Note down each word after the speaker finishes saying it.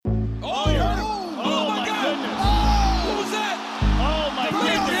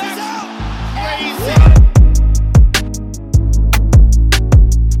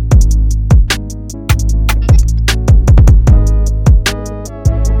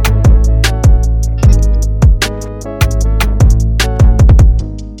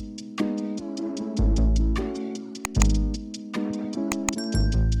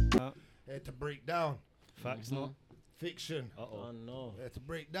Facts, not. Fiction. Uh-oh. Oh no. Yeah, to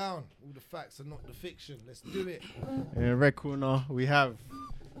break down all the facts and not the fiction. Let's do it. In the red corner, we have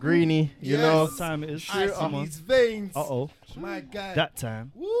Greeny, you Yes. know. What time it is? Ice Come in on. his veins. Uh-oh. My guy. That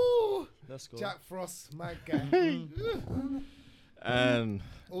time. Woo. Let's go. Jack Frost, my guy. And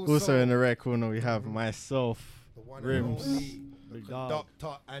also in the red corner, we have myself, the one Rims. and only, the Big dog.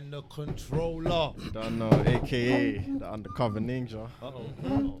 conductor and the controller. don't know, aka the undercover ninja.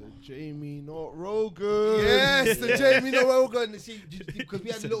 Uh-oh. Jamie, not Rogan. Yes, the Jamie Rogan. See, because we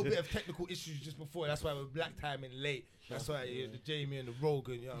had a little bit of technical issues just before. That's why we're black timing late. That's why the Jamie and the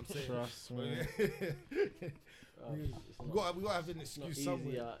Rogan. You know what I'm saying? Trust me. we got to have an excuse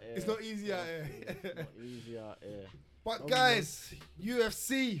somewhere. It's not easy out here. Not easy out here. But guys,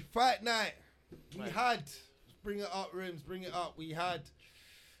 UFC fight night. We had. Bring it up, Rims. Bring it up. We had.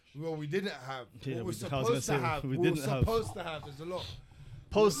 Well, we didn't have. Yeah, what we're I was gonna supposed to say, have. we We were didn't have. supposed to have. There's a lot.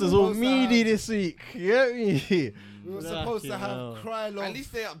 Posters all supposed to meaty have- this week. You get me? We were Fucking supposed to have hell. Krylov. At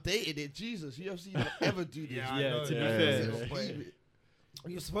least they updated it. Jesus, UFC don't ever do this. Yeah, I Yeah, know, to be yeah. fair. Yeah. But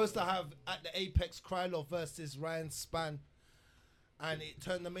you were supposed to have at the Apex Krylov versus Ryan Spann, and it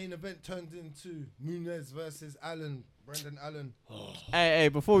turned the main event turned into Munez versus Brendan Allen. Hey,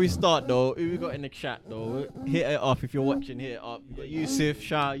 before we start though, who we got in the chat though? Hit it up if you're watching. Hit it up. We got Yusuf,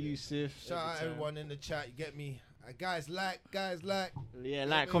 shout out Yusuf. Shout out everyone in the chat. You get me? Guys like. Yeah,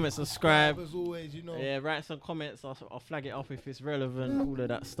 like, comment, subscribe. As always, you know. Yeah, write some comments. I'll flag it up if it's relevant. All of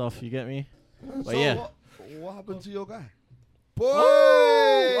that stuff. You get me? But So yeah. what happened to your guy? Boy!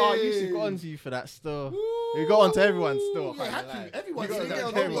 Oh, Yusuf got onto you for that still. You got onto everyone still. Yeah, I had can't to. lie. Everyone You got said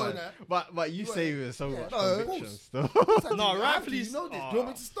onto that. everyone. Everyone that. But you say with so much no, of conviction course. still. No, You rightfully you know this. Do you want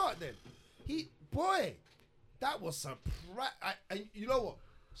me to start then? Boy, that was surprise. And you know what?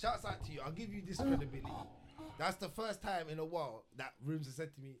 Shouts out to you. I'll give you this credibility. That's the first time in a while that Rims has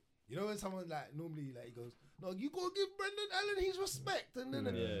said to me, you know when someone like normally like he goes, no, you gotta give Brendan Allen his respect. And then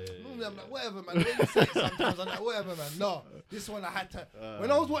normally I'm like, whatever, man. When you say it sometimes I'm like, whatever, man. No, this one I had to.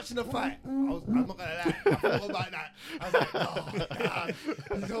 When I was watching the fight, I'm not gonna lie, I thought about that. I was like, oh, God.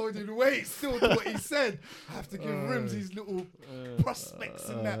 He's holding weight still to what he said. I have to give Rims his little prospects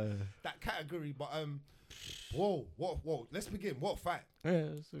in that category. But whoa. Let's begin. What fight? Yeah,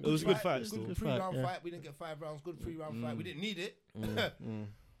 It was a good fight. Good Still. 3-round yeah. fight. We didn't get 5 rounds. Good 3-round fight. We didn't need it.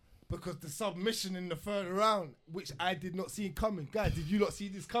 Because the submission in the third round, which I did not see coming. Guys, did you not see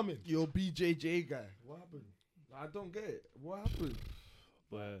this coming? Your BJJ guy. What happened? I don't get it. What happened?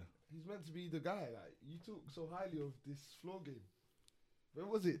 But He's meant to be the guy. Like you talk so highly of this floor game. Where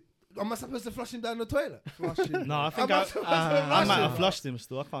was it? Am I supposed to flush him down the toilet? Flushing. no, I think Am I I supposed to might flush have him? flushed him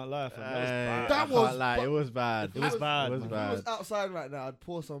still. I can't lie. Fam. That was bad. That I was can't lie, bu- it was bad. It was bad. It was man. If he was bad. outside right now, I'd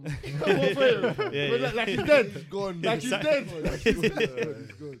pour some. Yeah. Like he's dead. He's gone. Like he's Exactly. dead. He's good.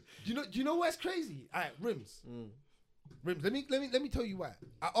 He's good. Do you know what's crazy? All right, Rims. Rims. Let me tell you why.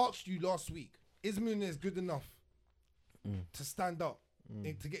 I asked you last week. Is Munez good enough to stand up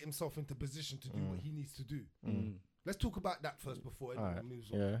and to get himself into position to do what he needs to do? Let's talk about that first before anyone Alright,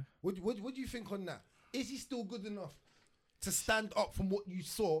 moves on. yeah. What do you think on that? Is he still good enough to stand up from what you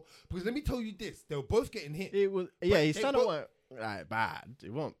saw? Because let me tell you this: they were both getting hit. It was, yeah, he they stand both- up weren't like bad.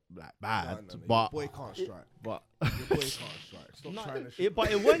 It wasn't like bad, No, but your boy can't strike. but Your boy can't strike. Stop trying to shoot.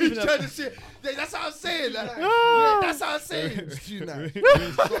 But it wasn't even Trying a, to shit. Yeah, that's how I'm saying. Like, yeah, that's how I'm saying. Shoot now.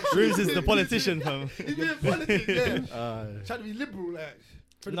 Rims is the politician, fam. He's being politics, yeah. Trying to be liberal, like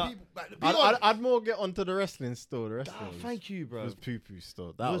for the Nah. people. Like, be I'd, honest. I'd more get onto the wrestling still. The wrestling was, Thank you, bro. was poo poo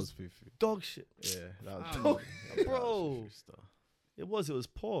still. That was- was poo poo. Dog shit. Yeah, that was Bro. poo-poo still. It was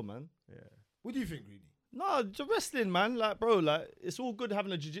poor, man. Yeah. What do you think, Greedy? No, the wrestling, man. Like, bro, like it's all good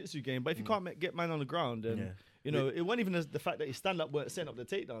having a jiu-jitsu game, but if you can't get man on the ground, then Yeah. you know it wasn't even the fact that his stand-up weren't setting up the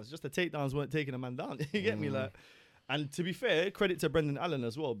takedowns. Just the takedowns weren't taking a man down. You get me, like. And to be fair, credit to Brendan Allen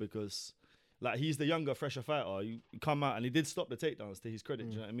as well because, like, he's the younger, fresher fighter. You come out and he did stop the takedowns. To his credit,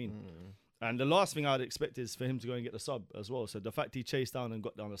 do you know what I mean? And the last thing I'd expect is for him to go and get the sub as well. So the fact he chased down and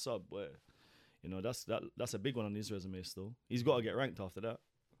got down the sub, where, you know, that's a big one on his resume. Still, he's got to get ranked after that.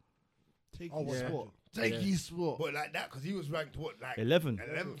 Take Oh, his yeah. spot. Take his spot. But like that, because he was ranked what, like 11.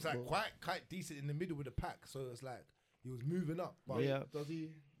 11. It's like quite decent in the middle with the pack. So it's like he was moving up. But Yeah. Does he?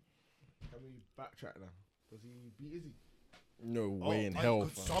 Can we backtrack now? Does he beat Izzy? No way in I hell.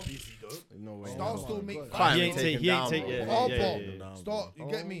 could fam. sub Izzy though. No way. Start Oh still my make God. fights. He ain't Taken take. He ain't down, take. bro. Yeah, Oh, yeah, bro. yeah, yeah. Start. You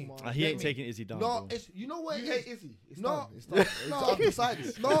get me? my He Get ain't me? taking Izzy down. No, bro. it's you know what You it hate is. Izzy. It's No. done. It's done. No. I've decided.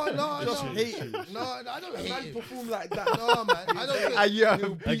 No, Just no. hate him. No, I don't A hate man him. perform like that. No, man. I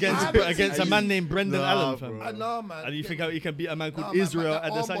don't think. Against haven't against seen a man Izzy. named Brendan Nah, Allen, bro. fam. No, man. And you Get think me? he can beat a man Nah, called man, Israel that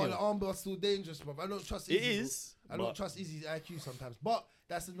armbar, Adesanya? the armbar's still dangerous, bro. I don't trust It Izzy, bro. is. I don't but trust Izzy's IQ sometimes, but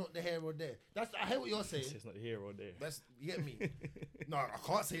that's not the here or there. I hear what you're saying. It's not here or there. That's you get me. No, I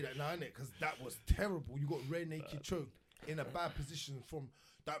can't say that now, innit? Because that was terrible. You got rear naked choked in a bad position. From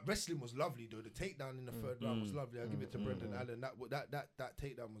that wrestling was lovely though. The takedown in the third round was lovely. I will give it to Brendan Allen. That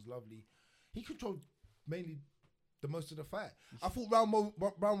takedown was lovely. He controlled mainly the most of the fight. I thought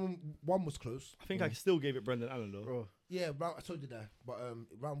round one was close. I think I still gave it Brendan Allen though. Bro, Yeah, I told you that. But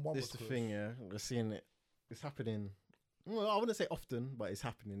round one this was the close. thing, yeah. We're seeing it. It's happening. Well, I wouldn't say often, but it's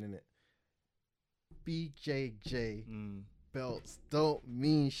happening, innit? BJJ belts don't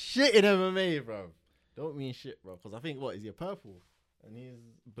mean shit in MMA, bro. Don't mean shit, bro. Because I think what is he a purple, and he's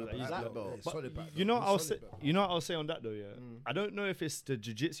Black black belt. belt. Yeah, But solid back, you know, though. I'll Solid say, back. you know, what I'll say on that though. Yeah, I don't know if it's the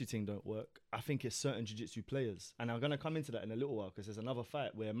jiu-jitsu thing don't work. I think it's certain jiu-jitsu players, and I'm gonna come into that in a little while because there's another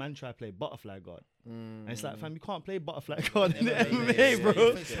fight where a man try to play butterfly guard, and it's like, fam, you can't play butterfly guard in the yeah, MMA, yeah,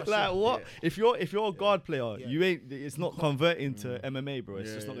 bro. yeah. Like what? Yeah. If you're a guard player, Yeah. you ain't. It's not converting to MMA, bro. It's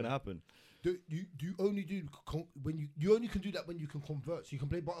Yeah, just not yeah. gonna happen. Do you only do when you only can do that when you can convert. So you can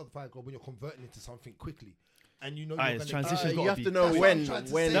play butterfly guard when you're converting into something quickly, and you know Aye, you're it's gonna transition's you gotta have be- to know That's what when I'm trying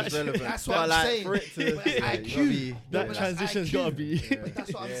to when say. it's relevant. That's what But I'm like, saying. for it to But that's yeah, you IQ. gotta be- But That that's transition's IQ. gotta be. But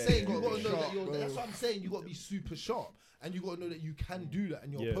that's what I'm Yeah, saying. You yeah, got to know yeah. that you're. That's what I'm saying. You got to be super sharp, and you got to know that you can do that,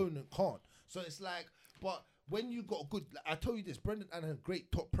 and your Yeah. opponent can't. So it's like, but when you got good, like, I told you this, Brendan Allen had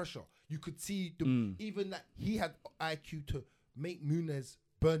great top pressure. You could see even that he had IQ to make Muniz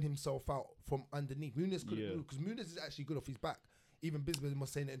burn himself out from underneath. Muniz couldn't Yeah. move because Muniz is actually good off his back. Even Bisbee was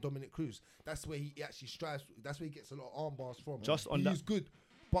saying it in Dominic Cruz. That's where he actually strives. That's where he gets a lot of arm bars from. Just on He's that- good.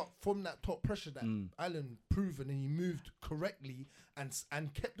 But from that top pressure that Allen proven and he moved correctly and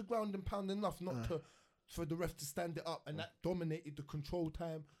kept the ground and pound enough not to for the ref to stand it up, and that dominated the control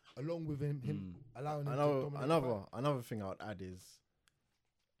time along with him allowing him to dominate the fight. Another thing I would add is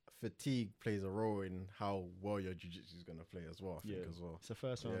fatigue plays a role in how well your jiu-jitsu is gonna play as well. I think as well. It's the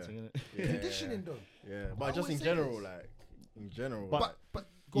first round Yeah. thing, isn't it? Yeah. Conditioning though. Yeah, I but just in always say general, this. like in general. But- But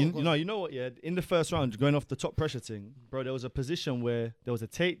go on, go on. You know what? Yeah, in the first round, going off the top pressure thing, bro, there was a position where there was a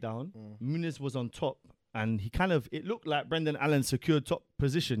takedown. Muniz was on top, and he kind of it looked like Brendan Allen secured top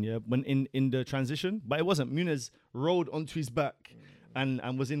position, yeah, when in the transition, but it wasn't. Muniz rolled onto his back and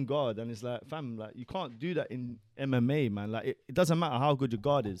was in guard, and it's like, fam, like you can't do that in MMA, man. Like it doesn't matter how good your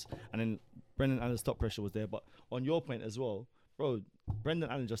guard is, and then Brendan Allen's top pressure was there. But on your point as well, bro, Brendan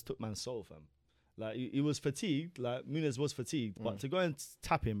Allen just took man's soul, fam. Like he was fatigued, like Muniz was fatigued, but to go and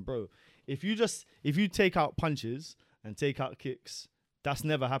tap him, bro. If you take out punches and take out kicks, that's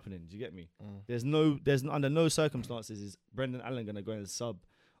never happening. Do you get me? There's under no circumstances is Brendan Allen gonna go and sub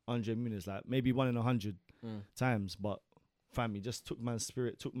Andre Muniz, like maybe 1 in 100 times, but fam, he just took man's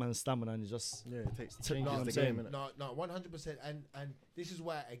spirit, took man's stamina, and he just yeah, it takes Take- changes no, the I'm saying- game. innit? No, 100%. And this is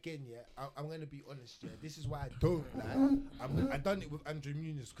why, again, yeah, I'm going to be honest, yeah. This is why I don't like. I done it with Andrew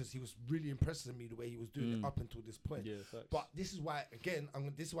Muniz because he was really impressing me the way he was doing it up until this point. yeah. Facts. But this is why, again,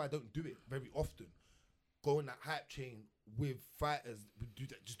 this is why I don't do it very often. Go on that hype chain with fighters who do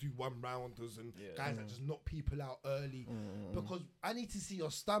that, just do one rounders and guys that just knock people out early. Because I need to see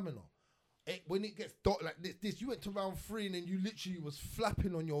your stamina. When it gets like this, you went to round 3 and then you literally was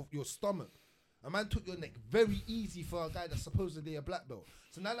flapping on your stomach. A man took your neck very easy for a guy that's supposedly a black belt.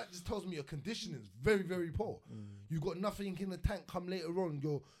 So now that just tells me your conditioning is very, very poor. You got nothing in the tank come later on.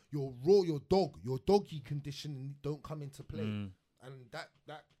 Your raw, your doggy conditioning don't come into play. And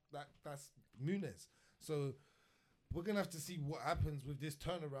that's Muniz. So we're gonna have to see what happens with this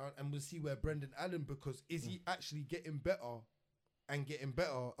turnaround, and we'll see where Brendan Allen, because is he actually getting better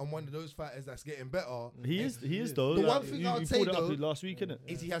and one of those fighters that's getting better. he is though. The like, one thing you, I'll you say pulled it though up last week, innit?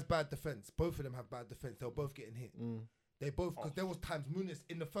 is he has bad defense. Both of them have bad defense. They're both getting hit. They both, because there was times Muniz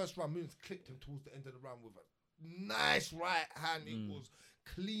in the first round, Muniz clipped him towards the end of the round with a nice right hand. It was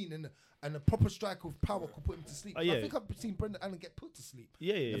clean and a proper strike with power could put him to sleep. Oh, yeah. I think I've seen Brendan Allen get put to sleep.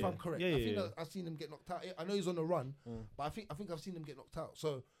 Yeah, If I'm correct, I think yeah. I've seen him get knocked out. I know he's on the run, but I think I've seen him get knocked out.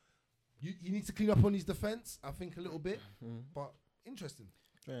 So you need to clean up on his defense. I think a little bit, but interesting.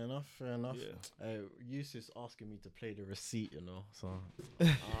 Fair enough. Fair enough. Yeah. Yusuf's asking me to play the receipt, you know, so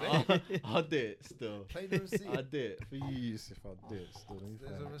I'll do it still. Play the receipt. I did it for you, Yusuf. I'll do it still. Let me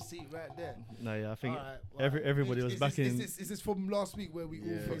There's find a it. receipt right there. No, yeah, I think Alright, well, everybody was is back this, in. Is this from last week where we all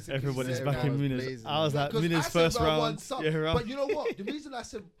Yeah. basically Everybody's said, back in was Muniz. blazing, I was Yeah, like 'cause I Muniz said first about one round. sub, Yeah, round. But you know what? The reason I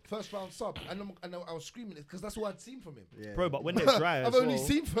said first round sub, and I was screaming it because that's what I'd seen from him. Yeah. Bro, but when they're dry, I've as only well,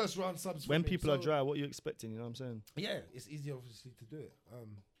 seen first round subs. when from him, people are so- dry, what are you expecting? You know what I'm saying? Yeah, it's easy obviously to do it.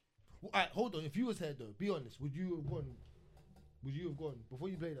 Alright, hold on. If you was here though, be honest. Would you have gone? Would you have gone before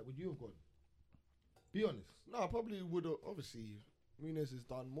you played that? Would you have gone? Be honest. No, I probably would have. Obviously, Muniz has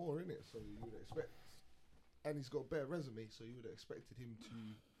done more in it, so you would expect, and he's got a better resume, so you would have expected him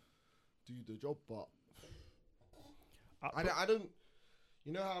to do the job. But I don't.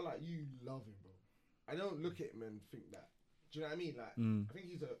 You know how like you love him, bro. I don't look at him and think that. Do you know what I mean? Like, I think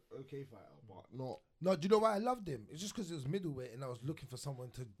he's a okay fighter, but not. No, do you know why I loved him? It's just because it was middleweight and I was looking for someone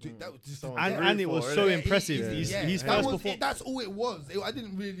to do that. Was just Someone And, to and root it was for, so innit? impressive. His that first was performance. that's all it was. I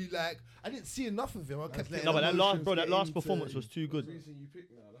didn't really like. I didn't see enough of him. I kept letting No, but that last, emotions bro, that get last into performance was too The good. reason you pick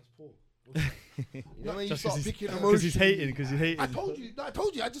now, that's poor. You know when you Just start because picking he's emotions. hating, because he's hating. I told you. I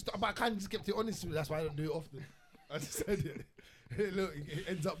told you. But I kind of just kept it honest with you. That's why I don't do it often. I just said it. Look, it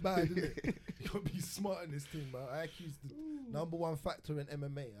ends up bad, doesn't it? You gotta be smart in this thing, man. IQ's the number one factor in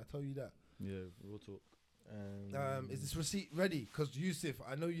MMA. I tell you that. Yeah, real talk. Is this receipt ready? Because Yusuf,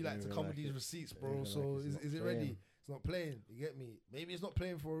 I know you like to even come like with these it. receipts, Don't bro. even So like it's is not it ready? playing. It's not playing. You get me? Maybe it's not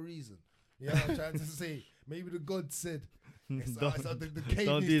playing for a reason. Yeah, I'm trying to say. Maybe the God said the cave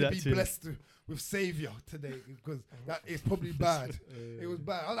don't do needs to that be to him. blessed with savior today because that is probably bad. It was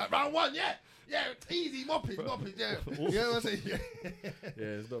bad. I was like, round one, yeah, easy, mop it, yeah. You know what I'm saying? Yeah. Yeah,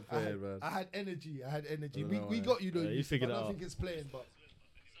 it's not I had, playing, man. I had energy. I don't We, know we why. got you though. Yeah, you Yusuf. figured I it don't out. think it's playing, but.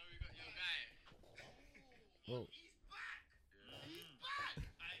 Oh.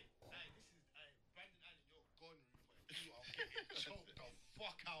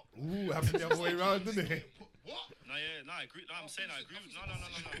 Ooh, happened the other way around, didn't it? I agree. No, I'm saying I agree. No.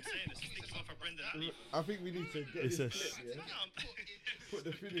 I'm saying it's a sticky one for Brendan Ali. I think we need to get It's this a- clip, yeah? Put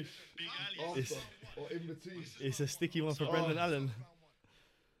the finish Big Ali. after or in between. It's a sticky one for Brendan Allen.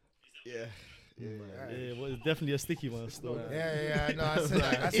 Yeah. Yeah, well, it's definitely a sticky one still. Yeah, no, I said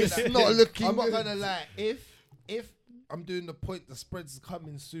that. I said It's that. not looking I'm not good. gonna lie. If I'm doing the point, the spread's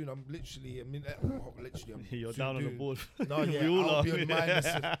coming soon. I'm literally, I'm You're soon down on the doing- board. No, yeah, We all I'll are. be on minus.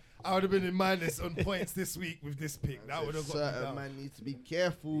 I would have been in minus on points this week with this pick. That would have got me Certain down. man needs to be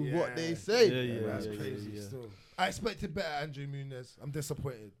careful with Yeah. what they say. Yeah, That's yeah, crazy. yeah. Still, I expected better Andrew Muniz. I'm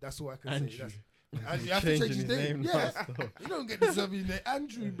disappointed. That's all I can Andrew. say. Andrew, you have to change Changing his his name. name Yeah, now, still. you don't get the serving name.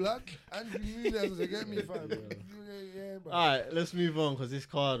 Andrew Black, Andrew Muniz. You get me, fam? Yeah, bro. All right, let's move on because this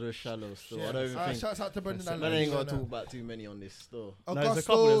card was shallow still. I don't even think. Shouts out to Brendan Allen. Man ain't Yeah, gonna no. talk about too many on this still. No, there's a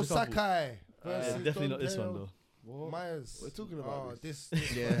couple, Augusto there's a couple. Sakai Yeah, versus definitely not this one Dom though. What? Myers. We're talking about this.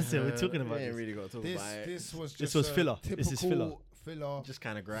 That's it, we're talking about We ain't this. really got to talk about it. This was just This was a filler. This is typical filler. Just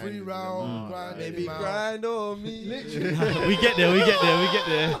kind of grind. 3 round grind. Baby, him out. grind on me. Literally. we get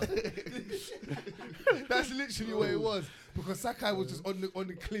there. That's literally what it was. Because Sakai was just on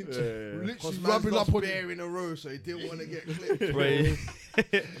the clinch, literally Because rubbing up on bear in a row, so he didn't want to get clipped. Right.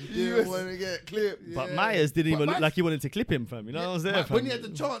 He didn't want to get clipped. But Yeah. Myers didn't But even look Myers- like he wanted to clip him, fam. You know what I'm saying? When fam? he had the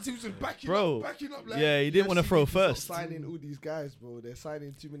chance, he was just backing Bro. up like. Yeah, he didn't want to throw Stop first. signing all these guys, bro. They're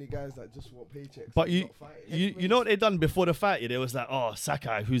signing too many guys that just want paychecks. But and you, not fighting. you know what they done before the fight? Yeah, they was like, oh,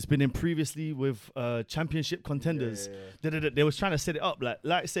 Sakai, who's been in previously with championship contenders. They was trying to set it up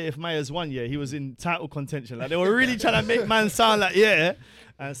like say if Myers won, yeah, he was in title contention. Like they were really trying to make man sound like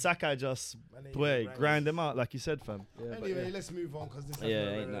and Sakai just grind them out like you said, fam. Yeah, but Anyway, yeah. let's move on because this has Yeah,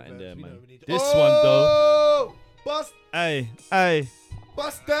 no ain't nothing relevance. there, We man. know we need- This one though, Oh! Bust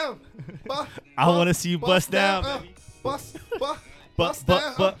bust down. I want to see you bust down. Bust But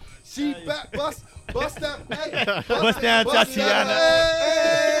down. She back, bust down. Hey, Bust down, bust Tatiana.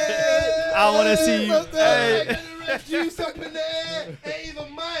 Hey, I wanna see you. bust down. Hey. Get the red juice up in there. Ain't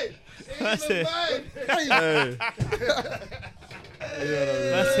even mine. That's Ain't even it. mine.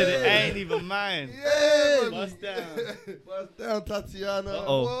 That's it. Ain't even mine. Yeah, Bust down. Bust down, Tatiana.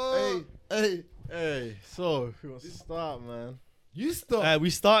 Uh-oh. Hey. Hey, so who wants to start, man? You stop. We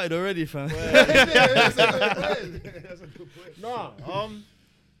started already, fam. That's a good point. No,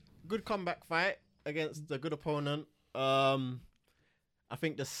 good comeback fight against a good opponent. I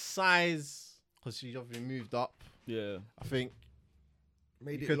think the size, because she obviously moved up. Yeah. I think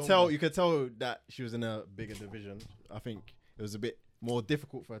Made you it could longer. tell. You could tell that she was in a bigger division. I think it was a bit more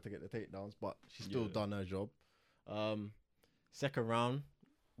difficult for her to get the takedowns, but she still Yeah. done her job. Second round,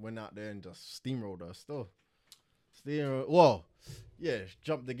 went out there and just steamrolled her. Still, Well, yeah, she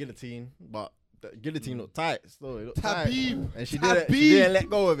jumped the guillotine, but the guillotine looked tight. Still, it looked tight. Tabib. And she Tabib. didn't let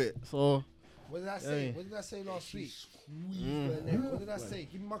go of it. So What did I say? Yeah. What did I say last week? Squeeze her neck. What did I say?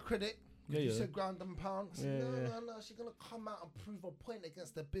 Give me my credit. Yeah, You yeah. said ground and pound. I said, Yeah, no. She's gonna come out and prove a point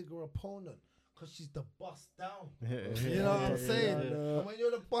against the bigger opponent because she's the bust down. yeah, You know what I'm saying? yeah. And when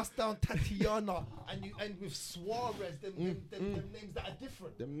you're the bust down Tatiana and you end with Suarez, them names that are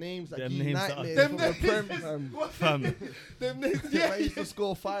different. Them names that Them give you names that are- nightmares Them from the names. Prem, fam. Fam. Them names, Yeah, I used to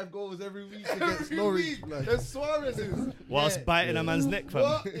score 5 goals every week against Every Norwich. week. Like, Them Suarez's. Whilst Yeah. biting a man's neck, fam.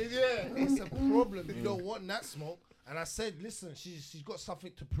 What? Yeah, it's a problem. You don't want that smoke. And I said, listen, she's got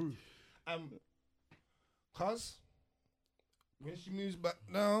something to prove. Cuz, when she moves back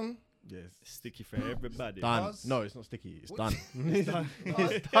down, yes. Sticky for everybody. Done. Buzz. No, it's not sticky. It's What? done.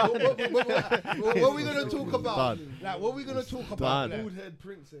 what are we gonna talk about? Done. Like, what are we gonna talk about? Done. Like, Bald head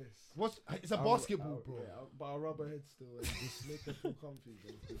princess. it's a basketball, bro. Yeah, but a rubber head still. And just make her feel comfy,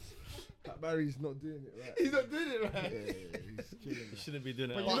 bro. 'Cause Pat Barry's not doing it right. He's not doing it Yeah, right. he's killing You it. shouldn't be doing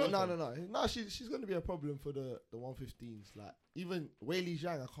it. But at all. no. She's gonna be a problem for the 115s. Like even Weili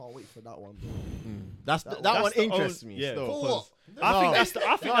Zhang, I can't wait for that one, bro. That's That that one- one that's the interests only- me. yeah. Still, For 'cause what? I think No. that's the No,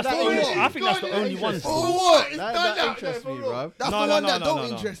 only. that I think that's the only one. interests still. For what? It's That, done that out there, interests for me, real. bro. That's No, the no, one no, that no, don't no,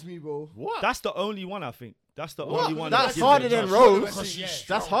 no. interest me, bro. What? That's the only one. I think. That's the What? only one. That's that harder gives than me a chance. Rose. Yeah.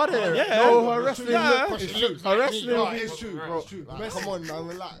 That's harder than Yeah. No, her wrestling. Yeah. Her wrestling. No, will be- it's true, Bro, it's true. like, come on, man,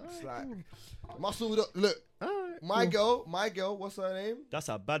 relax. Like, muscle up. Look, Alright, my girl, what's her name? That's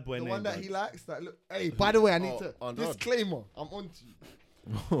a bad boy The name. one that bro. he likes. That look. Hey, by the way, I need Oh, to on Rod. disclaimer. I'm on to you.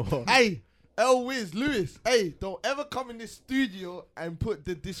 cool. Hey, El Wiz Lewis. Hey, don't ever come in this studio and put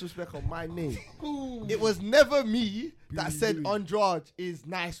the disrespect on my name. It was never me that said Andrade is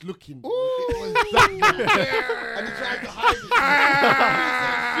nice looking. It was that guy. And he tried to hide it.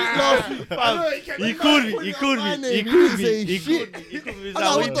 Last week. He could be. He could My be. name, He he could didn't be. say He shit. could be. He could be. Is I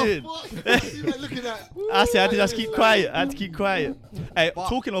that was what like, he did? what the fuck? You like looking at. I said I had to just keep quiet. I had to keep quiet. Hey, But-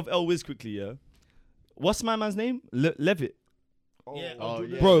 talking of El Wiz quickly, yeah. What's my man's name? Levitt. Yeah, Oh,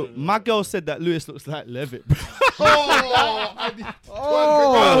 yeah. Bro, my girl said that Lewis looks like Levitt. Oh,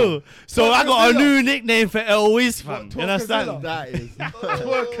 Bro, so I got a new nickname for El Wiz, fam. You understand? That is.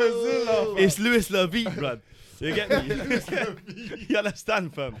 It's Lewis Levitt, blood. You get me? You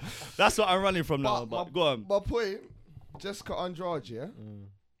understand, fam? That's what I'm running from now. But go on. My point, Jessica Andrade, yeah?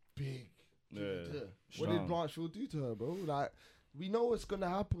 Big. Yeah. What did Blanchfield do to her, bro? Like, we know what's gonna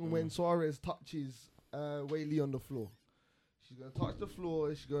happen when Suarez touches Weili on the floor. She's gonna touch the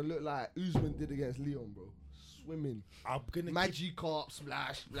floor. She's gonna look like Usman did against Leon, bro. Swimming, I'm gonna Magikarp,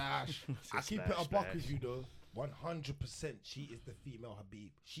 splash, splash. I keep it a buck with you though. 100% she is the female Habib.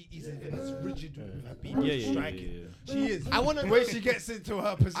 She isn't even as rigid with Habib Yeah, yeah, striking. yeah. She is. I wanna the know- way she gets into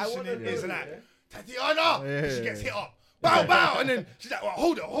her positioning know, is yeah. like Tatiana, Yeah. and she gets hit up. Bow, bow, and then she's like, well,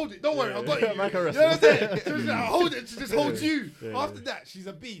 hold it, don't worry, I got you. Make her You know wrestle. what I'm saying? So she's like, hold it, she just holds you. After that, she's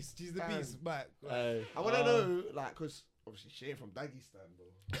a beast. She's the beast. But I wanna know, like, cause obviously she ain't from Dagestan, bro.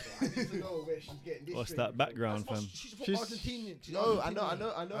 So I need to know where she's getting this. What's training that background, fam? she's from She's- Argentinian. She's No, I Argentinian.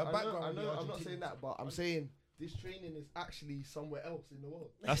 know. Her background I'm is not saying Argentinian. that, but I'm saying this training is actually somewhere else in the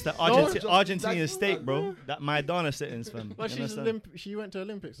world. That's the just Argentinian like- steak, bro. That Maidana settings, fam. But You she's understand? she went to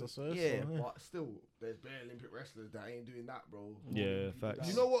Olympics, I swear. Yeah, so, but still, there's bare Olympic wrestlers that ain't doing that, bro. Yeah, facts.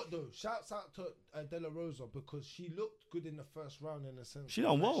 You know what though? Shouts out to De La Rosa because she looked good in the first round in a sense. She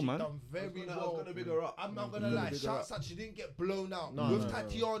done well, She man. done very I was well. gonna big her up. I'm not gonna Mm. lie. Big her Shouts up. out. She didn't get blown out No, with no,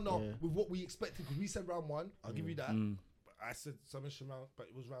 Tatiana yeah. with what we expected because we said round one. I'll give you that. Mm. I said submission round, but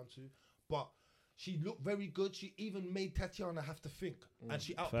it was round two. But she looked very good. She even made Tatiana have to think, and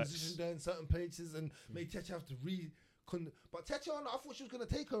she outpositioned her in certain places and made Tatiana have to But Tatiana, I thought she was gonna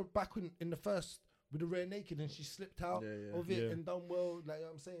take her back in the first with the rear naked, and she slipped out of it Yeah. and done well. Like you know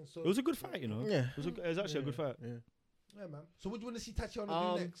what I'm saying, so It was a good fight, you know. Yeah. It was actually a good fight. Yeah. yeah, man. So what do you want to see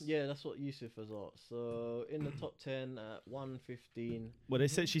Tatiana do next? Yeah, that's what Yusuf has asked. So in the top 10 at 115. Well,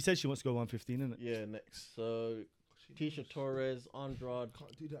 she said she wants to go 115, innit? Yeah, next. So Tisha Torres, Andrade,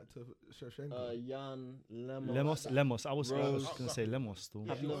 Can't do that to Shevchenko. Jan Lemos. Lemos. I was Rose. gonna say Lemos still.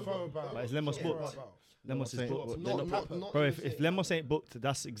 Yeah, Have throw about. But is Lemos Throw booked? about. Lemos is Lemos booked. ain't Not Bro, in if the same- Lemos ain't booked,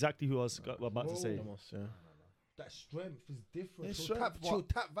 that's exactly who I was about to say. Lemos, yeah. That strength is different. It's She'll strength,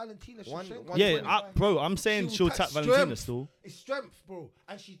 tap what? Valentina One- Shevchenko. one- Yeah, 125. I'm saying She'll she'll tap tap Valentina strength. still. It's strength, bro.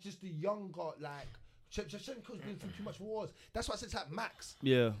 And she's just a younger, like, Shevchenko's been through too much wars. That's why I said it's like Max.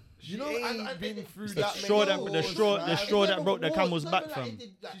 Yeah. You know, ain't been through The that straw many that- wars, the straw that broke the Wars, camel's no, back, like, fam. it did,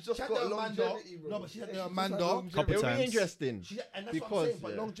 like, She's just she had got the Amanda. longevity, bro. No, but she had the She's just Amanda. had longevity. Couple It'll be times. interesting. And that's what I'm Because, saying,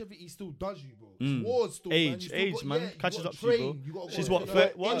 but yeah. longevity still does you, bro. Mm. Wars still, Age, man. You still age, got- man. yeah, Catches you up gotta to you, bro. train, you gotta She's go- what, you thir-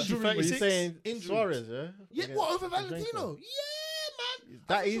 know, what, she's injuries. Were you 36? saying Injuries. Suarez, yeah? Yeah, Against what over Shevchenko? Valentino? Yeah, man.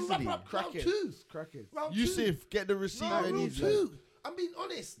 That I think easily. Round Crackhead. two. Crackhead. Round two. Yusuf, get the receiver No, and round he's like, two. I'm being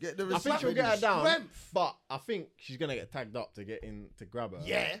honest. get the I receiver. think she'll get her and down, Strength. but I think she's gonna get tagged up to get in to grab her.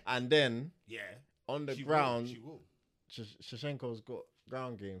 Yeah. and then Yeah. on the She will, ground, she will. Shevchenko's got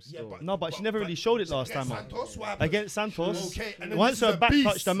ground games Yeah, still. but No, but she never really showed it last against time, man. Santos, what happened? Against Santos, Okay, and then once this is her a back beast.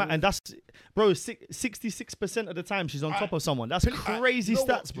 touched the mat, and that's, bro, 66% of the time she's on top of someone. That's crazy You know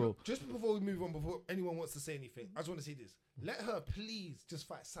what? stats, bro. Just before we move on, before anyone wants to say anything, I just want to say this. Let her please just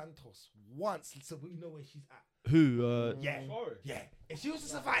fight Santos once so we know where she's at. Who? Yeah. Yeah. If she was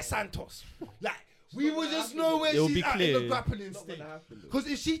just to fight Santos, like, we would just know where It'll she's be at in clear. the grappling stage. Because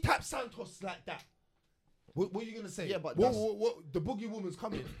if she taps Santos like that, what are you going to say? Yeah, but what, the boogie woman's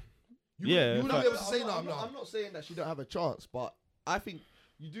coming. Yeah, You will not be able to facts. say no, I'm I'm not. not saying that she don't have a chance, but I think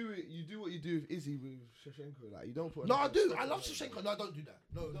you do it. You do what you do with Izzy with Shevchenko. Like you don't put. No, I enough do. respect I on love her. Shevchenko. No, I don't do that.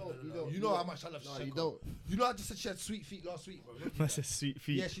 No, You no, don't, no, you no. don't, You you know don't. how much I love No, Shevchenko. you don't. You know I just said she had sweet feet last week, bro. Don't do That's that. a sweet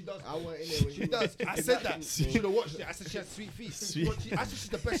feet. Yeah, she does. I weren't in there when She you does. I said that. Sweet. You should have watched it. I said she had sweet feet. Sweet. I said she's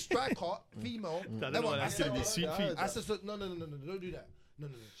the best striker, female. I don't know ever. what I that's said gonna be. that. Sweet feet. I said, so, no, don't do that. No.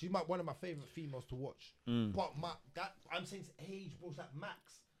 She's one of my favorite females to watch. But I'm saying it's age, bro. It's like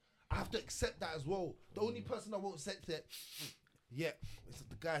Max. I have to accept that as well. The only person I won't accept it, yeah, it's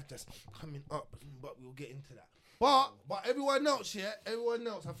the guy that's coming up, but we'll get into that. But everyone else,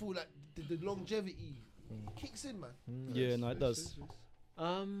 I feel like the longevity kicks in, man. Yeah, no, it does.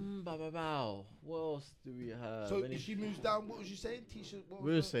 What else do we have? So if she moves down, what was you saying? T-shirt. What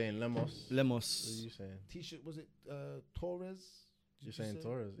We were was saying Lemos. What are Lemos. you saying? T-shirt. Was it Torres? Did You're you saying say?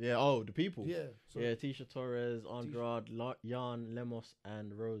 Torres. Yeah. Oh, the people. Yeah. So Yeah, Tisha Torres, Andrade, Jan, Lemos,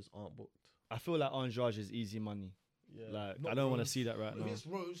 and Rose aren't booked. I feel like Andrade is easy money. Yeah. Like Not I don't want to Rose. see that right if now, it's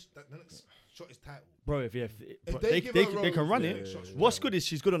Rose, the next shot is title. bro. If bro, they they give they, her they can Rose, run the it. next shot's What's title. good is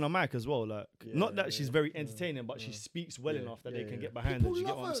she's good on the mic as well. Like not that yeah, she's very entertaining, but she speaks well Yeah, enough that yeah, they can yeah. get behind her. People Do you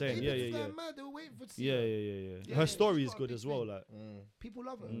get love what I'm her. saying? They Yeah, was yeah, yeah. going mad. They were waiting for to see Yeah, her. yeah. Yeah, Her she's story is got a good big as well. thing. Like, People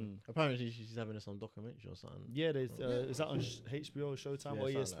love her. Apparently, she's having some documentary or something. yeah, there's is that on HBO, Showtime, or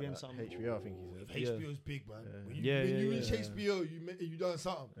Yeah, ESPN, like something? HBO, I think he said. Yeah. HBO's big, man. When you, Yeah, when yeah, you yeah. reach HBO, you done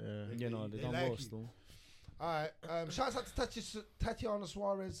something. Yeah. Yeah, no, they done like well you. still. All right. Shouts out to Tatiana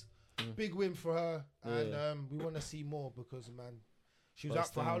Suarez. Big win for her, and we want to see more because man, she was First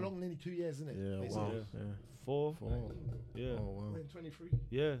out for how time. long? Nearly 2 years, isn't it? Yeah. Basically. Wow. Yeah. Yeah. 4. Oh. Yeah, Oh wow. In 23.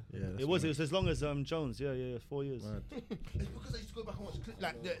 yeah. Yeah. that's It was mad. as long as Jones. Yeah, 4 years. Mad. It's because I used to go back and watch clip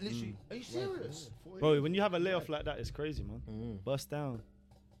like literally. Are you serious? Bro, when you have a layoff like that, it's crazy, man. Mm. Bust down.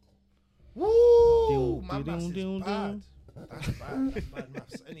 Woo! My maths is Ding, bad. That's bad. That's bad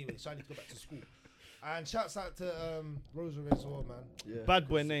maths. Anyway, so I need to go back to school. And shouts out to Rosa as well, man. Yeah. Bad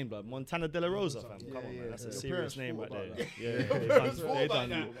boy name, blood. Montana De La Rosa, fam. Yeah, Come on, yeah, man. That's a yeah. Your serious parents name thought right about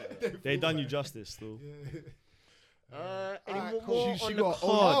there. that. Yeah, they done you justice, though. Any Alright, more She on the got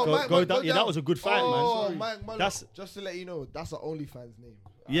card? Go down. Yeah, that was a good fight, man. That's Just to let you know, that's an OnlyFans name.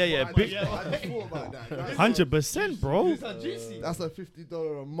 yeah, I big. just thought about that. 100%, bro. That's a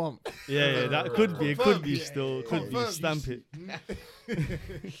 $50 a month. Yeah, that could be. It could be Confirmed. still. Could be. Confirmed. Stamp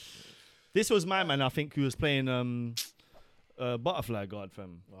it. This was my man. I think who was playing Butterfly Guard,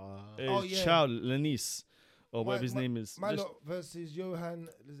 fam. Oh, yeah. Child Lanice, or whatever his name is. My Just- lot versus Johan,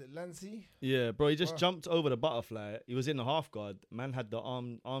 is it Lancy? Yeah, bro, he just Wow. jumped over the butterfly. He was in the half guard. Man had the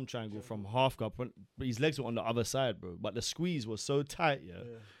arm triangle from half guard, but his legs were on the other side, bro. But the squeeze was so tight,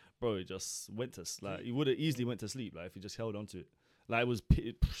 bro. He just went to like he would have easily went to sleep, like if he just held onto it. Like it was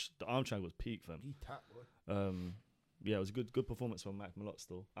the arm triangle was peak, fam. He tapped, bro. Yeah, it was a good performance from Mac Malott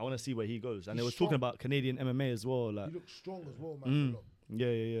still. I want to see where he goes. And they He's was talking strong. about Canadian MMA as well. Like, He looks strong as well, man. yeah.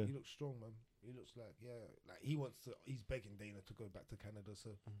 He looks strong, man. He looks like, like he wants to. He's begging Dana to go back to Canada. So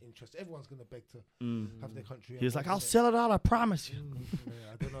interest. Everyone's gonna beg to have their country. He was like, own, I'll innit? sell it all, I promise you. Yeah,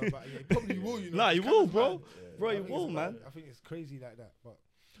 I don't know about it. He probably will, you know. Nah, he He's will, Canada's bro. man. Bro, I he think will, it's man. I think it's crazy like that, but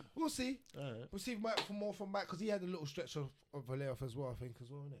we'll see. Alright. We'll see for more from Matt because he had a little stretch of a layoff as well. I think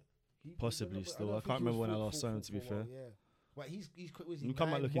as well, innit? He- Possibly I don't still. think I he can't remember was when I full- last full- saw him, to be full for a fair. while, Yeah, but he's was he You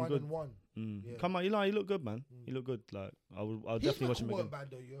come out looking good. 9-1-1. Mm. Yeah. Come on, he looked good, man. He looked good. Like I'll His definitely watch him record again. weren't bad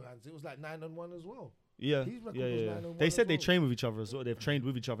though, Johans. It was like 9-1 as well. Yeah, His record yeah, was yeah. 9-1 They as said they well. train with each other as well. They've trained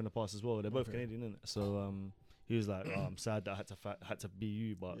with each other in the past as well. They're both Okay. Canadian, innit? So he was like, "Oh, I'm sad that I had to be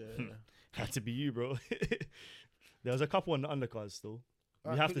you, but Yeah. had to be you, bro." There was a couple on the undercards still.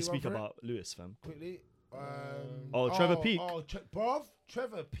 We have to speak about Lewis, fam. quickly. Trevor Peak. Bruv,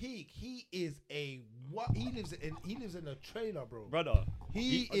 Trevor Peak. He is a what? He lives in a trailer, bro. Brother.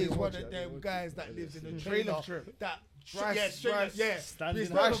 He is one of them guys that lives in a trailer. That yeah. Standing It's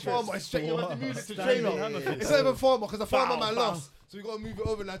not even Hammerfist. farmer. It's straight. You want the music to Standing trailer. Hammerfist. It's not even farmer because the farmer Bow, man bow. lost. So we gotta move it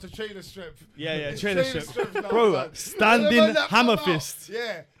over now to trailer strip. Yeah, It's trailer strip. now, Bro, man. standing Whenever that come hammer out, fist.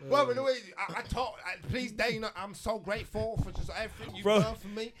 Yeah. Well, in the way I talk, please, Dana, I'm so grateful for just everything you've Bro, done for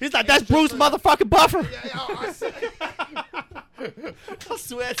me. He's like, It's that's just Bruce a- motherfucking Buffer. Yeah, I said, I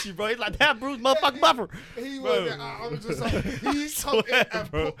swear to you, bro. He's like, that Bruce motherfucking Buffer. he Bro. was. I'm just like, he come in swear,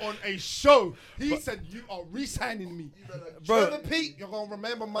 and bro. put on a show. He said, "You are re-signing me, Bro. Trevor Peak. You're gonna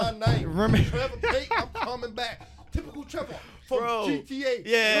remember my name, Trevor Peak. I'm coming back." Typical Trevor from Bro. GTA.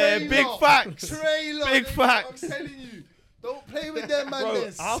 Yeah, Trailer. big facts. Trailer. Big nigga, facts. I'm telling you, don't play with them, man. Bro,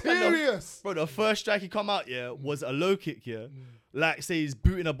 They're how can the- serious. Bro, the first strike he come out, was a low kick, Like, say he's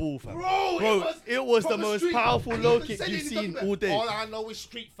booting a ball, fam. Bro, it was the proper most street powerful fight. low And he kick said you've it, he seen doesn't- all day. All I know is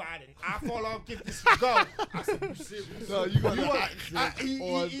street fighting. I thought I'll give this a go. I said, you serious? No, you got You the want- accent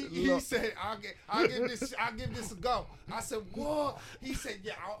he on said, I'll give this a go. I said, what? He said,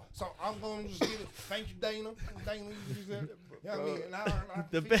 yeah. So I'm going to just give it. Thank you, Dana. Dana, you said, you know what I mean? And I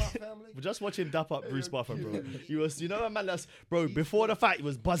The feed my best. family. Just watch him dap up Bruce Buffer, bro. He was, you know, a man that's, bro. Before the fight, he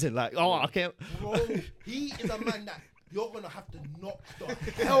was buzzing like, oh, I can't. Bro, he is a man that you're gonna have to knock the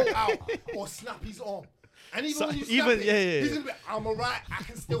hell out or snap his arm. And even So- when you snap even- it, yeah. he's gonna be, I'm alright, I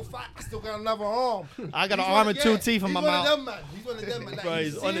can still fight, I still got another arm. I got an He's arm one- and two yeah, teeth in he's my one mouth. Of them, man. He's one of them, man. Like, Bro,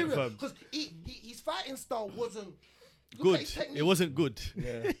 he's on it, serious. fam. Because his fighting style wasn't Good. at his technique, It wasn't good.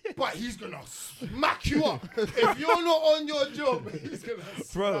 but he's gonna smack you up. If you're not on your job, he's gonna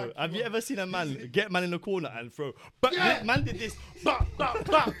Bro, smack have you up. ever seen a man get man in the corner and throw? But Yeah. man did this,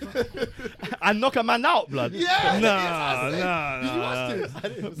 and knock a man out, blood. Yeah, nah, yes, I nah, Did you watch nah.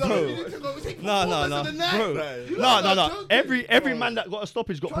 this? Bro. No, you need to go take No, performance of the night. bro. You No, lot no, are no. joking. Every man that got a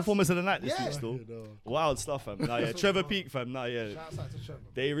stoppage got performance of the night this Yeah. week still. Wild stuff, fam. Nah, yeah. Trevor Peak, fam. Nah, yeah. Shouts out to Trevor.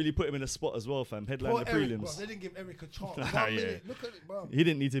 They really put him in a spot as well, fam. Headline Poor the Eric, bro. prelims. They didn't give Eric a chance. Nah, 1 yeah. minute. Look at it, bro. He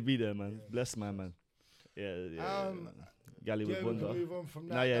didn't need to be there, man. Bless my man. Yeah, yeah. Gally Yeah, with we can wonder. move on from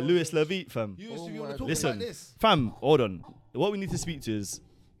that. Nah, yeah. That Lewis was- Levitt, fam. You used to be Oh on my talking Listen, about this. fam. Hold on. What we need to speak to is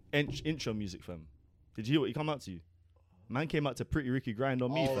intro music, fam. Did you hear what he come out to you? Man came out to Pretty Ricky Grind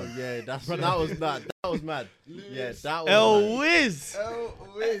on me, Oh fam. yeah, that was mad. That was mad. Yeah, that was El mad. Wiz. Oh,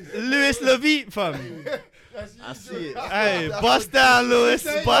 Wiz. Lewis Levitt, fam. I see it. Hey, bust down, Lewis.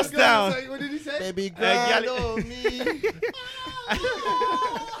 Bust down. What did he say? Baby, Gali- grind on me.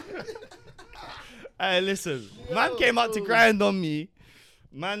 Hey, listen. Man came out to grind on me.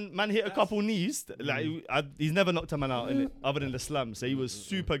 Man hit a couple knees. Like he's never knocked a man out in it, other than the slam. So he was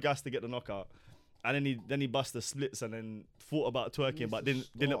super gassed to get the knockout. And then he bust the splits and then thought about twerking, but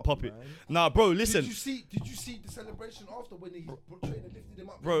didn't pop it. Nah, bro, listen. Did you see the celebration after when the trainer lifted him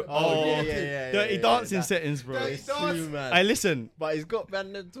up? Bro, Oh, yeah, yeah. Dirty dancing that- settings, bro. Dirty It's dance. too mad. Hey, listen. But he's got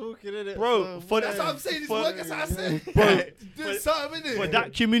man them talking in it, Bro, for That's what I'm saying. It's For- work. That's what I said. Bro, Do something in For it.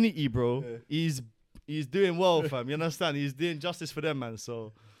 that community, bro, he's doing well, fam. You understand? He's doing justice for them, man.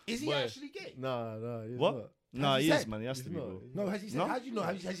 So, Is he Boy. actually gay? No, he's what? not. Nah, he he is, said? man. He has to be, He's bro. No, has he said? No? How do you know?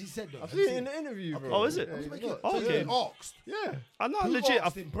 Has he said that? I've seen it in the interview, bro. Oh, is it? Yeah, he's Making- not. Oh, so okay. he asked. Yeah. I know, Who legit.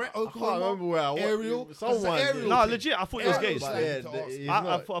 asked him? Brett I can't Oklahoma, remember where I watched Ariel. it. That's Someone the did. Ariel Nah, thing. legit. I thought he was Ariel gay. was But like- yeah, to ask. he's I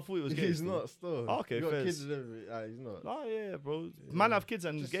not. thought he was gay. He's still. not still. Oh, okay, He got fairs. kids and everything. He's not. Oh yeah, bro. Man have kids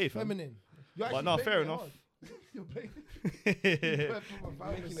and he's Just gay, fam. feminine. You But actually no, playing fair it enough. hard. You're playing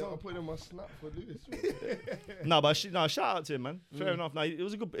Making it up, putting my snap for Lewis. Nah, but shout out to him, man. Fair enough. Nah, it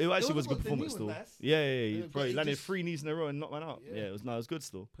was a good. It actually was a good the knee performance, was still. nice. Yeah. Yeah, Bro, but he he landed just- 3 knees in a row and knocked man out. Yeah. Yeah, it was good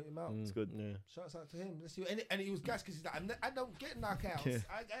still. Put him out. It's good. Yeah. Shouts out to him. Let's see. And he was gassed because he's like, I don't get knockouts. Yeah.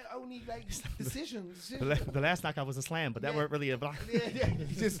 I only like decisions. The last knockout was a slam, but that Yeah. weren't really a block. Yeah.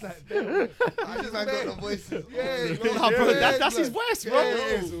 He's just like, I just got the voices. yeah, Nah, bro, that's his voice, bro. Yeah,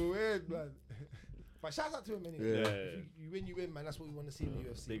 it's weird, man. But shout out to him anyway. Yeah. If you win, man. That's what we want to see in the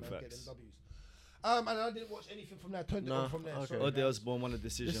UFC. Big man. Get facts. them W's. And I didn't watch anything from there. Turned it Nah, on from there. okay. Sorry, Ode guys. Osborne won a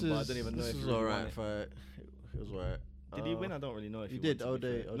decision, but I don't even know if This he was really won alright it. fight. It was alright. Did he win? I don't really know if he he did, won, to be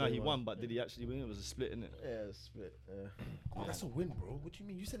Ode- fair. No, Ode he won. won, but did he actually win? It was a split, innit? Yeah, split. Yeah. That's a win, bro. What do you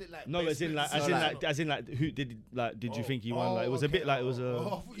mean? You said it like No, best as in split like, decision. who did did you Oh, think he won? Like, it was a bit okay. like it was a, Oh, I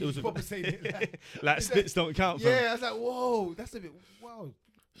thought it you was were probably saying it like- like splits don't count. Fam. Yeah, I was like, whoa, that's a bit wow.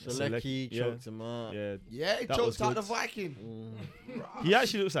 Selecki yeah. choked him out. Yeah, Yeah, he That was choked out good. the Viking. he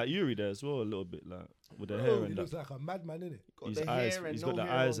actually looks like Yuri there as well a little bit. Like with the Bro, hair he and looks that. like a madman, innit? Got His the eyes, hair and he's no got the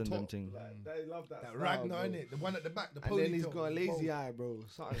hair eyes on and them top. thing. Like, they love that. That style, Ragnar, bro. innit? The one at the back, the And ponytail. then he's got a lazy Bro. eye, bro.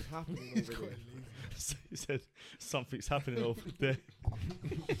 Something's happening He's over got a there. lazy- He said something's happening over there.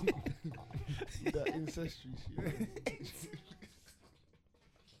 That ancestry shit.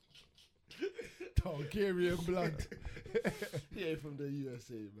 Targaryen blood. He ain't from the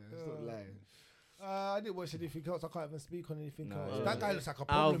USA, man. Stop lying. I didn't watch anything else. I can't even speak on anything No, else. yeah. That guy looks like a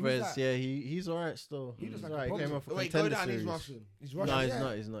problem. Who's Alvarez, that? yeah, he's alright still. He looks like a alright. He came problem. off a Wait, go contender down. He's series. Russian. He's No, Russian. he's yeah.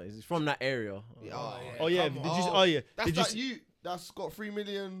 not. He's not. He's from that area. Oh yeah, come did you? on. Oh yeah, That's did you? like you. That's got 3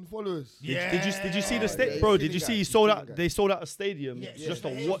 million followers. Did you see the Yeah, state, he's bro? killing Did you see guys. he He's sold killing out? guys. They sold out a stadium Yeah, just yeah,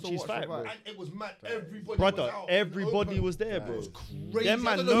 to yeah, watch to his watch the fight, fight. bro. And it was mad. Everybody Brother, was out. everybody was there, That bro. is Crazy. Them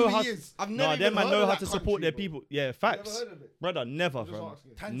I man don't know who how. he is. I've No, never them even man heard know of how that to support country, their bro. people. Yeah, Never facts, heard of it. brother. Never, Just fam.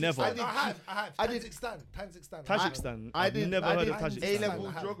 asking. Never. I have. I did- Tajikistan. Tajikistan. Tajikistan. I I've did. never I heard did of Tajikistan. A-level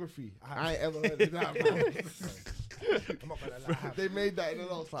I have. geography. I have. I ain't ever heard of that, bro. I'm not gonna lie. I have. They made that in the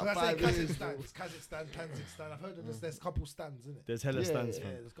last When like I say 5 years. Kazakhstan, it's Kazakhstan, Tajikistan. I've heard of this. There's a couple stands, isn't it? There's hella Yeah, stands, Yeah,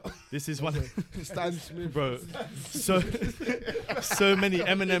 fam. there's got- This is one, Stan Smith. bro. So many.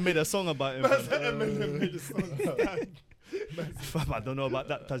 Eminem made a song about him. fam. Fam, I don't know about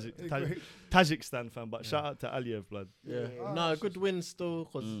that Tajikistan, fam. But shout out to Aliyev, blood. Yeah. Ah, No, good win still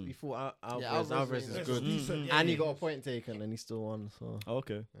because he fought Alvarez. Alvarez is That's good. decent, yeah, And he yeah. got a point taken and he still won. So Oh,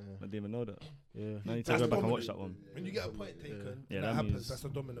 okay. yeah. I didn't even know that. Yeah. I need to That's go back and dominant. watch that one. When you get a point taken, Yeah, that that happens. means- That's a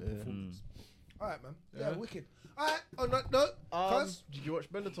dominant Yeah. performance. All right, man. Yeah, Yeah. wicked. All right. Oh no, no. Cause Did you watch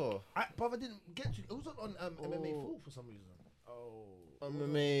Bellator? brother didn't get to. It wasn't on MMA Oh. 4 for some reason. Oh.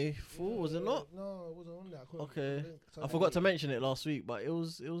 MMA 4 was it not? No, it wasn't on there. couldn't Okay. find the link. So I forgot to mention it last week, but it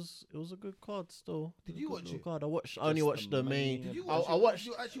was a good card still. Did It was you a watch good it? Card. I only watched the main. Did you I- watch I it? watched- Did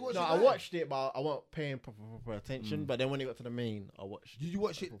you actually watch No, it? I live? watched it, but I wasn't paying proper attention. But then when it got to the main, I watched. Did you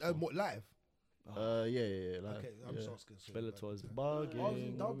watch it what live? Yeah. Like, Okay, I'm yeah. just asking. so- Bellator's Oh, it was in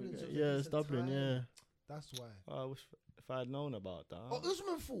bargain. Dublin. so it was Yeah, a it's decent Dublin. time. Yeah. That's why. Oh, I wish if I had known about that. Oh,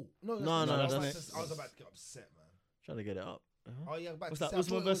 Usman fought. No, No, no, I was that's about next. to- I was about to get upset, man. Trying to get it up. Oh yeah, about What's to that? say, I thought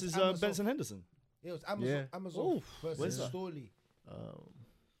Usman it was versus Amazon. Benson Henderson. Yeah, it was Amazon. Yeah. Amazon Oof, versus where's that? Storley.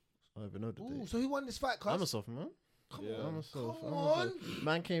 I don't even know the Ooh, date. so who won this fight, cuz? Amasoff, man. Come Yeah. on, Amasoff. come on.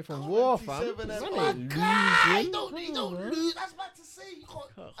 Man came from war, fam. 27 and Man one. ain't Guy, losing. he don't lose. I was about to say, you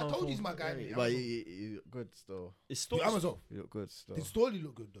can't. I told you he's my guy. mate. But Amazon. he look good still. It's Dude, Amazon. He look good still. Did Storley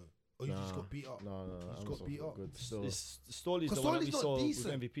look good though? Or you just Nah. got beat up? No. He's got Amasoff beat look up. good still. It's Storley's Because the one that we Storley's not saw with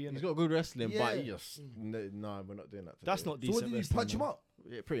decent. MVP. He's innit? got good wrestling, but he Yeah. just no, we're not doing that. That's today. not So decent. what did he wrestling, punch him man. up?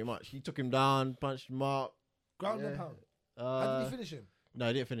 Yeah, pretty much. He took him down, punched him up. Ground Yeah. and pound. How did Uh, he finish him? no,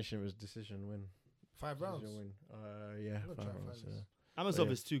 he didn't finish him. It was decision win. 5 rounds. Decision win. Yeah, I'm gonna try 5 and rounds. find this. Amazon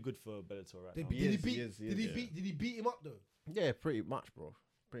Yeah. is too good for Bellator right Did, now. did He he is, beat? he is, Did he yeah. beat? Did he beat him up though? Yeah, pretty much, bro.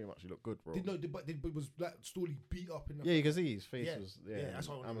 Pretty much, he looked good, bro. But was like Storley beat up in the? Yeah, you can see his face Yeah. was. Yeah, Yeah, that's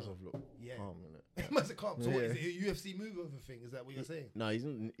what I wanna Amazon looked Yeah. calm in it. Must have come. So what, is Yeah. it a UFC move over thing? Is that what you're saying? No, he's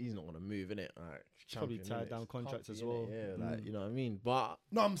not gonna move in it. Like, Probably champion, tied innit? down It's contracts as comfy, well. innit? Yeah, like Mm. you know what I mean. But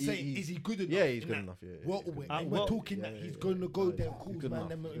No, I'm saying, he's- is he good enough? yeah, he's in good that enough. Yeah, welterweight. Uh, And we're well- talking yeah, that he's yeah, going to go yeah, there and he's cause good man enough,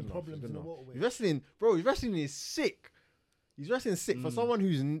 them he's in good enough, problems he's in the good enough. welterweight. His wrestling, bro. His wrestling is sick. His wrestling sick for Mm. someone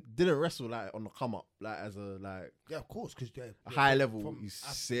who's didn't wrestle like on the come up, like as a like Yeah, of course, because a high level. from He's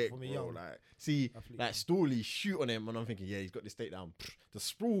athlete, sick, from a bro. young Like see, athlete. like Storley shoot on him, and I'm thinking, yeah, he's got this takedown. The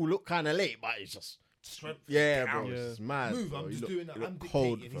sprawl looked kind of late, but it's just strength. yeah, down. bro. Yeah. It's mad. Move. bro. I'm He just look- doing that. he I'm look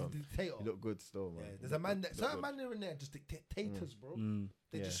cold, dictating. fam. He's dictator. He look good still, man. Yeah, He there's a look man good, that look certain good. man are in there just dictators, bro. Mm.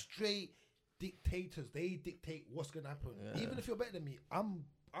 They're Yeah. just straight dictators. They dictate what's gonna happen. Yeah. Even if you're better than me, I'm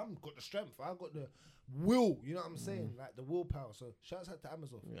got the strength. I got the will. You know what I'm saying? Like the willpower. So shouts out to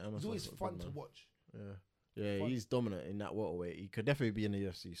Amazon. Yeah, It's Amazon's always got fun good, to man. watch. Yeah, Fun. he's dominant in that welterweight. He could definitely be in the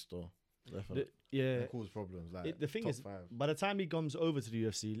UFC store. Definitely. Yeah. Cause problems. Like The thing top is, 5. by the time he comes over to the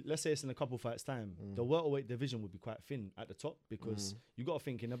UFC, let's say it's in a couple fights time, the welterweight division would be quite thin at the top because you got to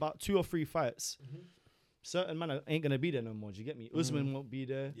think in about 2 or 3 fights, certain man ain't gonna be there no more. Do you get me? Usman won't be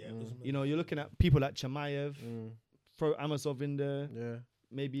there. Yeah, Usman. You know, you're looking at people like Chimaev, Mm, throw Amosov in there, yeah.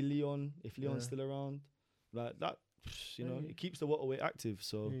 maybe Leon if Leon's Yeah. still around, like that. You know, Yeah. it keeps the welterweight active.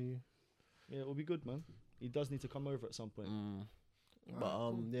 So Yeah. yeah, it will be good, man. He does need to come over at some point.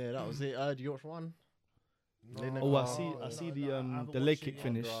 But yeah, that was it. Did you watch one? Oh, I see the leg kick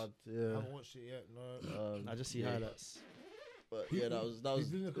finish. I Yeah. haven't watched it yet. No. I just see yeah. highlights. But yeah, that was.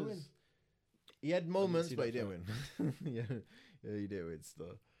 Did Lineker win? He had moments, see but he that didn't win. yeah, he didn't win.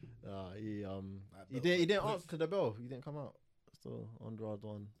 Still, he belt didn't was answer the bell. He didn't come out. Still, Andrade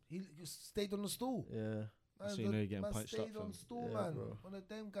won. He stayed on the stool. Yeah. So you know you're getting punched up, stayed on fam. stool, Yeah, man. bro. One of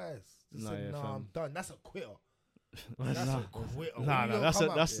them guys. Just Nah, said, yeah, nah, fam. I'm done. That's a quitter. That's Nah. a quitter. When Nah, you nah, don't that's come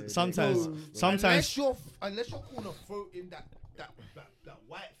out- that's Yeah, sometimes no. sometimes unless you're gonna throw in that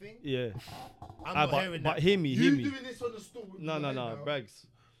white thing. yeah. I'm Ah, not but hearing but that. hear me, You hear me. doing this on the store? with No, me no, right no, now, Brags.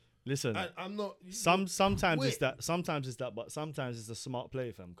 Listen, and I'm not. sometimes Wait. it's that, sometimes it's that, but sometimes it's a smart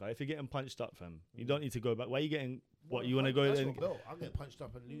play, fam. 'Cause if you're getting punched up, fam, you don't need to go back. Why are you getting? What you want to go? That's And, your belt. I'll get punched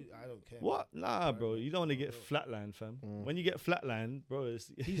up and lose. I don't care. what? Nah, bro. You don't want to get flatlined, fam. When you get flatlined, bro, it's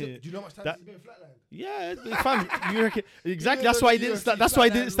Do you know how much time That- he's been flatlined? yeah, fam. You reckon, exactly. know That's why he the didn't. UFC That's why he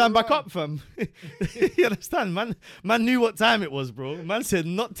flatline didn't stand back run. up, fam. You understand, man? Man knew what time it was, bro. Man said,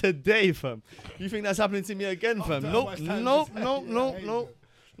 "Not today, fam." You think that's happening to me again, fam? After how Nope, much time nope, this- nope, Yeah, I nope, hate nope.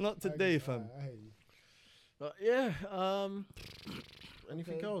 you. Not today, fam. I hate you. But yeah,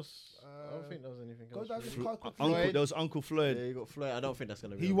 anything else? I don't think there was anything Go else. down really. this card quickly. Uncle, there was Uncle Floyd. Yeah, you got Floyd. I don't think that's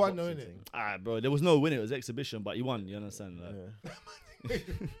gonna be. He a won, boxing though, innit? thing. Ah, bro, there was no win. It was exhibition, but he won. You understand? Like, Yeah.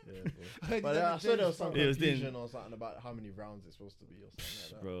 I heard But he's I on saw there was James some It was confusion or something about how many rounds it's supposed to be or something like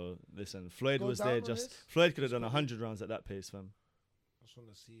that. bro, listen, Floyd Go was down there. on Just this. Floyd could have done 100 rounds at that pace, fam. I just want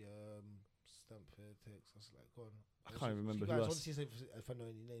to see stamp here text. I was like, go on. I can't remember guys, who I want else. to see if I know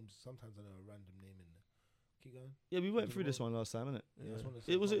any names. Sometimes I know a random name in there. Keep going. Yeah, we went through this one last time, innit? Yeah, I just wanna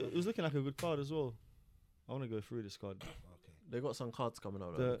see It was if I looking like a good card as well. I want to go through this card. Okay. They got some cards coming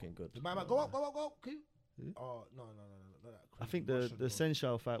out that The- are looking good. Man, go up, go up, go up. Keep. Who? Oh no. Not that I crazy think the Russian the bro.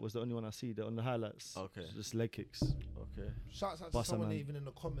 Senshao fight was the only one I see. On the highlights. Okay. It's just leg kicks. Okay. Shouts out to Bossa someone man. even in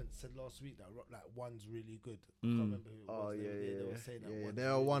the comments said last week that like one's really good. I Mm. can't remember who it was. Oh They were saying that yeah. one's They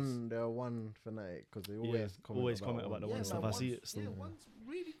are really one. They are one fanatic because they always comment always about comment about the Yeah, one man, stuff. I one's- see it still. Yeah, one's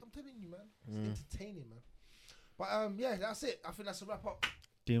really. I'm telling you, man. It's Mm. entertaining, man. But yeah, that's it. I think that's a wrap up.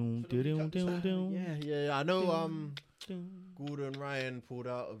 Ding, For the ding, recap this ding, ding, Yeah. I know. ding. Gordon Ryan pulled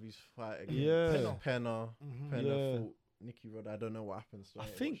out of his fight against Yeah. Penna. Mhm. Penna Yeah. fought Nicky Rod. I don't know what happened. So I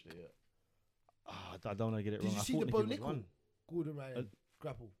ain't think- watched it yet. Ah, I don't want to get it Did wrong. you I see thought the Nicky Bo would Nickel? won. Gordon Ryan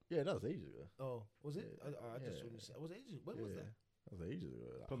grapple. Yeah, that was ages ago. Oh, was it? Yeah. I just Yeah. want to say, was it ages? When was Yeah. that? That was ages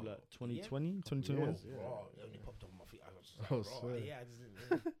ago. Probably like Yeah. 2020, 2021. years, yeah. Oh, it only popped up on my feet. I was just Oh, like, swear. yeah, I just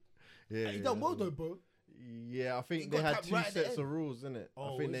didn't. Yeah, He done well though, bro. Yeah, I He think got they had tapped two right at the sets of end. rules, innit?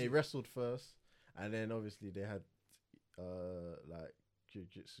 Oh, I think is they it? wrestled first, and then obviously they had like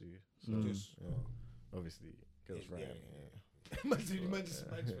jiu-jitsu. So Mm. Just- yeah, obviously goes Yeah, right. yeah. Man just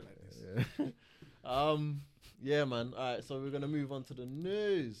like this. Yeah. Yeah, man. All right, so we're gonna move on to the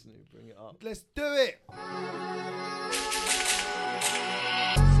news. Let me bring it up. Let's do it.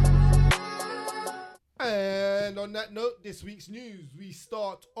 And on that note, this week's news, we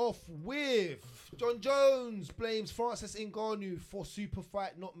start off with John Jones blames Francis Ngannou for super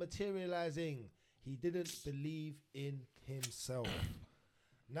fight not materializing. He didn't believe in himself.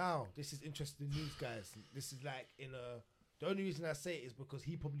 Now, this is interesting news, guys. This is like the only reason I say it is because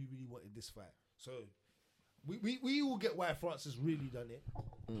he probably really wanted this fight. So we all get why Francis really done it.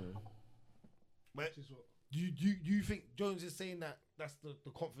 But do you think Jones is saying that that's the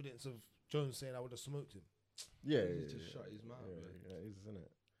confidence of Jones saying I would have smoked him? Yeah, He just shut his mouth, man. Yeah, isn't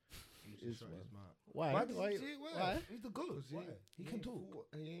it? He just shut his mouth. Why? Why did he say it? Why? He's the goat. Because Why? He can ain't talk.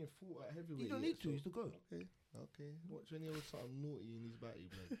 He ain't fought at heavyweight. He don't yet, need to. so- He's the goat. Okay. Watch when he was something naughty in his body,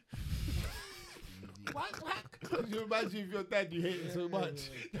 man. Could you imagine if your dad you hate him so much?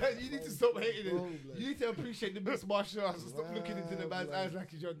 You need to stop hating him. You need to appreciate the mixed martial arts and stop looking into the man's Nah, eyes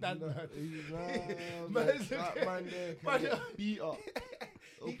like he's your dad, man. Man's That man there Man, can get beat up.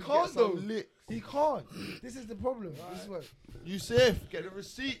 He Hope can't gets some though. licks. He can't. This is the problem. This is what. Yusuf, get the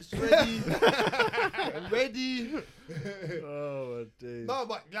receipts ready. Ready. Oh my days. No,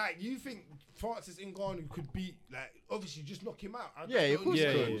 but like you think Francis Ngannou could beat like obviously just knock him out? Yeah, of course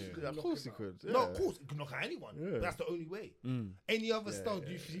Yeah, he yeah, could. yeah. Of course he could. No, of course he could knock out anyone. Yeah. But that's the only way. Mm. Any other Yeah, style? yeah,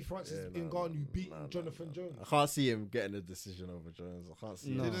 Do you see Francis yeah, Ngannou beating no, Jonathan Jones? I can't see him getting a decision over Jones. I can't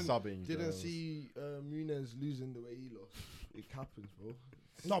see No. him Didn't- subbing. Didn't Jones. see Muniz losing the way he lost. It happens, bro.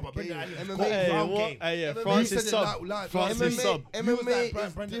 No, but Brendan Game. Allen's MMA. got Hey, ground what? game. Hey, yeah, MMA Francis You said it sub. loud, loud. Francis MMA sub. You was like,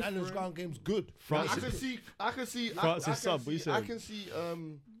 MMA Brendan is Allen's different. ground game's good. Francis- I can see. Francis I sub, can what you see, I saying? can see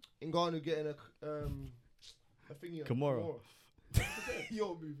Ngannou getting a thingy on Kimura. You're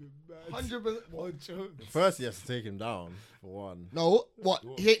moving mad. 100%. On Jones. First, he has to take him down for one. No, what?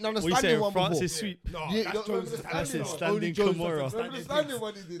 He ain't done the What you standing saying? one before. Francis sweep. No, Yeah, that's no, Jones' remember the That's standing it, one. standing Only Jones Kimura. does the Remember the standing standing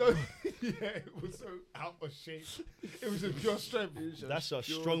one he did? yeah, it was so out of shape. It was a pure strength. That's just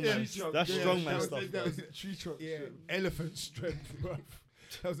strong Yeah, man. trunk. That's Yeah, strong man that was stuff. it, that was bro. it. Yeah, elephant strength, bro.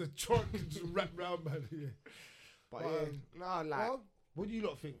 That was a trunk just wrapped round, man. Yeah. But Wow. yeah, nah, like Well, what do you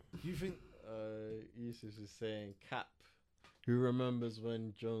lot think? Do you think? Yusuf is saying Cap. Who remembers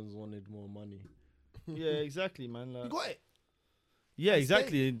when Jones wanted more money? Yeah, exactly, man. You Like, got it. yeah,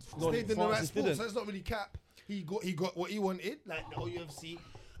 exactly. Stayed in the right Francis sport, didn't. so it's not really cap. He got what he wanted, like the UFC,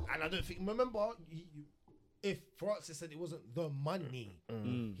 and I don't think. Remember, if Francis said it wasn't the money,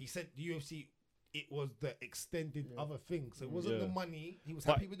 he said the UFC. It was the extended other thing, so it wasn't the money. He was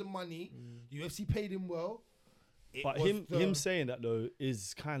happy with the money. UFC paid him well. But him saying that though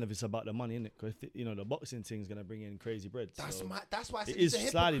is kind of it's about the money, innit? Because you know the boxing thing's gonna bring in crazy bread. That's why I said it he's is a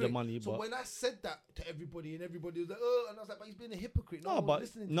slightly the hypocrite. money. So but when I said that to everybody, and everybody was like, "Oh," and I was like, "But he's being a hypocrite." no, one but was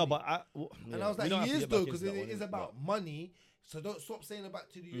listening to no, me. but And I was we like, don't have he to is get back though, into because that it one, is innit? about money. So don't stop saying about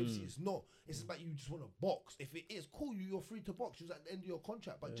to the UFC. It's not. It's about you just want to box. If it is cool, you're free to box. You're at the end of your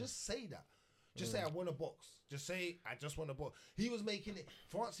contract, but just say that. Just say I want to box. Just say I just want to box. He was making it.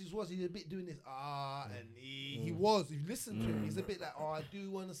 Francis he's a bit doing this and he was. If you listen to him, he's a bit like I do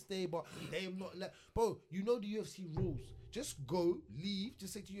want to stay, but they're not let. Bro, you know the UFC rules. Just go, leave.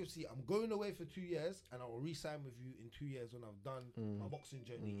 Just say to UFC, I'm going away for 2 years, and I will re-sign with you in 2 years when I've done my boxing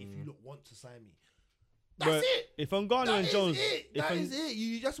journey. If you don't want to sign me. That's But it. if Ngannou and Jones, That is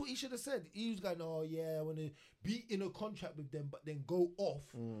it. That's what he should have said. He was going, "Oh yeah, I want to be in a contract with them, but then go off."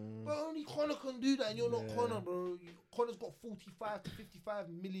 But only Conor can do that, and you're not Conor, bro. Conor's got 45 to 55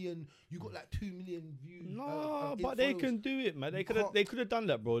 million. You got like 2 million views. no, but they can do it, man. They can't- could have done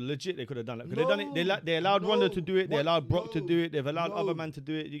that, bro. Legit, they could have done that. 'Cause they done it. They allowed Ronda to do it. They allowed Brock to do it. They've allowed other men to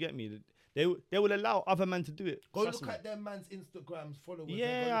do it. You get me? They will allow other men to do it. Go Trust look me. at their man's Instagrams followers. and go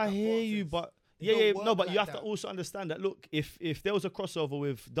Yeah, look I at hear you, Francis. but It yeah, don't no, work but you like have to that. also understand that. Look, if there was a crossover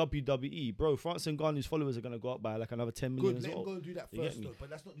with WWE, bro, Francis Ngannou's followers are gonna go up by like another 10 million Good, as let him well. go and do that You get first, me? though. But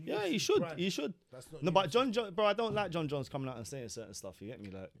that's not. the Yeah, UFC he should. brand. He should. That's not. No, the but UFC. bro, I don't like John Jones coming out and saying certain stuff. You get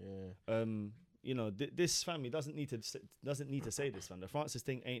me? Like, you know, this family doesn't need to say this, man. The Francis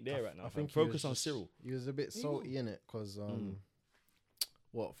thing ain't there right now. I fam. think he was Focus on just- Cyril. He was a bit salty in it because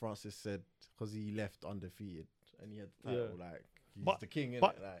what Francis said because he left undefeated and he had the title like he's But- the king.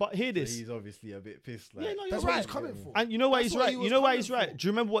 but- innit? Like, but hear so this. he's obviously a bit pissed. Like, Yeah, no, you're That's right. what he's coming for. And you know why That's he's what right. he You was know why coming he's for. right. Do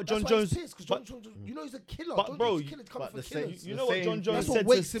you remember what John That's why Jones? he's pissed, 'cause but- John Jones, you know he's a killer. but John bro, Jones is killing, coming but for the same- killers. You the know what same- John Jones That's what said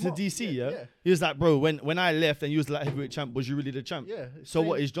wakes to him up. DC, yeah? Yeah. He was like, bro, when I left and you was the light heavyweight champ, was you really the champ? Yeah, So same,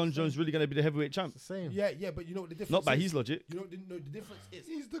 what, is John Jones really going to be the heavyweight champ? It's the same. Yeah, but you know what the difference Not by is? his logic. You know what the difference is?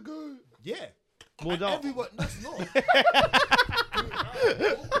 He's the goat. Yeah. Well, And no. everyone, that's not.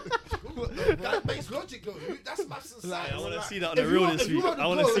 That makes logic though. That's maths and science. I want to Like, see that on if the you real want- this if you week. want to I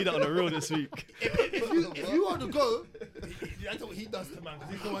want to go- see that on the real this week. if you want to go, that's what he does to man,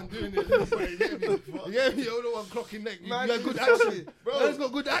 because he's the one doing it. You get me? You get me? You're the one clocking neck. Man, You got good action. bro. Man's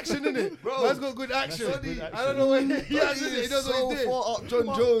got good action in it. Bro. Man's got good action. Good I don't know where he has He it. He is does so what he's doing. far up John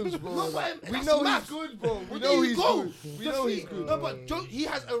Jones, bro. No, Like, but we that's know maths. he's good, bro. We Well, know there you he's go. good. We know he's good. No, but he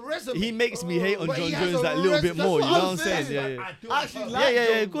has a resume. He makes me hate on But John he has Jones a that little bit that's more. You know I'm what I'm saying? saying. Yeah, Like, yeah. I do I it actually on like Yeah, purpose. yeah,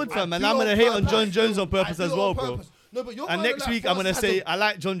 yeah, Jones. good I fam, man. do I'm it gonna on hate on purpose. John Jones on I purpose do as it well, on bro. purpose. No, but you're And gonna next like week I'm gonna Francis say has a- I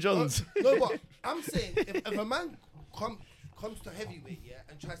like John Jones. No, but I'm saying if a man comes to heavyweight, yeah,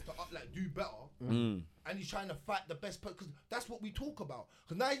 and tries to do better, and he's trying to fight the best, because that's what we talk about.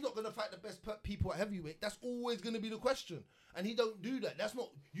 Because now he's not gonna fight the best people at heavyweight. That's always gonna be the question, and he don't do that. That's not.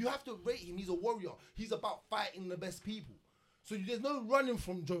 You have to rate him. He's a warrior. He's about fighting the best people. So there's no running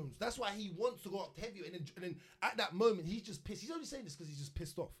from Jones. That's why he wants to go up to heavyweight. And then at that moment, he's just pissed. He's only saying this because he's just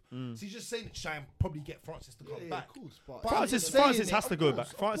pissed off. So he's just saying it to try and probably get Francis to come back. Of course, but But I'm just Francis saying has it, to of go course,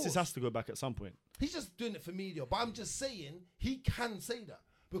 back. of Francis course. has to go back at some point. He's just doing it for media. But I'm just saying he can say that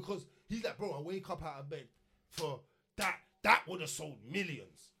because he's like, bro, I wake up out of bed for that. That would have sold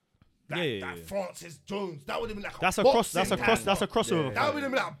millions. That, Yeah. that Francis Jones. That would have been like That's a boxing cross. That's a type cross. That's a of- crossover. That would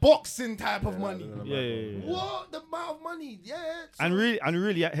have been like boxing type of money. Yeah. What the amount of money? Yeah. And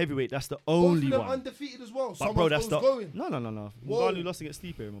really at heavyweight, that's the only both of them one. undefeated as well. But Someone bro, that's goes the going. no. Whoa. Ngannou lost against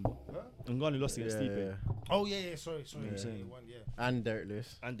Stipe, remember? Ngannou lost against Stipe Oh yeah. Sorry. Yeah. Yeah, one, yeah. And Derek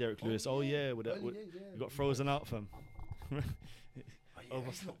Lewis. and Derek Lewis. Oh yeah, with that, Early days, yeah. you got frozen out, fam. Oh, yeah,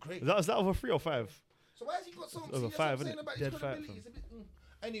 that's not great. Was that over 3 or 5? So why has he got some? Over see, that's 5, what I'm saying innit? about Dead his 5, credibility. fam. It's a bit,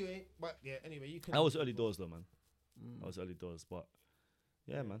 Anyway, but yeah. Anyway, you can. That was early doors though, man. That was early doors, but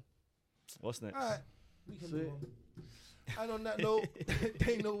yeah, man. What's next? All right, we can move on. And on that note,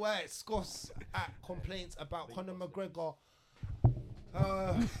 Dana White scoffs at complaints about Conor McGregor. Why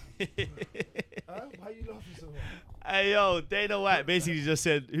are you laughing so much? Hey yo, Dana White basically just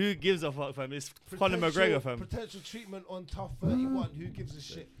said, "Who gives a fuck, fam? It's Conor McGregor, fam." Potential treatment on Tough 31. Who gives a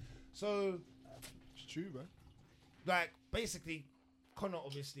shit? So, it's true, man. like, basically, Conor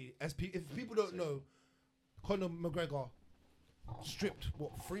obviously, if people don't know, Conor McGregor stripped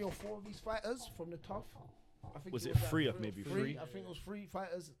what 3 or 4 of these fighters from the Tough. I think Was it like 3 or 3 maybe 3? 3? I think it was 3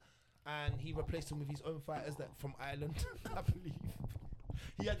 fighters, and he replaced them with his own fighters that from Ireland, I believe.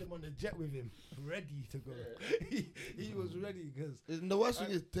 he had them on the jet with him, ready to go. He was ready because And the worst thing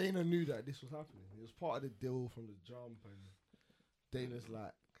is Dana knew that this was happening. It was part of the deal from the jump, and Dana's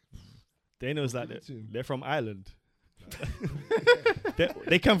like, They know like Give it to him. they're from Ireland.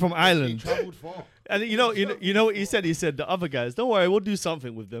 they come from he Ireland, travelled far. and you know what he said. He said the other guys, don't worry, we'll do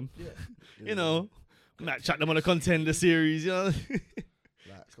something with them. Yeah. You know, might chat them on a contender series. You know, Like,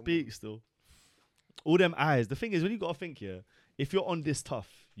 come on. speak still. All them eyes. The thing is, when you gotta think here, if you're on this tough,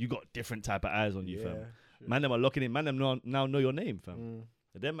 you got different type of eyes on you, fam. Man, them are locking in. Man, them now know your name, fam.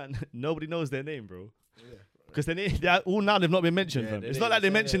 Them man, nobody knows their name, bro. Yeah. Because they're all now they've not been mentioned, fam. It's not like they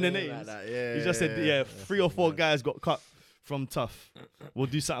mentioned their names. He just said, yeah, 3 or 4 guys got cut from tough. We'll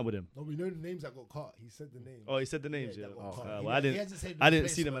do something with him. no, we know the names that got caught. He said the names. Oh, he said the names, yeah. that got cut. Well, He- I he didn't. hasn't said the I didn't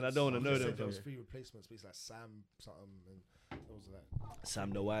see them, and I don't wanna replacements. know He just them, said There was fam. 3 replacements, but it's like Sam something and those are like. Sam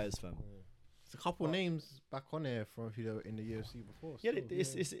the Wise, fam. There's a couple names back on there from who were in the UFC before. Yeah, still.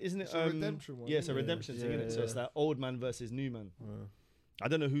 it's isn't it? It's a redemption one, Yeah, it's a isn't it? redemption thing, isn't it? So it's like old man versus new man. I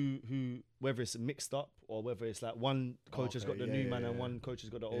don't know who whether it's mixed up or whether it's like one coach has got the new man and one coach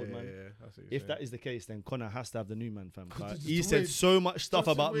has got the old man. If that is the case, then Connor has to have the new man, fam. Like, Just he to said win. so much stuff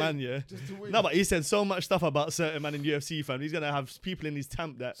Just to about win. man, yeah. Just to win. No, but he said so much stuff about certain man in UFC, fam. He's gonna have people in his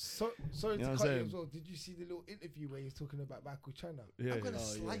camp that. Sorry You know to what I'm cut you saying? as well. Did you see the little interview where he's talking about Michael Chandler? Yeah, I'm gonna yeah.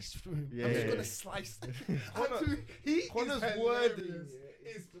 slice through him. Yeah, I'm just yeah, gonna yeah. slice. Connor's is wording hilarious.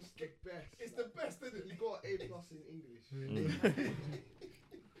 is just the best. It's the best, isn't He it? got A+ in English.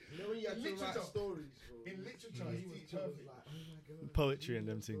 You know when you had to Literature. write stories, bro. In literature, His he was teacher perfect. like, oh my God, Poetry this and is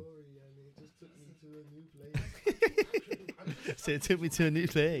them a thing. story, and it just took me to a new place. So it took me to a new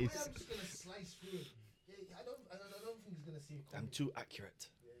place. I'm just gonna slice through him. Yeah, I don't think he's gonna see him I'm coming. too accurate.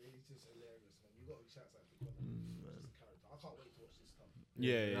 Yeah, he's just hilarious, man. You got to shout out to Connor. He's just a character. I can't wait to watch this stuff.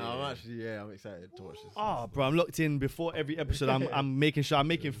 Yeah, No, I'm excited to watch this. Ah, bro, I'm locked in before every episode. I'm making sure I'm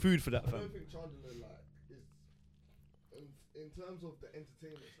making food for that, I fam. don't think Chandler like is in terms of the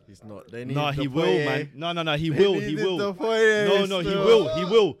entertainment side. He's not. They need No, the he will, Poirier. man. No, he They will. He needed will. the Poirier No, he still. will. He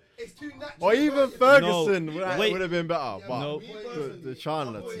will. It's too natural. Or even bro. Ferguson No, would wait. have been better. Yeah, But No. me the personally,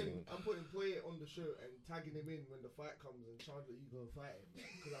 Chandler I'm putting, thing. I'm putting Poirier on the show and tagging him in when the fight comes, and Chandler, you go fight him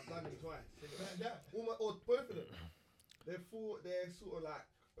because I've done it twice. Like that. Or both of them. They're sort of like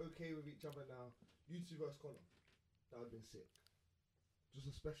okay with each other now. You two versus Connor. That would've been sick. Just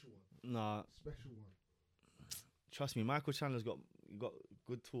a special one. Nah, Special one. trust me, Michael Chandler's got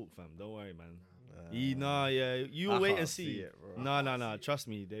good talk, fam. Don't worry, man. Uh, You I wait can't and see see. it, bro. No. Trust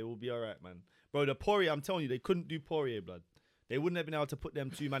me, they will be alright, man. Bro, the Poirier, I'm telling you, they couldn't do Poirier, blood. They wouldn't have been able to put them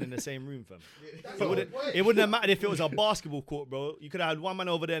 2 man in the same room, fam. That's It wouldn't, the point. it wouldn't have mattered if it was a basketball court, bro. You could have had one man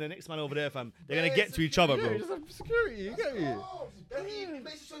over there and the next man over there, fam. They're gonna get to each other, Yeah, bro. just have security. You get me? Oh, it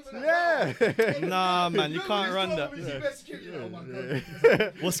makes you something like Yeah. Nah, man, you No, can't it's run not that. when you see best security. Oh my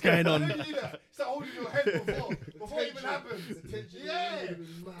God. What's going I on? know you do that. Start holding your head before it even happens. Yeah.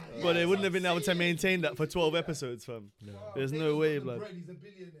 But they wouldn't have been able to maintain that for 12 episodes, fam. Wow. There's They no just way, got the blood. bread. He's a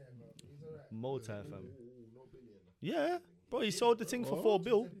billionaire, bro. He's alright. Multi, fam. Not billionaire. Yeah, bro, he sold the thing for He's $4 a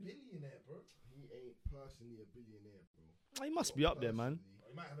billion. billionaire, bro. He ain't personally a billionaire, bro. He must be up there, man.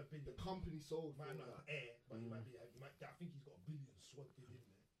 He might have a billion. The company sold. Might for not like- have air, but he might be. I think he's got a billion swagged in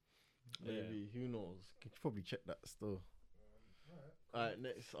there. Maybe. Who knows? Could you probably check that still? Alright,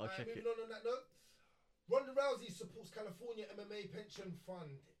 next. I'll check it. Moving on that note. Ronda Rousey supports California MMA Pension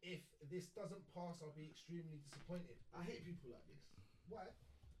Fund. If this doesn't pass, I'll be extremely disappointed. I hate people like this. Why?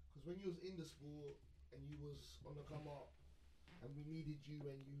 Because when you was in the sport and you was on the come up, and we needed you,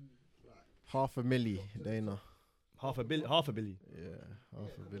 and you like. Half a milli, Dana. Half a billion. Half a billion. Yeah,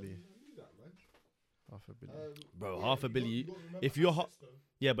 half a billy. Do that, man. Half a billy. Bro, Yeah, half a you billion. gotta remember If you're assets, though.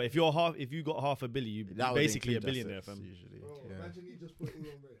 Yeah, but if you got half a billion, you're That would basically a include billionaire, assets, fam. Usually, Bro, yeah. imagine he just put it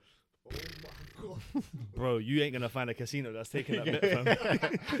all on there. Oh my God. Bro, you ain't gonna find a casino that's taking that bet,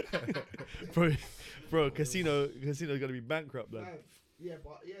 fam. bro, casino's gonna be bankrupt, man. Like, yeah,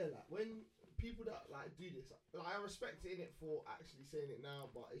 but yeah, like when people that like do this, like I respect it in it for actually saying it now,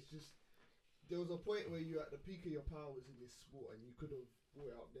 but it's just there was a point where you're at the peak of your powers in this sport and you could have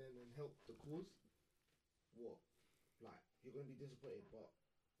brought it out then and helped the cause. What? Like you're gonna be disappointed, but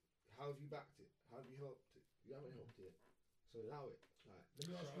how have you backed it? How have you helped it? You haven't helped it, so allow it. Like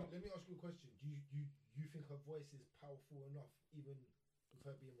Let me ask you a question. Do you think her voice is powerful enough, even with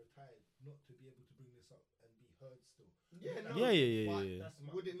her being retired, not to be able to bring this up and be heard still? yeah, no, Yeah. but That's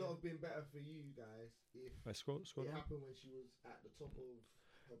my- would it not have been better for you guys if Right, scroll it down. happened when she was at the top of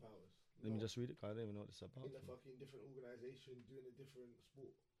her powers? Let me Not just read it. 'Cause I don't even know what this is about. in a fucking different organisation doing a different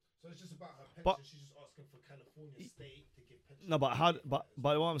sport. So it's just about her pension. But- She's just asking for California state to give pension. No, but how? But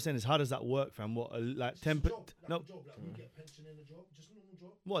what I'm saying is, how does that work, fam? What like It's just a 10? job, like No, a job, like we get pension in a job, just normal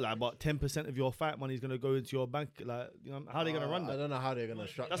What, like about 10% of your fight money is gonna go into your bank? Like, you know, how are they gonna run I that? don't know how they're gonna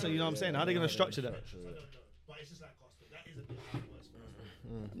structure. That's what, you know what I'm saying. How are they gonna structure that? But it's just like Costa. That is a bit how it works for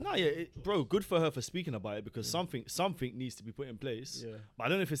us. No, yeah, bro, good for her for speaking about it because something needs to be put in place. Yeah. But I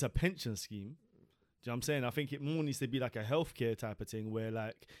don't know if it's a pension scheme. Do you know what I'm saying? I think it more needs to be like a healthcare type of thing where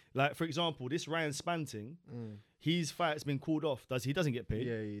like for example, this Ryan Spann thing, his fight's been called off. He doesn't get paid?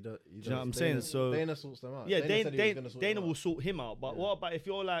 Yeah, he does. Do you know what I'm saying? So Dana sorts them out. yeah, Dana said he was gonna sort Dana them will out. sort him out. But what about if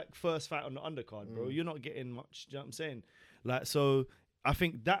you're like first fight on the undercard, bro? You're not getting much. Do you know what I'm saying? Like, so I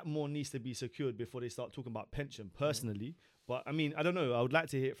think that more needs to be secured before they start talking about pension personally. But I mean, I don't know. I would like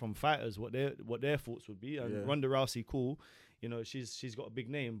to hear from fighters what their thoughts would be. And Ronda Rousey, cool. You know, she's got a big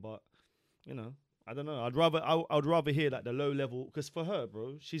name, but you know, I don't know. I'd rather hear like the low level because for her,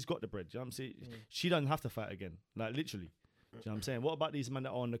 bro, she's got the bread. Do you know what I'm saying? She doesn't have to fight again. Like literally. Do you know what I'm saying? What about these men that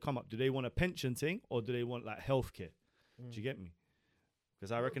are on the come up? Do they want a pension thing or do they want like healthcare? Do you get me?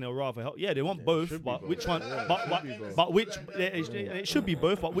 Because I reckon they'll rather help. Yeah, they want both, but which one? But which? It should be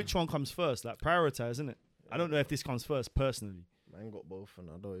both, but which one comes first? Like prioritize, isn't it? I don't know if this comes first personally. Man got both, and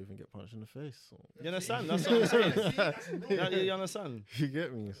I don't even get punched in the face. So. You understand? That's what I'm saying. You understand? You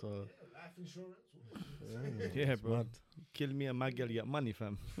get me? So Life insurance. Yeah, bro. Kill me and my girl, you get money,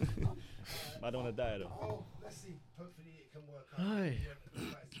 fam. I don't want to die though. Oh, let's see. Hopefully it can work out. Aye. We want the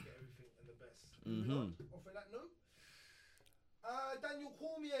guys to get everything and the best. Moving on, off of that note. Daniel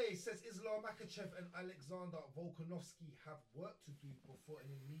Cormier says Islam Makhachev and Alexander Volkanovski have work to do before an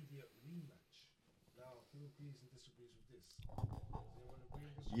immediate rematch. Now, who agrees and disagrees with this? Does anyone agree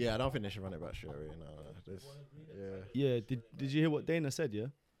and disagree? yeah, I don't think they should run it back straight away. No, this, yeah. Yeah, did you hear what Dana said? Yeah.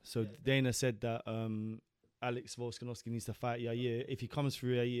 So Dana said that Alex Volkanovski needs to fight Yair. If he comes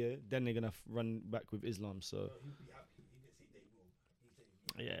through Yair, then they're gonna run back with Islam. So He'll be happy. He didn't say they will. He said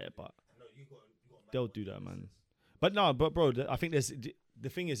he will. yeah, but No, you got they'll do that, man. But no, but bro, I think the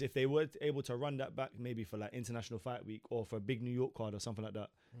thing is, if they were able to run that back, maybe for like International Fight Week or for a big New York card or something like that,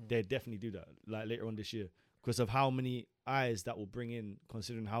 they'd definitely do that like later on this year because of how many eyes that will bring in,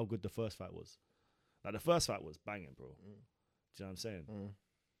 considering how good the first fight was. Like the first fight was banging, bro. Do you know what I'm saying?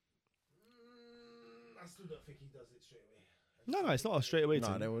 I still don't think he does it straight away. No, it's not a straight away No,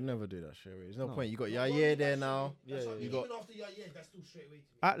 thing. they will never do that straight away. There's no point. You got Yair there now. Yeah, You got even after Yair, that's still straight away to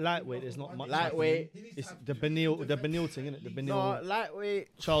me. At lightweight, there's not much. Lightweight. He needs to It's have the two Benil defenses. thing, innit? The no Benil,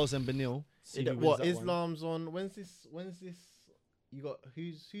 lightweight. Charles and Benil. See who wins What that one. Islam's on? When's this? You got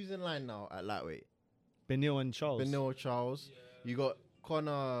who's in line now at lightweight? Benil and Charles. Benil Charles. You got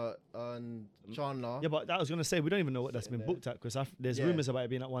Connor and Chandler. Yeah, but that was gonna say we don't even know what that's been booked at because there's Yeah. rumors about it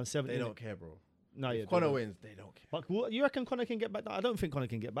being at 170. They innit? don't care, bro. No, yeah. If Connor they don't. wins, they don't care. But what, you reckon Connor can get back down? I don't think Connor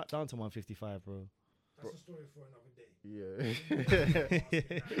can get back down to 155, bro. That's a story for another day. Yeah.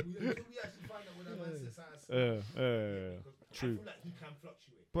 Until we actually find out when that man sits out. True. I feel like he can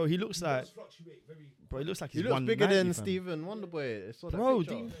fluctuate. Bro, he looks He like, does fluctuate very. bro, he looks like He he's looks bigger 190, than fam. Stephen Wonderboy. I saw that Bro,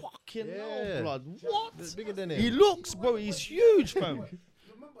 picture. do you fucking Yeah. know, blood? What? He's bigger than him. He looks, bro. He's huge, fam.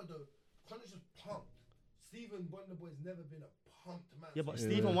 Remember though, Connor's just pumped. Stephen Wonderboy's never been a pumped man. Yeah, but So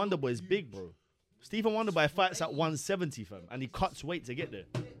Stephen Wonderboy is big, bro. Stephen Wonderboy fights at 170, fam, and he cuts weight to get there.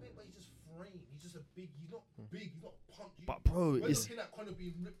 But he's just framed. He's just a big. He's not big. He's not pumped. But, bro, we're it's- looking at Connor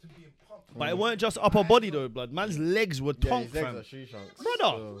being ripped and being pumped. But it weren't just upper body though, blood. Man's legs were Yeah, tonk, his legs fam. are shoe chunks. Brother.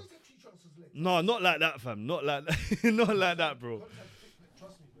 So- Where's that tree trunks' legs? No, not like that, fam. Not like that. Not like that, bro. Connor's had thick neck,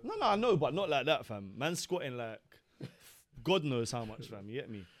 trust me, bro. No, I know, but not like that, fam. Man's squatting like God knows how much, fam. You get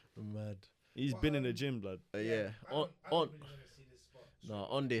me? Mad. He's been in the gym, blood. Yeah. I On don't really want to see this spot. no,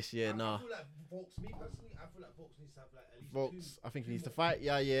 on this, yeah, nah. I feel like Volks, me personally, I feel like Volks needs to have like at least Volks, two, I think two he needs to more. fight.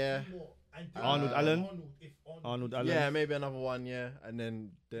 Yeah. Two more. And do Arnold Allen? Arnold Allen. Yeah, maybe another one, yeah. And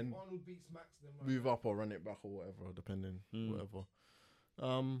then Arnold beats Max, then move up or run it back or whatever, depending. Whatever.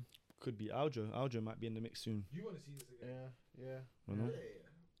 Could be Aljo. Aljo might be in the mix soon. You want to see this again? Yeah. I know.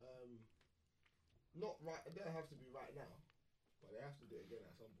 Not right. It don't have to be right now, but they have to do it again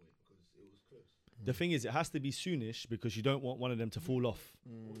at some point because it was close. The thing is, it has to be soonish because you don't want one of them to fall off.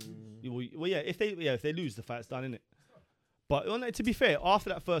 Well, yeah, if they lose, the fight's done, innit? But to be fair, after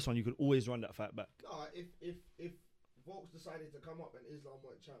that first one, you could always run that fight back. No, if Volks decided to come up and Islam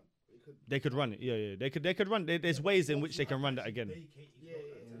weren't champ, They could run it. Yeah. They could run. There's ways in which they can run that again. he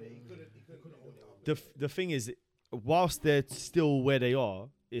couldn't hold it up. The thing is, whilst they're still where they are,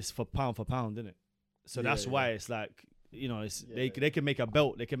 it's for pound, isn't it? So that's why it's like, you know, it's they can make a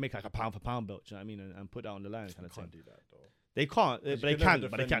belt. They can make like a pound for pound belt. Do you know what I mean? And put that on the line, kind of thing. Can't do that though. They can't, but they you can can. never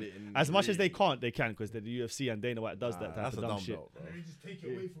But they defend can. it in As much as they really- can't, they can because the UFC and Dana White does that type That's of a dumb dumb shit. belt, bro. And they just take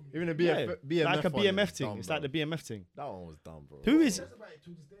it away from you. Even a Yeah, BMF like a one BMF is thing. dumb, It's like the bro. BMF thing. That one was dumb, bro. Who is That's about it to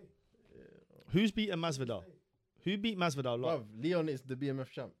this day. who's beating Masvidal? Who beat Masvidal? Bruv, Leon is the BMF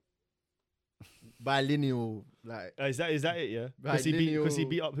champ. By lineal, like. Is that it? Yeah. by Because he lineal-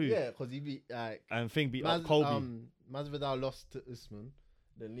 beat up who? Yeah, because he beat like. And Thing beat up Colby. Masvidal lost to Usman.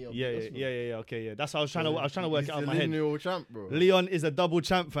 Then Leon. yeah, beat yeah, Usman. yeah. Okay, yeah. That's how I was trying to. I was trying to work He's it out in the my head. lineal champ, bro. Leon is a double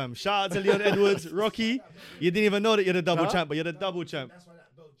champ, fam. Shout out to Leon Edwards, Rocky. You didn't even know that you're the double Huh? champ, but you're the double champ. That's why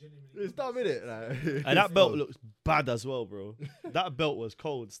that belt genuinely. It's dumb, innit? Like, And that belt looks bad as well, bro. That belt was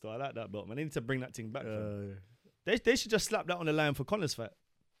cold still. I like that belt, man. They need to bring that thing back. fam. They should just slap that on the line for Connor's fight.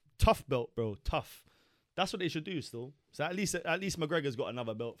 Tough belt, bro. Tough. That's what they should do still. So at least McGregor's got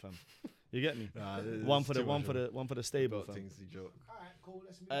another belt, fam. You get me? One for the stable, belt fam. things, joke. Alright, cool.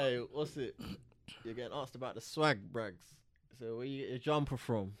 Let's move Hey, on. what's it? You're getting asked about the swag, Brags. So where you get your jumper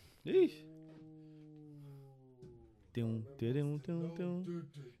from? Yeesh. Dun, dun, dun, dun,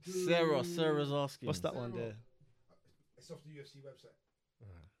 dun. Sarah's asking. What's that one there? It's off the UFC website.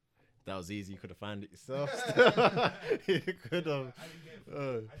 That was easy. You could have found it yourself. You could have. I didn't get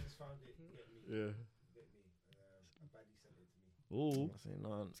it. I just found it. Get me. Yeah. Get me. A baddie sent it to me. Ooh, I say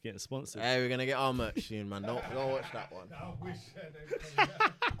none. it's getting sponsored. Hey, we're gonna get our merch soon, man. Don't watch that one. I wish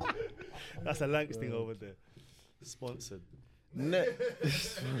I didn't. That's a Lanks thing over there. Sponsored.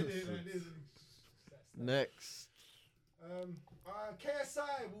 Next.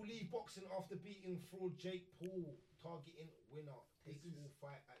 KSI will leave boxing after beating fraud Jake Paul, targeting winner. Takes all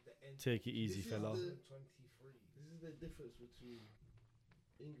fight at the end. Take it easy, This is fella. the- 23. This is the difference between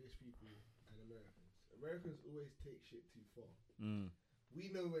English people and Americans. Americans always take shit too far. Mm.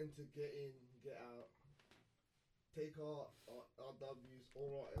 We know when to get in, get out, take our W's,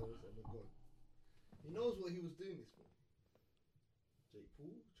 all our L's, and we're gone. He knows what he was doing this for. Jake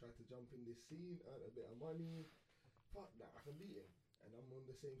Paul tried to jump in this scene, earn a bit of money. Fuck that, I can beat him. And I'm on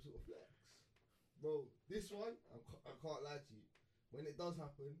the same sort of flex. Bro, this one, I can't lie to you. When it does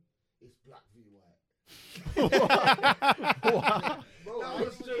happen, it's black v white. Bro, That I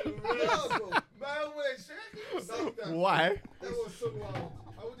was straight no, bro. Man, wait, shit. Why? That was so wild.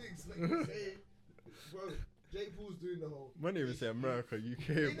 I wouldn't expect you to say, bro, Jake Paul's doing the whole. When they even say America, UK,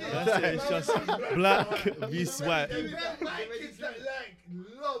 He bro. did. That's it. It's just black v white. Black kids that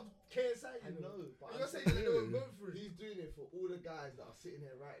love KSI. I know, but You're saying they don't vote for it. he's doing it for all the guys that are sitting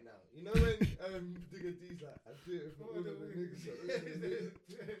here right now. You know when Digger D's like, I do it for all of the niggas.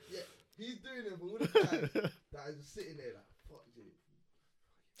 Yeah, he's doing it for all the guys that are just sitting there like, fuck Jake.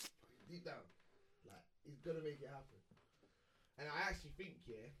 Deep down, like he's gonna make it happen. And I actually think,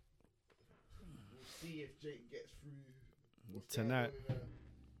 yeah, we'll see if Jake gets through what's going Tonight. on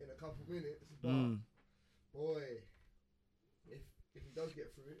in a couple minutes. But Mm. boy, if he does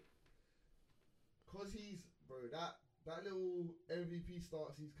get through it, cause he's that little MVP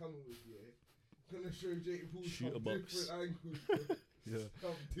stance he's coming with, yeah, gonna show Jake Paul Shoot a some box. different angles. Bro. Yeah.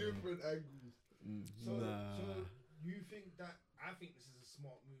 Some different angles. So Nah. you think that? I think this is a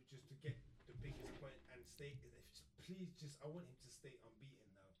smart move just to get the biggest point and stay. Please, I want him to stay unbeaten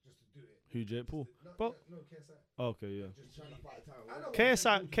now, just to do it. Who, Jake Paul? No, But- no, KSI. Okay, yeah. Just Trying to fight time. I know what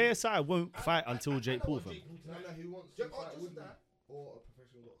KSI Jake Paul KSI won't fight until Jake Paul, fam. No, he wants Just, to fight just Woodley that. or a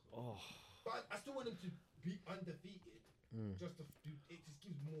professional boxer. Oh. But I still want him to be undefeated. Just to do, it just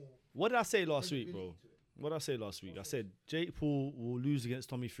gives more. What did I say last week, bro? credibility to it. What did I say last week? I said Jake Paul will lose against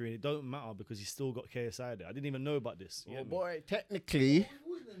Tommy Fury, and it don't matter because he's still got KSI there. I didn't even know about this. You Oh get me? boy, technically,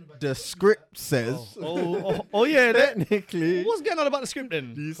 We wasn't in about the it. script says. Oh, yeah. Technically, What's going on about the script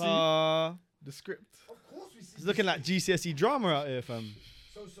then? Do you see? The script. Of course, we see. It's looking like GCSE drama out here, fam.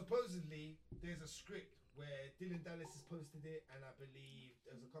 So supposedly there's a script where Dylan Dallas has posted it, and I believe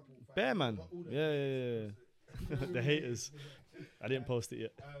there's a couple. Bearman. but all the Yeah, haters yeah, posted it. The haters. I didn't post it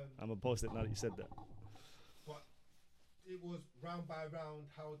yet. Um, I'm gonna post it now that you said that. but it was round by round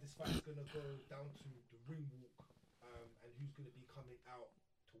how this fight is gonna go down to the ring walk, and who's gonna be coming out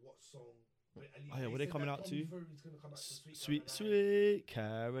to what song. But at least Oh, yeah, were they said coming that out Tommy to? Fury's gonna come out to Sweet, Caroline. sweet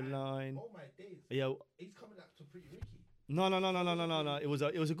Caroline. Oh my days! Yeah. He's coming out to Pretty Ricky. No.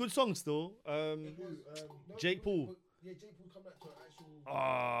 It was a good song still. It was no, Jake it was- Paul. Yeah, Jake Paul coming out to an actual.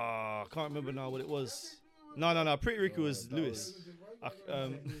 Ah, I can't remember now what it was. No. Pretty Ricky was Lewis.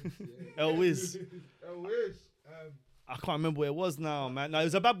 El Wiz. I can't remember what it was now, man. No, it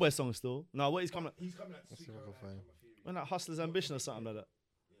was a Bad Boy song still. No, what he's coming out? He's coming out to Sweet the other Caroline. thing. Tommy Fury. When that Hustler's Ambition or something like that.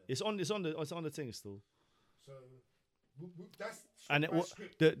 It's on the thing still. So that's And it by wa-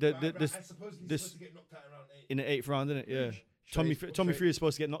 script, the- right, this- and supposedly this- he's supposed to get knocked out around 8. In the 8th round, didn't it? Yeah. Tommy Fury is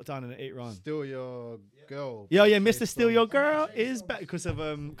supposed to get knocked down in the 8th round. Still your girl. Yeah, Mr. Steal Your Girl is back because of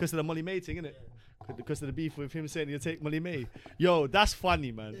the Molly May thing, innit? Because of the beef with him saying he'll take Molly May. Yo, that's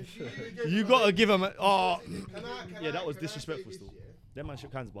funny, man. You gotta give him a. Oh, yeah, that was disrespectful still. Them man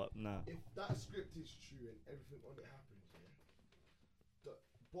shook hands, but nah. If that script is true and everything on it happens, the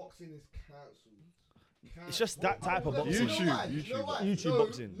boxing is cancelled. It's just that type of boxing. You know why? Do you know why? YouTube No,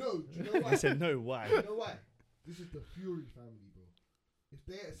 boxing. No, do you know why? I said no. Why? You know why? This is the Fury family, bro. If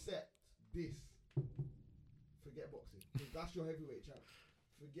they accept this, forget boxing. 'Cause that's your heavyweight champ.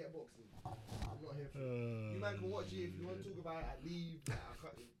 Forget boxing. I'm not here for it. You man can watch it if you want to talk about it. I leave. Like, I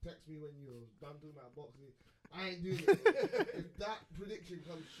can't, text me when you're done talking about boxing. I ain't doing it. If that prediction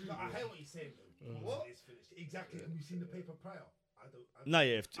comes true, No, I bro, hear what you're saying, though. What? It's finished. Exactly. Have you seen the paper prior? No,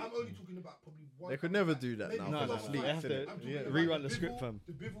 yeah. I'm only talking about probably one. They could never fight. do that Maybe now. No, one no, It's fight. no. They have leaked, to innit? I'm talking yeah, about rerun the script, Bivol- fam.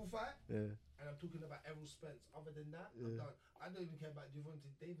 The Bivol fight, Yeah. and I'm talking about Errol Spence. Other than that, I'm Yeah. done. I don't even care about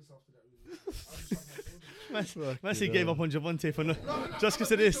Javante Davis after that. Really. I'll just have my shoulders. Messi gave up on Javante for no, No, just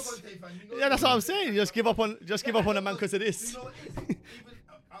because I'm of a big this. Javante fan, you know Yeah, that's what I'm that. saying. Just give up on a man because of You this. know what it is? Even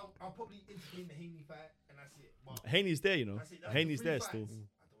I'll probably entertain the Haney fight, and that's it. But Haney's there, you know. that's it. That's Haney's the there three still. fights.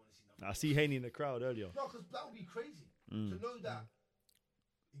 I don't want to see nothing. I see Haney in the crowd earlier. No, because that would be crazy to know that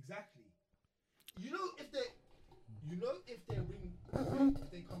exactly. You know if they ring,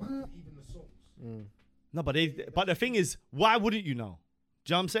 if they come out with even the songs. No, but the thing is, why wouldn't you now?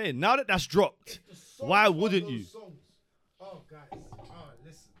 Do you know what I'm saying? Now that that's dropped, If the songs why are wouldn't those you? Songs, oh guys,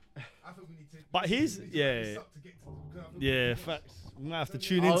 listen. I think we need to. But here's- we need to wrap yeah. this up to get to- 'cause I think Yeah, we- facts. We might have to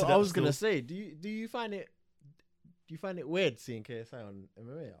tune into that. I was gonna still. say, do you find it weird seeing KSI on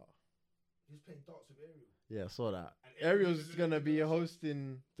MMA? He was playing darts with Ariel. Yeah, I saw that. And Ariel Ariel's was gonna doing be the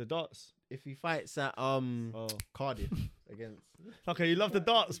hosting The darts. if he fights at Oh, Cardiff against. okay. You love the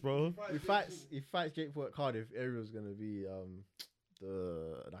darts, bro. He fights Jake Paul at Cardiff. Ariel's gonna be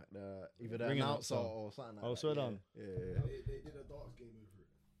the either the Ring announcer announcer. or something like Oh, that. swear down. Yeah. They did a darts game over it.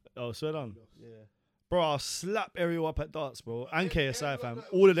 Oh, swear down. Yeah. Bro, I'll slap Ariel up at darts, bro. And KSI, Ariel fam. got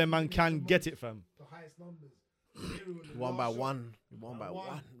All of them man almost can the get most- it, fam. The highest numbers. Ariel in the One by last shot. one. One by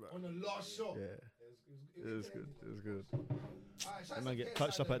one. Bro. On the last shot. Yeah. It It was good. It was good. Alright, That man get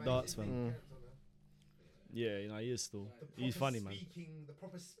touched up at darts, fam. Yeah, you know, he is still. He's funny, man. The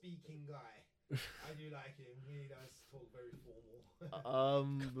proper speaking guy. I do like him. He does talk very formal.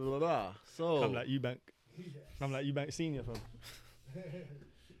 Blah, blah. So Come like Eubank. Yes. Come like Eubank Senior, fam. Is that it?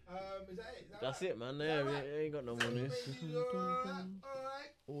 Is that that's right? it, man. that Yeah, right? we ain't got no more news.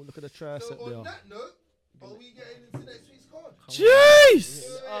 Alright. Oh, look at the So tricep on there. that note, are we getting into next week's card?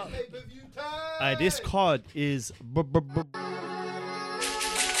 Jeez! Pay-per-view time. Aye, this card is.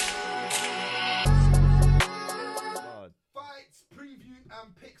 Fights, preview,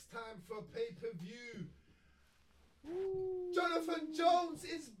 and picks time for pay-per-view. Jonathan Jones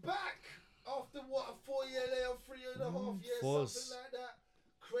is back after what, a 4-year layoff, 3.5 years, Fours. something like that.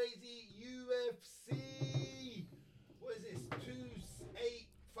 Crazy UFC. What is this?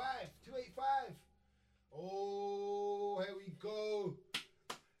 285. Oh, here we go.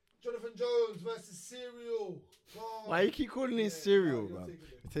 Jonathan Jones versus Serial. God. Why you keep calling it cereal, you're man? taking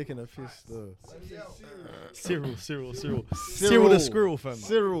it. You're taking a piss, though. Serial. Cyril the squirrel, fam.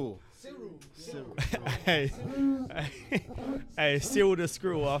 Cyril. Serial. Hey, hey, Cyril the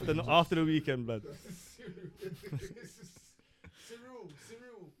squirrel after the weekend, blood. Cyril.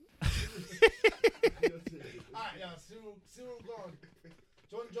 Alright, yeah, Cyril gone.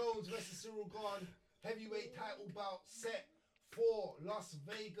 John Jones versus Cyril gone. Heavyweight title bout set for Las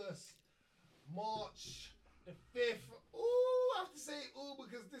Vegas, March the 5th. Ooh, I have to say ooh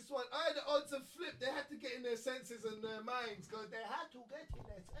because this one, the odds have flipped. They had to get in their senses and their minds because they had to get in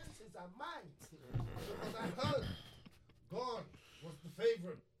their senses and minds. Because I heard Gone was the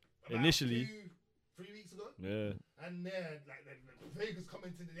favorite Initially. 3 weeks ago. Yeah. And like Vegas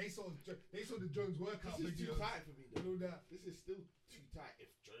coming to they saw the Jones workout This is too videos. tight for me, and all that. This is still too tight if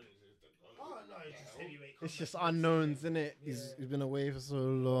Jones is the goal. Oh no, it's just heavyweight. It's just combat. unknowns, isn't it? Yeah. He's been away for so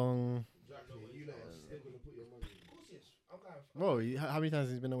long. Exactly. You know, still gonna put your money. Of course, yes. I'm going. Bro, how many times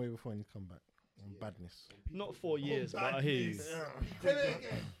has he been away before and he's come back? On badness. Not 4 years, but I hear you. Tell it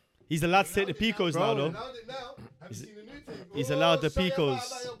again. He's allowed to take the Picos now, though. Allowed it now. Have you seen the new thing? he's allowed the shut your Picos. mouth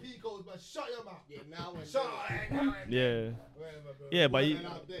about your Picos, but shut your mouth. Yeah, now and Shut Yeah. Whatever, bro. Yeah, but he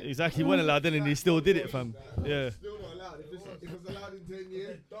exactly wasn't allowed then and he still did it, fam. Yeah. Still not allowed. If it's allowed in 10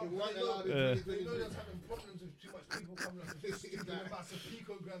 years, it Dog, wasn't they know- allowed in Yeah. They know 2023. they're having problems with too much people coming up with stupid about some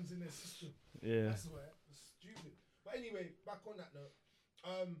picograms in their system. Yeah. That's why it's stupid. But anyway, back on that note,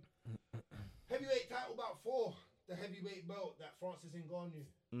 heavyweight title bout 4, the heavyweight belt that Francis Ngannou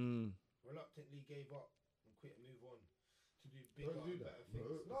reluctantly gave up and quit and move on to do bigger Don't do and that, better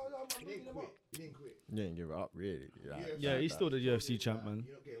bro. things. No, I'm He bringing didn't him quit. up. He didn't quit. You didn't give it up, really. Yeah, he's still the UFC champ, man.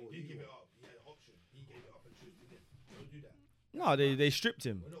 You're not getting what He you gave it want. up. He had an option. He gave it up and chose to live. Don't do that. No, they stripped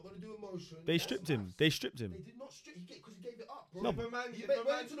him. We're not going to do emotion. They That's stripped the him. maths. They stripped him. They did not strip because he gave it up. Bro, No, if a man, he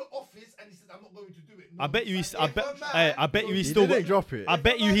went to the office and he said, "I'm not going to do it." I bet you he's. I If bet. a man- Hey, I bet you he's He still didn't got. drop it. I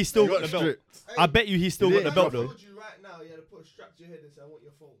bet you he's still He got got the belt. stripped. I bet you he's still He got the didn't belt I though. told you right now, you had to put a strap to your head and say, "I want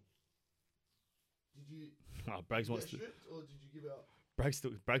your phone." Did you Nah, Braggs get wants to. stripped or did you give it up?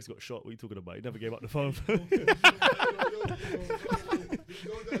 Braggs got shot. What are you talking about? He never gave up the phone.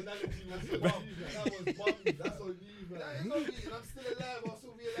 That's on you, man. That is on me, and I'm still alive. I'll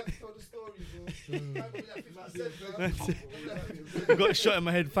still be alive to tell the story, bro. I'm gonna be like 50 cents, bro. Got shot in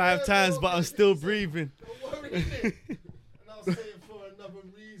my head 5 times, but I'm still breathing. Don't worry, innit? And I'll say it for another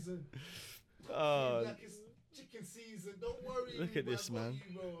reason. Oh, Like it's chicken season. Don't worry. Look at this, I got man.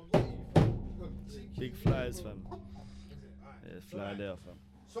 you, bro. I got you, fam. Chicken big meat, flies, bro. fam. Alright. Yeah, fly there, fam.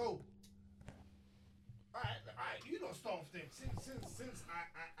 So, alright, you don't start off then. Since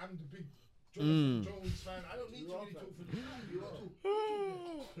I'm the big Jones fan, I don't need to really talk for this. You don't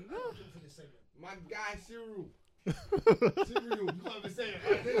talk. I don't talk for this segment. My guy Cyril. Cereal, you can't even say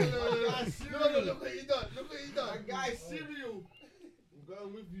it. No, look what he done. Look what he done. My guy Cyril. I'm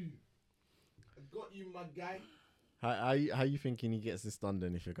going with you. I got you, my guy. How you thinking he gets this done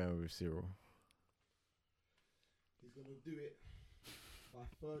then if you're going with Cyril? He's gonna do it by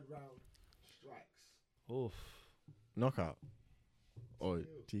 3rd round strikes. Oof. Knockout. Or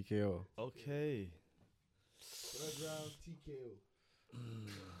TKO. Okay. 3rd round TKO.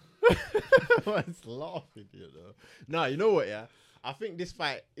 What's laughing here though? No, you know what? Yeah, I think this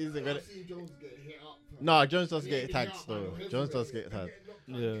fight isn't gonna. I've seen Jones get hit up. No, Jones does get He tagged up, though. man. Jones does get tagged.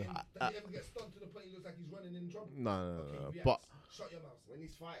 Yeah. Does he ever get stunned to the point he looks like he's running in trouble? No. Okay, But shut your mouth. When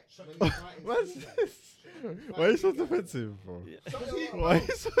he's fighting, Shut when your he's fighting, what's small guys. this? Why are you so defensive, bro? Shut your mouth. Why are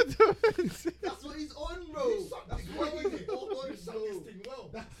you so defensive? That's what he's on, bro. You suck That's this what well, he's innit? You on, suck bro. this thing well.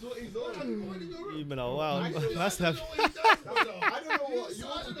 That's what he's What have you on. got in your room? Even a while. I Must I have. don't know what he does, brother. I don't know what You you're I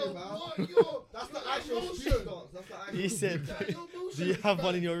don't talking know about. what you're- That's the you're like actual motion. speed dance. That's the actual He speed said, dance. Like your motion "Do you is have bad.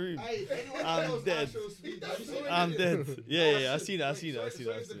 one in your room?" Hey, anyone I'm else dead. actual speed He dance? does Have you so seen I'm the dead. video? Yeah, I see that. I see that. I Wait, see so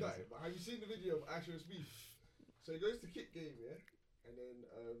that. I is see the that. guy, but have you seen the video of actual speed? So he goes to kick game, yeah, and then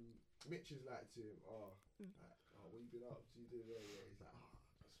Mitch is like to him, "Oh, what you been up to?" He's like,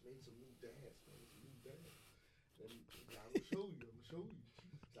 "Just made some new dance, man, some new dance." Then he's like, "I'm gonna show you.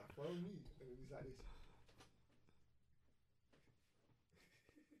 He's like, "Follow me," and then he's like this.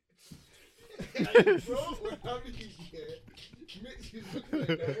 Bro, when I'm here, Mitch is looking like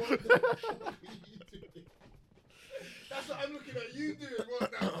that. What the fuck are you doing? That's what I'm looking at you doing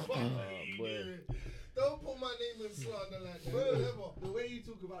right now. Fuck are you boy. doing? Don't put my name in slander like that. Bro, Never. the way you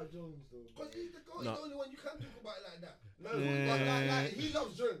talk about Jones, though. Because he's No. the only one you can talk about it like that. No, like, he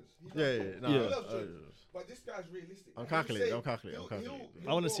loves Jones. He loves Yeah, Jones. no. He Yeah. loves Jones. But this guy's realistic. I'm Like, he'll calculating, say- I'm calculating, he'll- I'm calculating. he'll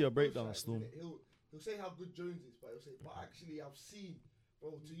I wanna go see a on both breakdown sides, still. innit? He'll say how good Jones is, but he'll say, but actually I've seen,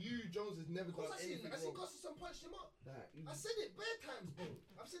 bro, to you, Jones has never Of done course I seen anything it. I seen wrong. Gustafsson punched him up. Like, I said it bare times, bro.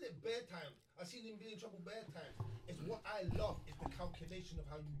 I've said it bare times. I've seen him be in trouble bare times. It's what I love is the calculation of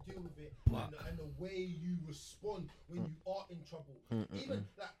how you deal with it and the way you respond when you are in trouble. Even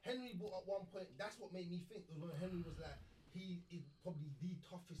like Henry brought up one point. That's what made me think was when Henry was like, he is probably the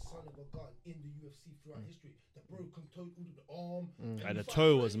toughest son of a gun in the UFC throughout history. The broken toe, all of the arm, And you the fight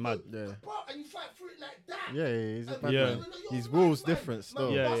toe through was it, you mad. go, Yeah. bro, and you fight through it like that. Yeah, he's a And bad Yeah. man. even though you're His a rules nice man, different man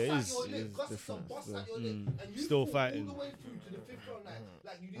still. Yeah, bust it out is. your It lip, is Gustafsson different bust still. out your lip, and you Still fought fighting. all the way through to the 5th round,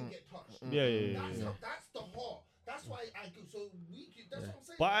 like you didn't get touched. Yeah, yeah, yeah. That's the heart. That's why I go so weak. That's what I'm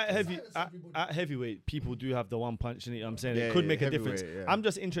saying. But I at can heavy silence at, everybody. at heavyweight, people do have the one punch in it. I'm saying Yeah, it could yeah, make a difference. heavyweight, yeah. I'm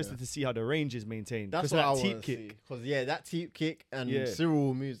just interested to see how the range is maintained. That's Because what I that want teep to kick. see. Because that teep kick and Yeah.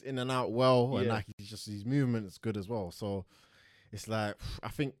 Cyril moves in and out well, and Yeah. like his movement is good as well. So it's like I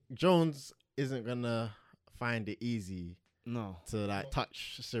think Jones isn't gonna find it easy No. to like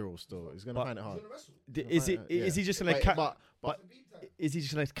touch Cyril. Still, he's gonna But- find it He's hard. gonna wrestle. Is he just gonna Wait, catch? but It's a beat time. Is he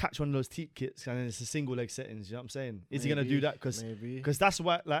just gonna catch one of those teep kicks and then it's a single leg settings? You know what I'm saying? Is he gonna maybe, do that? Because maybe. that's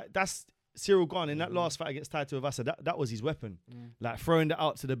why that's Cyril gone in that last fight against Taito Ivasa. That was his weapon, like throwing that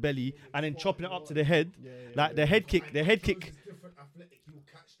out to the belly and then chopping it up to the head, like the head kick. The head Jones kick. is different athletic. He will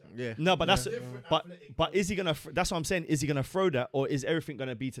catch that. Yeah. No, but that's Different but athletic. but is he gonna? That's what I'm saying. Is he gonna throw that or is everything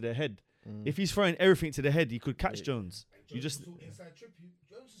gonna be to the head? Mm. If he's throwing everything to the head, he could catch Yeah. Jones. And You Jones just will talk inside trip.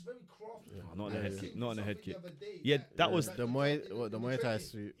 Jones is very crafty. not in the I head seen kick. Not in the head something kick. the other day, Yeah, like- that was like the he Muay- done in what, the the Muay Thai training.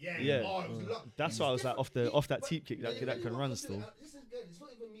 sweep. Yeah, Yeah. Oh, it was luck. That's It's why I was like different. off that But- teep kick but that you can know run what, still. This is good. It's not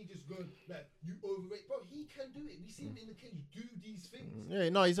even me just going like you overrate, bro. He can do it. We see him in the cage do these things. Yeah,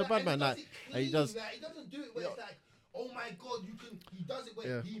 no, he's a bad man. Like He he does. He doesn't do it where it's like, oh my god, you can. He does it where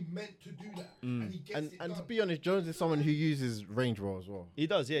Yeah. he meant to do that, and he gets And it and to done. be honest, Jones is someone who uses range roll as well. He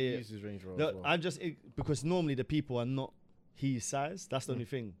does, yeah, He yeah. uses range roll No, as well. I'm just because normally the people are not his size. That's the only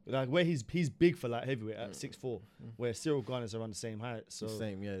thing. Like where he's big for like heavyweight at 6'4", where Cyril Gane is around the same height. So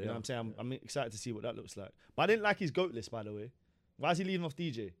Same, yeah, you know yeah. what I'm saying? I'm excited to see what that looks like. But I didn't like his GOAT list, by the way. Why is he leaving off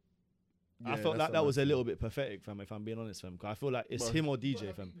DJ? I Yeah, felt like that's that was a nice. little bit pathetic, fam. If I'm being honest, fam. 'Cause I feel like it's him or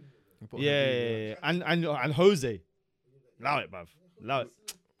DJ, fam. He put Yeah, Habib, yeah, yeah. And Jose. Allow it, bruv. Allow it.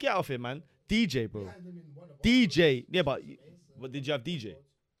 Get off here, man. DJ, bro. DJ. Yeah, but did you have DJ?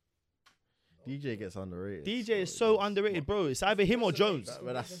 DJ gets underrated. DJ is so underrated, bro. It's either him or Jones.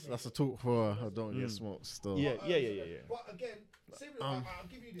 But that's a talk for I don't get smoked still. Yeah. But again, Cyril, I'll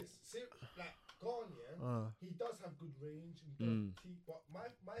give you this. Cyril, like Gane, yeah, he does have good range. He does but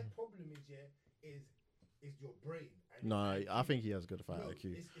my problem is, is your brain. And No, your I IQ. think he has good fight No,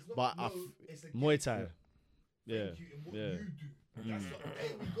 IQ. it's not But no, I f- it's a Muay game. Thai. Yeah. Thank you, and what Yeah. you do. That's what,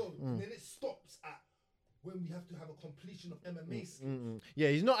 there we go. And then it stops at when we have to have a completion of MMA skills. Yeah,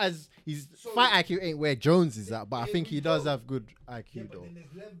 he's not as his So- fight IQ ain't where Jones is at, but I Here think we he does go. have good Yeah, IQ but though. then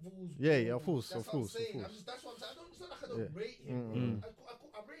there's levels. Yeah, bro. yeah, of course, That's of what I'm course, of saying. course. That's what I'm saying. It's not like I don't rate him. Bro.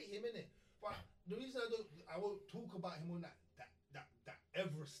 I rate him, innit? But the reason I won't talk about him on that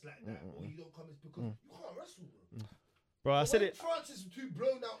Everest like that, or you don't come is because you can't wrestle, bro. Bro, I So said when it. Francis with two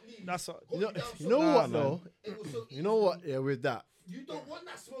blown out knees. That's what- got You know, down you so know bad, what man. though? It was so You know easy. what? Yeah, with that, You don't want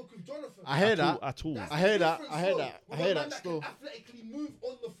that smoke with Jonathan. I hear At all, that. at all. That's I the hear that. difference, I hear though, that. with I a hear man that that still. can athletically move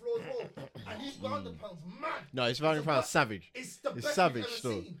on the floor as well. And his ground and pound's mad. No, his round and pound savage. It's the It's best savage we've ever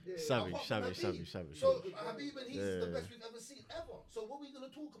still. seen. Savage, Apart from savage, Habib. savage. So Habib and he's the Yeah. best we've ever seen ever. So what are we gonna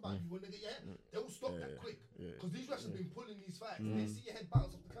talk about? You wanna get your head? They will stop that quick. Because these wrestlers have been pulling these fights. They see your head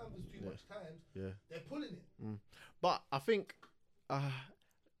bounce off the canvas too much times. Yeah. They're pulling it. But I think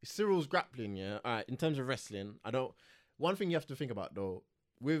Cyril's grappling, yeah. All right, in terms of wrestling, I don't. One thing you have to think about though,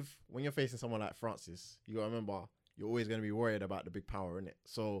 with when you're facing someone like Francis, you gotta remember you're always gonna be worried about the big power in it.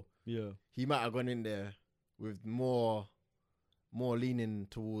 So Yeah. he might have gone in there with more leaning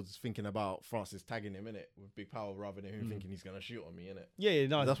towards thinking about Francis tagging him in it with big power rather than him thinking he's gonna shoot on me in it. Yeah,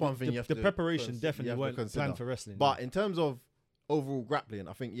 no. That's one thing the, you have the to preparation you have definitely to weren't consider. planned for wrestling. But in terms of overall grappling,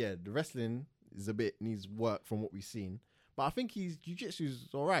 I think the wrestling is a bit needs work from what we've seen. But I think his jiu-jitsu's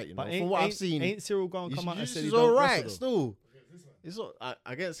all right, you know. But From what I've seen, ain't Cyril Gane his come out and said he jiu-jitsu's don't all right wrestle, though? still. It's not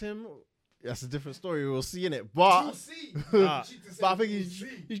against him. That's a different story. We'll see in it. But You'll see. Nah. but I think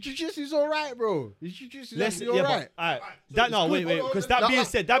his jiu-jitsu's all right, bro. His jiu-jitsu's Let's actually all right. But, alright, So that it's no, good. wait, Hold on, because let that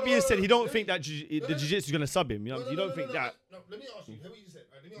me- being said, he don't think that the no, no. jiu-jitsu is gonna sub him. You know, you don't think that. No, let me ask you. Hear what you said.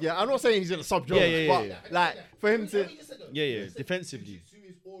 Right, let me ask Yeah, you. I'm not saying he's gonna sub Jones, Yeah, but yeah. like for him to. Yeah, defensively. Jiu-jitsu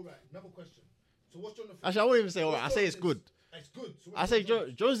is all right. Another question. So what's Jonathan? Actually, I wouldn't even say all right. I say it's good. It's good. So I what's say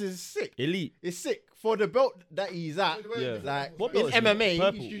Jonathan? Jones is sick. Elite. It's sick for the belt that he's at. Yeah. Like What in belt is he? MMA,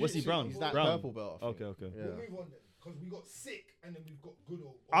 Purple. his What's he, jiu-jitsu, brown? He's that Brown. purple belt. I think. Okay. Yeah. We'll move on then, because we got sick and then we've got good.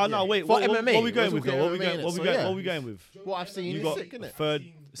 Oh no, wait. For What MMA, are we going we're with? talking Though? What are we MMA, going? What so we going? yeah. What we going with? What I've seen You is got sick, innit? third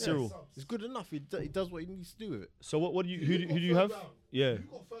Cyril. It's good enough. He does what he needs to do with it. So what do you who do you have? Yeah. You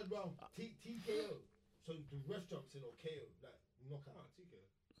got third round TKO. So the ref jumps in or KO, like knockout.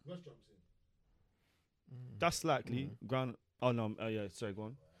 TKO. Ref jumps in. That's likely. Ground. Oh no. Yeah. Sorry. Go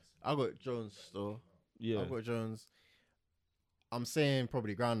on. I got Jones though. Yeah. I got Jones. I'm saying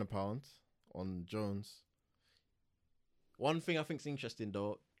probably ground and pound on Jones. One thing I think's interesting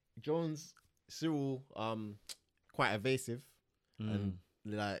though, Cyril, quite evasive and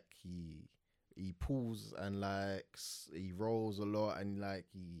like he pulls and like he rolls a lot and like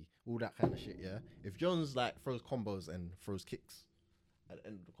he all that kind of shit. Yeah. If Jones like throws combos and throws kicks at the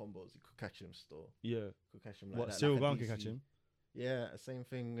end of the combos, he could catch him still. Yeah. Could catch him like What? that. Cyril like a Gane can DC. catch him. Yeah, same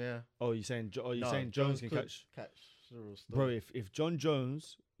thing. Yeah. Oh, you saying? Oh, you No, saying Jones can could catch? Cyril still. Bro, if John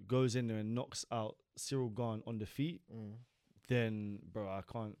Jones goes in there and knocks out Cyril Gane on the feet, then bro, I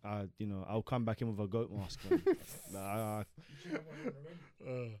can't. I'll come back in with a goat mask. Man. Nah,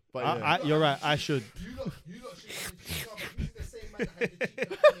 But you're right. I should. You lot should have the the same man that had the cheek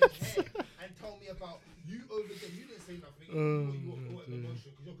to come in here and tell me about you over there. You didn't say nothing. You were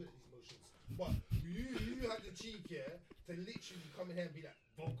emotion because you're good at these motions. But you had the cheek here to literally come in here and be like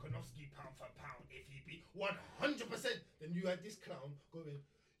Volkanovski pound for pound. If he beat 100%, then you had this clown going,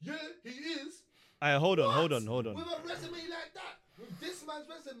 yeah, he is. Hold on. With a resume like that, with this man's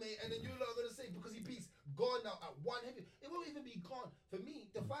resume, and then you're not gonna say because he beats Gane now at one heavy, it won't even be Gane. For me,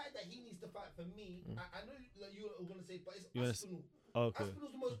 the fight that he needs to fight for me, I know that you are gonna say, but it's Aspinall. Okay. Aspinall's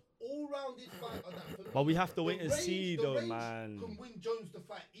the most all-rounded fighter that for me. But we have to The wait and see the though, range man. can win Jones the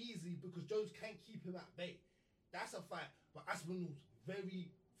fight easy because Jones can't keep him at bay. That's a fight. But Aspinall's very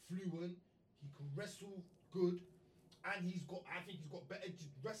fluent. He can wrestle good. And I think he's got better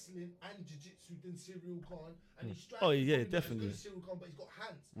wrestling wrestling and jiu-jitsu than Cyril Khan, and he's striking. Oh, yeah, probably not as good definitely. as Cyril Khan, but he's got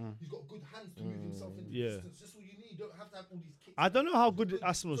hands. He's got good hands to move himself into Yeah. distance. That's all you need. You don't have to have all these kicks. I don't know how good It's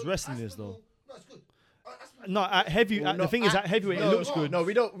Aspinall's So wrestling is though. No, it's good. Aspinall- No, at heavy. Well, The thing is, at heavyweight, it no, looks good. No,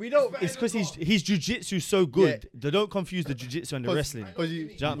 we don't. It's because his jiu-jitsu so good. They don't confuse the jiu-jitsu and the 'Cause- wrestling. I know Because what you- mean.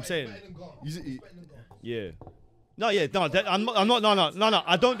 Do you know what I'm He's saying? better than Garn. You- He's better than Garn. Yeah. No, yeah, no, I'm not, no.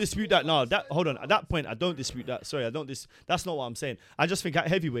 I don't dispute that. No, hold on. At that point, I don't dispute that. Sorry, I don't that's not what I'm saying. I just think at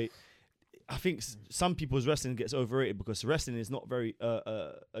heavyweight, I think some people's wrestling gets overrated because wrestling is not very,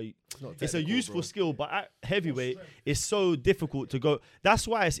 it's a useful skill, but at heavyweight, it's so difficult to go. That's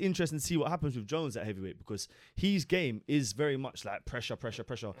why it's interesting to see what happens with Jones at heavyweight because his game is very much like pressure.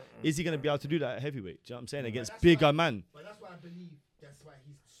 Is he going to be able to do that at heavyweight? Do you know what I'm saying? Against That's bigger why- man. But that's why I believe that's why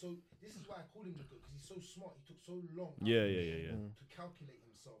he's so. This is why I call him the GOAT because he's so smart. He took so long. Yeah. To calculate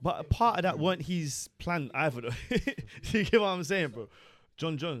himself. But a part of that weren't his plan either, though. You get what I'm saying, bro?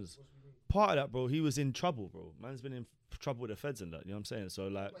 John Jones. Part of that, bro, he was in trouble, bro. Man's been in trouble with the feds and that. You know what I'm saying? So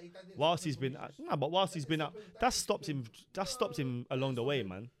like, whilst he's been, whilst he's been out, that stopped him. That stopped him along the way,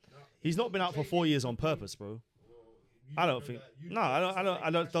 man. He's not been out for 4 years on purpose, bro. I don't think. No, I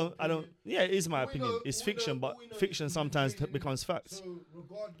don't. Yeah, it is my opinion. It's fiction, but fiction sometimes becomes facts. So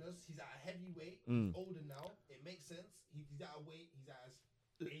regardless, he's at a heavyweight. He's older now. It makes sense. He's at a weight. He's at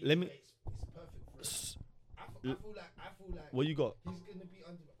his. Let me- It's perfect for him. I feel like. What you got? He's gonna be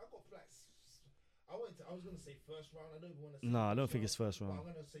under. I got like. I was gonna say first round. I don't even want to say. No, I don't first think it's first but round. I'm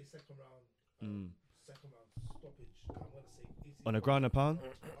gonna say second round. Second round stoppage. I'm gonna say. On a ground and pound?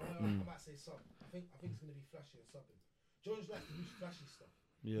 I might say sub. I think it's gonna be flashy and subbing. Jones likes to do flashy stuff.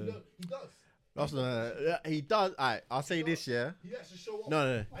 Yeah. He does. He does. Alright, I'll say this. Yeah. He likes to show off.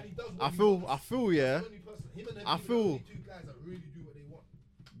 No. And he does what I he feel. wants. I feel. Yeah. He's the only person. Him and I Habib are the feel- only two guys that really do what they want.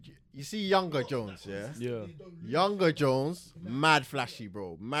 You see, younger Jones. Yeah. Yeah. They don't lose. Younger Jones, mad flashy,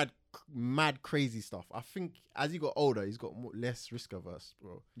 bro. Mad crazy stuff. I think as he got older, he's got less risk averse,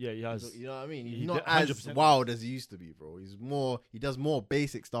 bro. Yeah, he has. You know what I mean? He He's not did as 100%. wild as he used to be, bro. He does more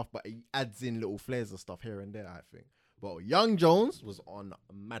basic stuff, but he adds in little flares of stuff here and there, I think. But Young Jones was on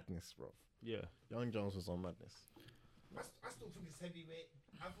madness, bro. Yeah. Young Jones was on madness. I still think it's heavyweight.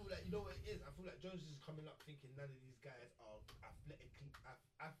 I feel like, you know what it is? I feel like Jones is coming up thinking none of these guys are athletically,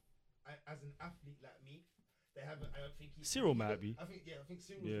 as an athlete like me. They haven't. I don't think Cyril might be. I think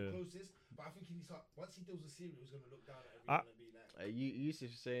Cyril's Yeah. the closest, but I think he needs to, once he deals with Cyril, he's gonna look down at everyone and be like, Yusuf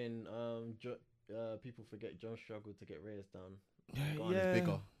saying people forget John struggled to get Reyes down. Gone Yeah. is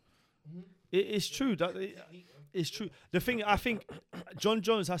bigger. It's true. It's true. The thing, I think John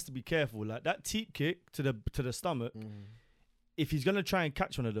Jones has to be careful. Like that teep kick to the stomach. If he's gonna try and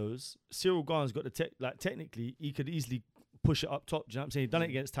catch one of those, Cyril Garn's got the technically he could easily push it up top. Do you know what I'm saying? He done it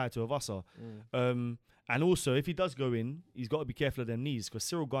against Taito Avasa. And also, if he does go in, he's got to be careful of them knees because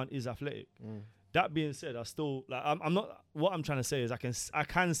Cyril Garn is athletic. That being said, I still like. I'm not. What I'm trying to say is, I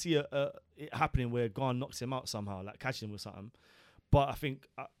can see it happening where Garn knocks him out somehow, like catching him with something. But I think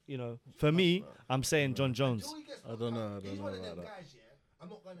for me, I'm saying John Jones. until he gets I don't knocked know, out, I he's don't one know of them about that. guys, yeah. I'm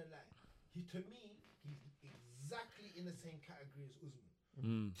not gonna lie. To me, he's exactly in the same category as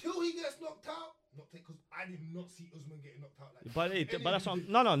Usman. Till he gets knocked out, because I did not see Usman getting knocked out like that. But that's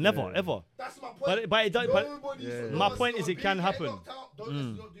what never ever. That's my point. But it does. But Nobody my saw point is it Habib can getting happen. knocked out.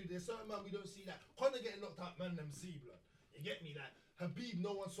 Let's not do. There's certain man we don't see that. Conor getting knocked out, man, them see blood. You get me? Like Habib,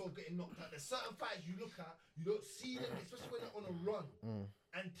 no one saw getting knocked out. There's certain fights you look at, you don't see them, especially when they're on a run.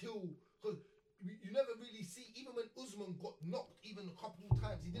 Until because you never really see. Even when Usman got knocked, even a couple of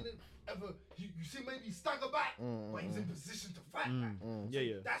times, he didn't ever. You see maybe stagger back, but he's in position to fight back.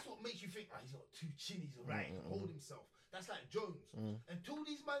 Yeah. That's what makes you think, he's not too chin, he's alright, he can hold himself. That's like Jones. Until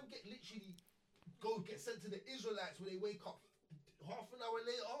these men get sent to the Israelites where they wake up half an hour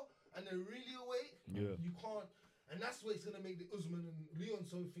later and they're really awake, you can't. And that's why it's going to make the Usman and Leon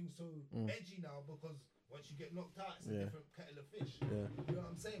so edgy now, because once you get knocked out, it's a different kettle of fish. You know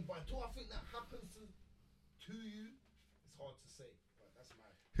what I'm saying? But until I think that happens to you, it's hard to say. But that's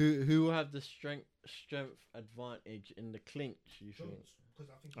my Who will have the strength advantage in the clinch? You think? Jones. Because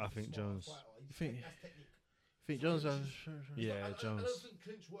I think he's a smart Jones. fighter. You think? That's technique. Think Jones has? Yeah, I Jones. don't think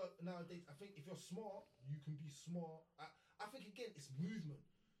clinch work nowadays. I think if you're smart, you can be smart. I think again, it's movement.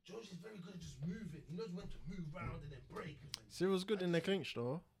 Jones is very good at just moving. He knows when to move round and then break. Cyril's good in the clinch,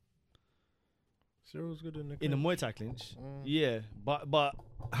 though. Cyril's good in the clinch. In the Muay Thai clinch, yeah. But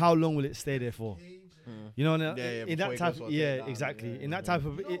how long will it stay there for? You know, in before that he type, goes for a takedown, exactly. In that yeah. type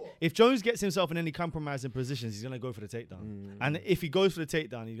of, if Jones gets himself in any compromising positions, he's gonna go for the takedown. And if he goes for the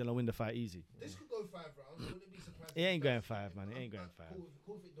takedown, he's gonna win the fight easy. This could go 5 rounds. Wouldn't be surprised. It ain't going 5, man. It ain't going 5.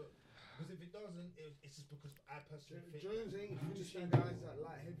 Cool if it don't. Because if it doesn't, it's just because I personally think Jones ain't you just finishing stand guys up. at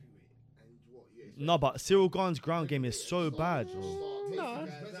light heavyweight. And what? Yeah. No, but Cyril Gahn's ground game is so bad, bro. No.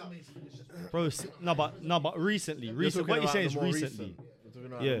 Resume's finished. Bro, but recently, You're what talking you're saying about is the more recently. recent. You're talking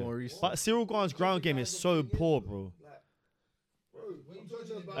about Yeah, the more recent. but Cyril Gahn's ground game is so poor, bro. Bro, When I'm you talking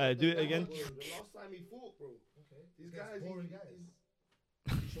judging about it, do it the again. bro, the last time he fought, bro. These Guys, guys, boring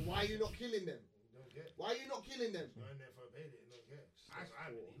guys. So why are you not killing them? Don't get. Why are you not killing them? Going there for a payday, don't get. I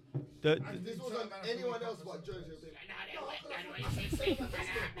believe. The- This wasn't anyone else but Jones. He'll be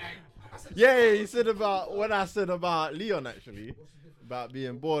like, Yeah, he said about when I said about Leon actually about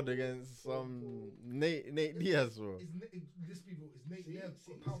being bored against Nate Diaz, bro. This people is Nate Diaz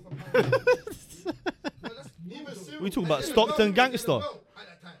pound for pound. Neither we talking about Stockton gangster.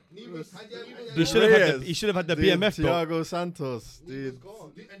 He Reyes, should have had the Dude, BMF belt. Thiago Santos, dude.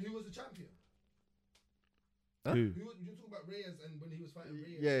 And who was the champion? Who? You talking about Reyes and when he was fighting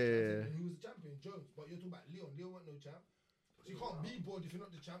Reyes. Yeah. And who was the champion? Jones. But you're talking about Leon. Leon wasn't no champ. So you can't be bored if you're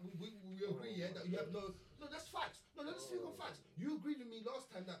not the champ. We agree, yeah, that you have no. No, that's facts. No, let's speak on facts. You agreed with me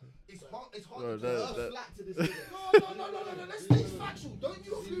last time that it's hard. It's hard Bro, to that- flat to this nigga. No. Let's stay factual. Don't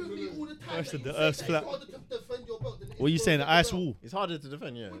you agree with me all the time? I said that the you Earth's say flat. that it's harder to defend your belt than it is What are you to saying? defend Ice your belt? wall. It's harder to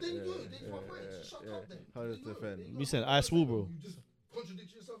defend, yeah. Well, then you do. yeah, Then my point. Shut up then. Harder There to you go. defend. There You said ice wall, bro. You just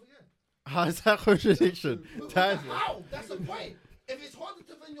contradicted yourself again. How is that contradiction? Tyson. How? That's the point. If it's harder to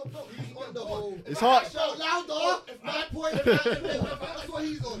defend your belt, he's on the whole. It's hard. Shout louder. If my point, that's what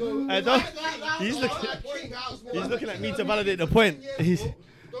he's on. I don't- he's looking at me to validate the point. He's-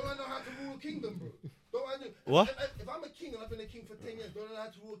 Don't I know how to rule a kingdom, bro? Don't I know? What? If I'm a king and I've been a king for 10 years, don't I know how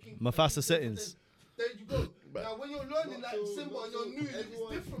to rule a king? Mufasa settings. There you go. Now when you're learning that Simba and you're new, it's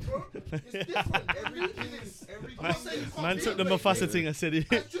different, bro. It's different. Every king is. I'm not saying you can't Man be took a the great Mufasa king. thing and said,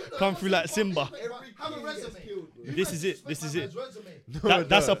 That's true, though. come I'm through not like saying you Simba. can't be a great, but have a resume. You This guys is it. respect This is my it. man's resume.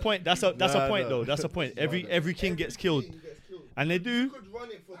 That's a No. point. That's a Nah, point no. though. That's a point. Every king gets killed, and they You do. could run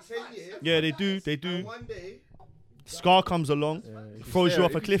it for 10 years. Yeah, they do. They And do. one day, Scar comes along, throws you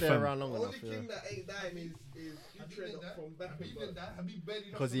off a cliff, Stay fam. around long the enough, only king that ain't dying is Habib Trent did that. from back Habib did that. Habib barely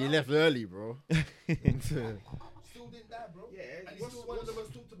knocked because him he out. left early, bro. Still didn't die, bro. Yeah, And he's still one of the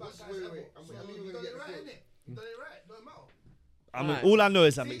most talked about guys ever. wait, So, I'm I mean, gonna you done get it right, the innit? You done it right. Don't matter. I mean, all I know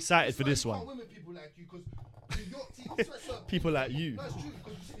is I'm See, excited for that's this why one. you can't win with people like you, because your team, that's why certain People like you. No, it's true,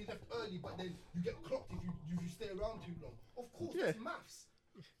 because you said he left early, but then you get clocked if you stay around too long. Of course, Yeah. that's maths.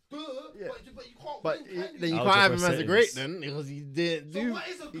 Duh, Yeah. but you can't But win, can then you you? can't have him Algebra as a great settings. then because he didn't So do. what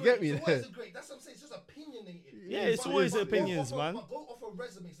is a You great? get me So what there. is a great? That's what I'm saying. It's just opinionated. Yeah, it's always But go opinions, off man. But go off of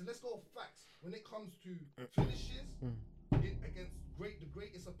resumes and let's go off facts. When it comes to finishes against the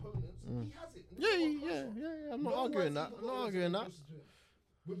greatest opponents, he has it. And Yeah, that's what I'm yeah. I'm not No arguing one's that. even I'm got not a arguing that. resume closer to him.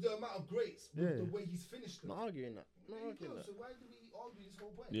 With the amount of greats, with Yeah. the way he's finished I'm them. not arguing that. I'm There not you arguing go. that. So why do we argue this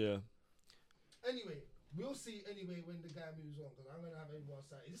whole point? Yeah. Anyway, we'll see anyway when the guy moves on, because I'm gonna have everyone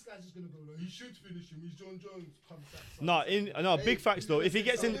say this guy's just gonna go like, he should finish him. He's John Jones. Comes back. No, big facts though. If he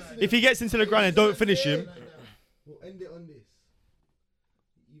gets into the ground and don't finish him, We'll end it on this.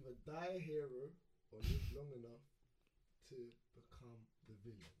 You either die a hero or live long enough to become the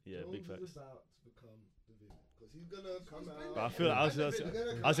villain. Yeah, big Jones is facts. about to become the villain because he's gonna come out. but I feel like I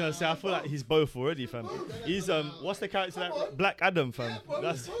was gonna say I feel like he's both already, fam. He's what's the character like Black Adam, fam?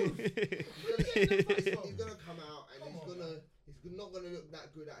 That's He's gonna come out and he's not gonna look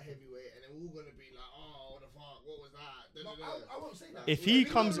that good at heavyweight, and then we're all gonna be like, oh, what the fuck, what was that? I won't say that. If he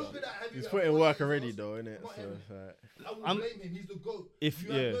If comes- don't look at that heavyweight He's at putting 40 work years already old, though, innit? I'm not So having it's like, I will I'm- blame him. He's the GOAT. If- you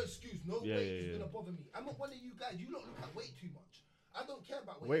yeah. have no excuse, no Yeah, weight yeah, is yeah. gonna bother me. I'm not one of you guys. You don't look at weight too much. I don't care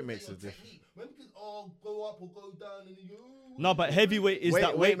about weight. Weight Look makes at a your difference. technique. When people go up or go down and you. No, but heavyweight is Weight-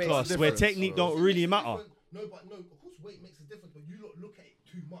 that weight weight makes a class where difference, technique so- don't It really makes a matter. difference. No, of course weight makes a difference, but you don't look at it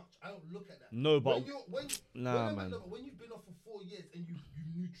too much. I don't look at that. No, but Nah, man. When you've been off for 4 years and you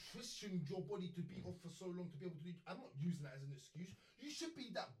nutritioned your body to be off for so long to be able to do, I'm not using that as an excuse. You should be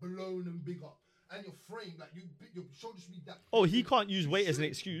that blown and big up, and your frame, like your shoulders should be that. Oh, he can't use weight as an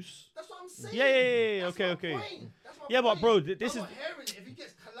excuse. That's what I'm saying. Yeah, That's okay, my okay. point. That's my Yeah, but point. bro, this I'm is- not hearing it. If he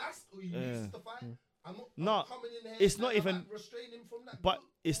gets collapsed or he Yeah. loses the fight, I'm No, not coming in here. it's and not I'm even- like restraining him from that. But No,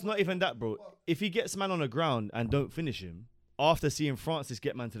 it's not even that, bro. What? If he gets man on the ground and don't finish him, after seeing Francis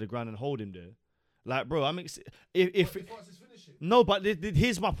get man to the ground and hold him there, like, bro, if Francis finish him. no, but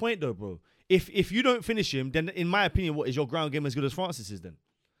here's my point though, bro. If you don't finish him, then in my opinion, what is your ground game as good as Francis's then?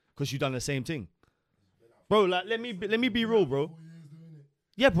 Because you done the same thing, bro. Like, let me be real, bro.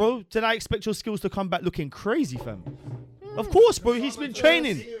 Yeah, bro. Then I expect your skills to come back looking crazy, fam. Of course, bro. He's been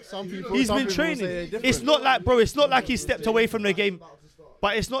training. some people, He's some been people training. say they're different. It's not like, bro. It's not like he stepped away from the game.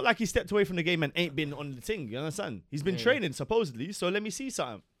 But it's not like he stepped away from the game and ain't been on the thing. You understand? He's been training supposedly. So let me see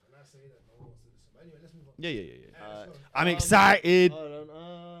something. Yeah. I'm excited. Hold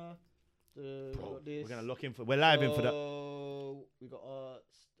on. We got this. We're gonna lock in for. We're live in for that. We got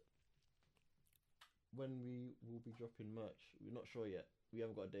when we will be dropping merch. We're not sure yet. We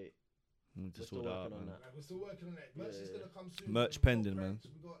haven't got a date. We're We're just still sort working out, on man. that. Like, we're still working on it. Merch is Yeah. gonna come soon. Merch We've got pending, man. pranks,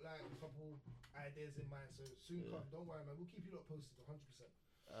 We've got like a couple ideas in mind, so soon come. Don't worry, man. We'll keep you lot posted 100%.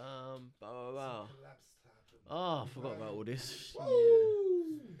 Wow. Some collabs to happen. Oh, I forgot about all this.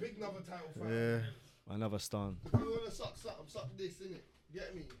 Woo! Big another title fight. Yeah. Another stun. You wanna suck something, suck this, innit?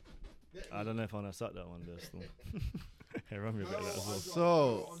 Get me? Get me? I don't know if I wanna suck that one there still. Hey, run me a bit of that as well.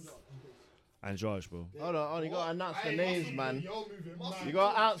 So, And George, bro. Hold on, you gotta announce the Hey, names, muscle, man. you're moving mad. You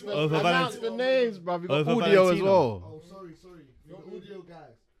gotta Over announce the names, bruv. You got Over audio as Valentino. well. Oh, sorry. The audio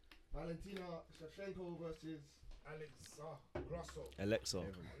guys. Valentina Shevchenko versus Alexa Grasso. Alexa.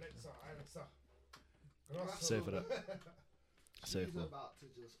 Alexa. Grasso. Say for that. she's Say for. about to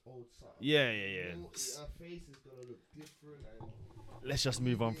just old something. Yeah. You know, her face is gonna look different and Let's just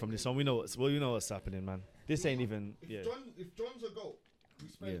move on from this one. We know what's happening, man. This ain't even. Yeah. if John's a goal, we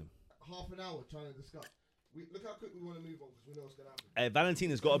spent Yeah. half an hour trying to discuss. Look how quick we want to move on because we know what's gonna happen. Hey,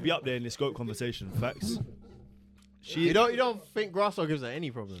 Valentina's got to be up there in this GOAT conversation. Facts. You don't think Grasso gives her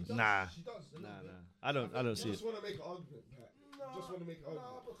any problems? Nah. She does. a little bit. I don't see it. Just want to make an argument. Just want to make an No,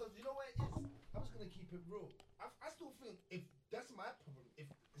 argument. because you know what it is? I was going to keep it real. I still think if that's my problem, if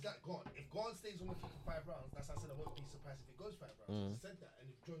Gone stays on the field for 5 rounds, that's why I said I won't be surprised if it goes 5 rounds. I said that. And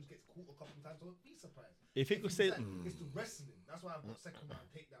if Jones gets caught a couple of times, I won't be surprised. If it could he's stay. like, it's the wrestling. That's why I've got second round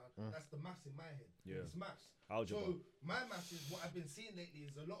takedown. That's the maths in my head. Yeah. It's maths. Algebra. So my maths is what I've been seeing lately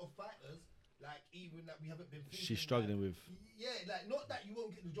is a lot of fighters, like even that we haven't been thinking. She's struggling like, with. Yeah, like not that you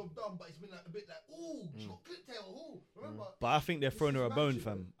won't get the job done, but it's been like a bit like, ooh, she got clip tail, ooh. Remember? But I think they're throwing her a bone,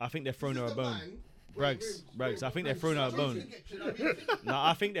 fam. I think they're throwing her a bone. Braggs. I think they're throwing her a bone. No,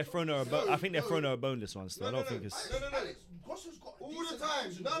 I think they're throwing her a bone. I think they're throwing her a bone this one still. I don't think it's. No. Grosso's got All the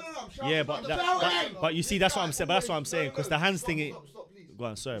time. No. I'm shouting. Yeah, but but you see, that's what I'm saying. But that's what I'm saying, because the hands thing. Stop, please. Go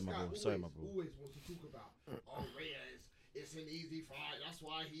on, sorry, my This bro. guy Sorry, my bro. Always wants to talk about. Oh, Reyes, it's an easy fight. That's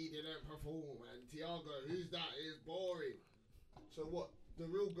why he didn't perform. And Thiago, who's that? Is boring. So what? The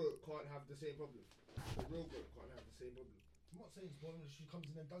real goat can't have the same problem. The real goat can't have the same problem. I'm not saying it's boring. She comes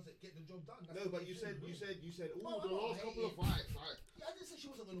in and does it, get the job done. That's No, the but main you thing, said, bro. oh, No, the I last hate couple of it. fights, like, Yeah, I didn't say she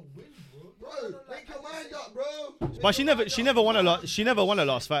wasn't gonna win, bro. bro, Like, make your I mind didn't up, say- bro. But she never won a lot. She never won a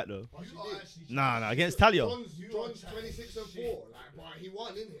last fight though. But she You are did. actually- Nah, against Talia. John's 26-4, like, but he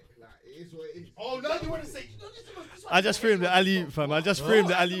won, innit? Like, it is what it is. Oh, now you want to say? I just threw him the alley oop, fam. I just threw him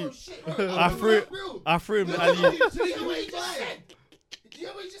the alley oop. I threw him the alley oop. Do you hear what he just said? Do you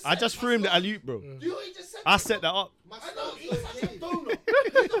hear what he just said? I just threw him the alley oop, bro. Do you hear what he just said? I set that up. My I know, start's he's such a okay.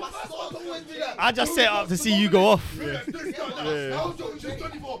 donut. My start's always do that. I just set it up to see you go off. Now Jones is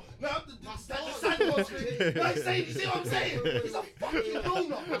 24. Now the sandbox thing. Like, you see what I'm saying? He's a fucking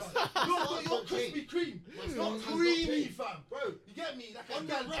donut. You're Krispy Kreme. It's not creamy, fam. Bro, you get me? Like a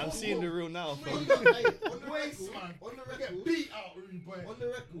gal. I'm seeing the real now, fam. On the Waste, record, man. on the Get record, beat out, rude boy. on the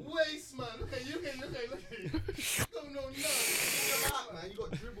record. Waste, man. Look at you. Look at you. Don't know nothing. Chill out, man. You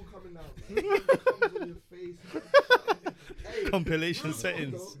got dribble coming out, man. Comes on your face. Hey, Compilation real talk,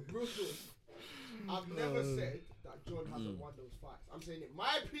 settings. though, real talk. I've never said that John hasn't won those fights. I'm saying, in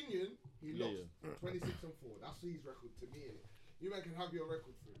my opinion, he lost 26-4. That's his record to me. Innit? You man can have your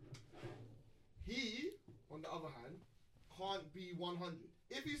record for it. He, on the other hand, can't be 100.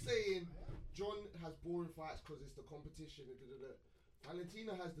 If he's saying John has boring fights because it's the competition,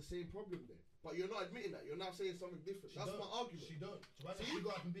 Valentina has the same problem there. But you're not admitting that. You're now saying something different. That's my argument. She don't. She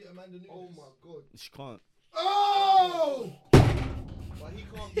got up and beat Amanda Nunes. Oh my god. She can't. Oh! But he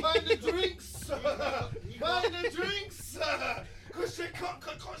can't. Mind the drinks! Mind the drinks! Because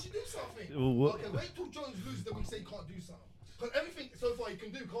can't she do something? Well, what- Okay, wait till Jones loses, then we say can't do something. Because everything so far he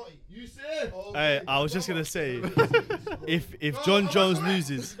can do, can't he? You said. Hey, I was just gonna say, if John Jones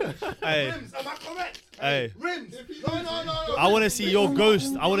loses, hey, Rims, am I correct? hey, Rims! No. I want to see your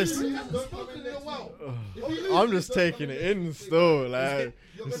ghost. I want to see. He hasn't spoken in a while. I'm just taking it in still. Like,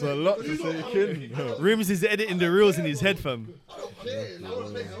 it's a lot to take in. Rims is editing the reels in his head, fam. I don't care. I don't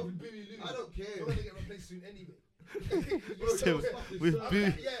replace you with Bowie Louis. I don't care. You're going to get replaced soon anyway. So, with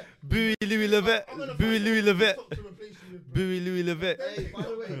Yeah. Bowie Louis Levet, I'm gonna Bowie find Louis Levet, top to replace you with, bro. Bowie Louis Levet. Hey, by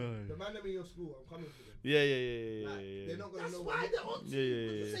the way, the man them in your school, I'm coming for them. Yeah. Like, they're not gonna That's know why they're on Yeah,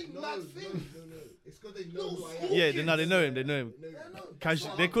 yeah. You say No, mad no. things. It's because they know who I am. Yeah, they know him. They know him. They know Yeah, me. no.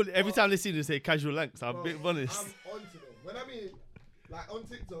 Casual. They call every time they see him, they say casual lanks. I'm Bro, being honest. I'm onto them. When I mean, like on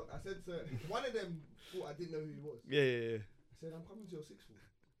TikTok, I said to one of them thought I didn't know who he was. Yeah. I said, I'm coming to your sixth form.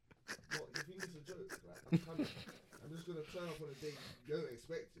 What, you think it's a joke? Like, I'm coming. I'm just gonna turn up on a date you don't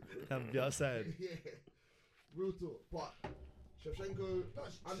expect it. Bro. I'm be outside. Yeah. real talk. But Shevchenko,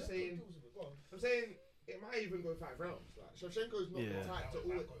 I'm saying it might even go 5 rounds. Like Shevchenko's not the type to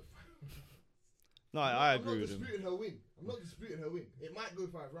always. No, I I'm agree not with him. disputing her win. I'm not disputing her win. It might go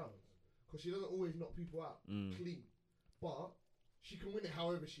 5 rounds because she doesn't always knock people out clean, but she can win it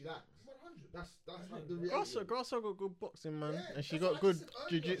however she likes. 100. That's like the reality. Grasso got good boxing, man, Yeah, and she that's got what I good said earlier.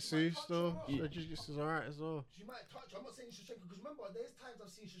 jiu-jitsu She might touch still. her. Her jiu-jitsu's alright as well. She might touch. I'm not saying Shevchenko because remember, there's times I've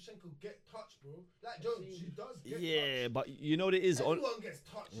seen Shevchenko get touched, bro. Like Jones, she does get Yeah, touched. but you know what it is. Everyone gets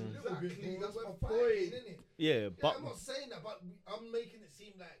touched a little bit, Exactly, bro. that's We're my fighting, point. innit? Yeah, Yeah, but I'm not saying that, but I'm making it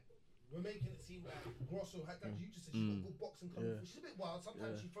seem like Grosso had that. You just said she's got good boxing coming. She's a bit wild.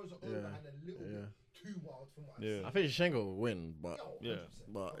 Sometimes she throws her overhand a little bit too wild from what I've seen. I think Shevchenko will win, but Yo,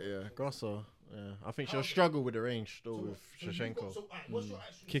 100%. Grasso, I think she'll struggle with the range still with So you Shevchenko. got- so, alright, what's your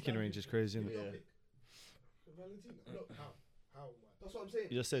actual Kicking stand range with is crazy, it? isn't it? Your Yeah. pick? Valentina. No, how? That's what I'm saying.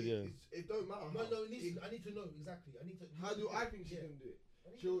 You just said, yeah. It don't matter. No, how. no. I need to know exactly. I need to. How do I think she's Yeah. gonna do it?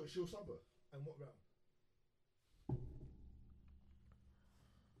 I need to- She'll sub her. And what round?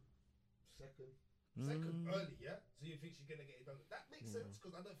 Second early, yeah. So you think she's gonna get it done? That makes sense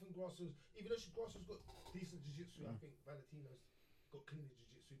because I don't think Grasso's, even though Grasso's got decent jiu-jitsu, I think Valentina's got clean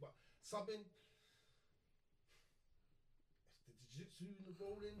jiu-jitsu. But subbing, the jiu-jitsu and the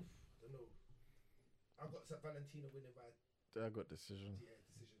rolling, I don't know. I've got Valentina winning by I got decision.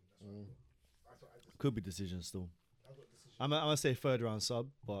 decision. That's what I just. could be decision still. I got decision. I'm gonna say 3rd round sub,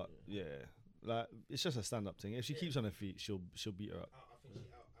 but yeah, like it's just a stand-up thing. If she keeps on her feet, she'll beat her up. I think she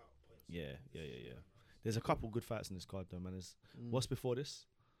out points. Yeah. There's a couple good fights in this card though, man. What's before this?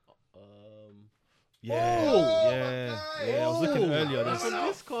 Yeah, I was looking earlier. That's There's, on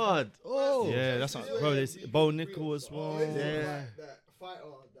this card. Oh, yeah, that's not, bro. There's Bo Nickel as well. Yeah. That fighter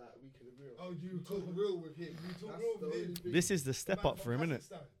that we can agree on. Oh, you talk talk real with him. You talk That's real the with only him. thing. This is the step up for him, innit?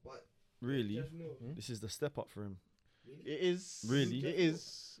 But Really, Jeff Neal. this is the step up for him. It is Really? It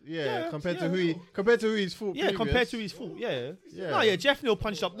is. Yeah, Yeah, compared yeah. to who he's fought. Yeah, compared to previous. his fault. Yeah. Yeah. No, yeah. Jeff Neal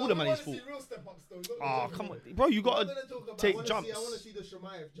punched up all the man his fault. Real step ups though. Oh, come on, bro. You gotta take I want jumps. to see the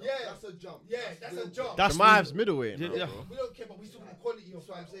Shemaev jump. Yeah. That's a jump. Yeah, that's a jump. That's Shemaev's middleweight. Yeah, now, yeah. bro. We don't care, but we still got quality of That's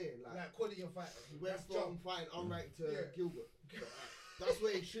what I'm fighter. saying. Like quality of fighter. He went That's from jump. fighting unranked to Yeah. Gilbert. That's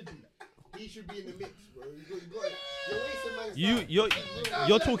where he should be. He should be in the mix, bro. You're wasting man's time.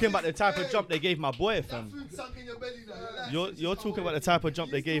 You're talking about the type of jump they gave my boy, That fam. food sunk in your belly now. You're talking about the type of jump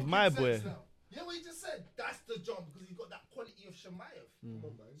they gave my boy. Yeah, what you just said. That's the jump because he's got that quality of Shemaev. Come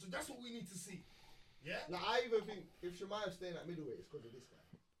on, man. So that's what we need to see. Yeah? Like, I even think if Shemaev's staying at middleweight, it's because of this guy.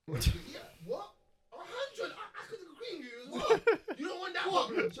 Yeah. What? 100. I could agree with you as well. You don't want that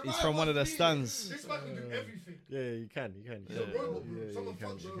one. He's from one of the stands. This man can do everything. Yeah, you can. He's a robot, bro. Yeah, Someone you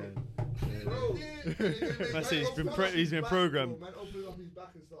can. fucks You bro. can. Bro, Man said he's been programmed. Man opens up his back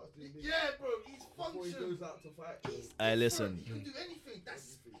and starts doing this. Yeah, bro. He's Before he functioned. goes out to fight. Hey, listen. He can do anything.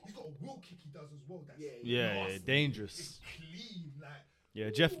 He's got a will kick he does as well. That's Yeah, nasty. dangerous. It's clean, like. Yeah,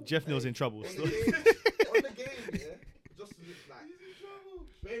 Jeff Neal's in trouble On still. the game, yeah, just to look like.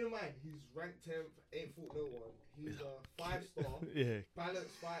 Bear in mind, he's ranked 10th, ain't fought no one. He's a 5-star, Yeah, balanced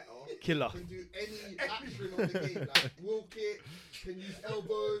fighter. killer. Can do any action on the game, like will kick, can use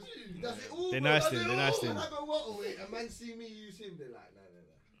elbows. He does it all. They bro, niced does him, it they all. niced him. And I go, what? Wait, a man see me use him, they're like, nah.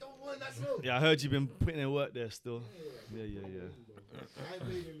 Don't want that slow. Yeah, I heard you've been putting in work there still. Yeah. I ain't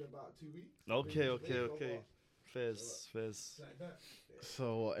played in about 2 weeks. Okay. Fairs. Like that.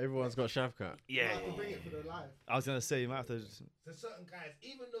 So everyone's got Shavkat. Yeah. I have to bring it for the live. I was gonna say you might have to. So certain guys,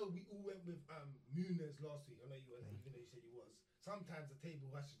 even though we all went with Muniz last week, I know you were, even though you said you was. Sometimes the table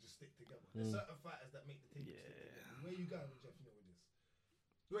has to just stick together. There's certain fighters that make the table stick together. Where you going with Jeff Neal with this?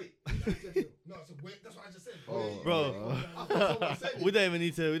 Wait, who's Jeff Neal? No, so wait, that's what I just said. Bro, I thought someone said it. we don't even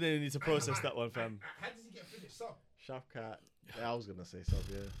need to process that one, fam. How does he get finished? Sub. Shavkat. Yeah, I was gonna say sub.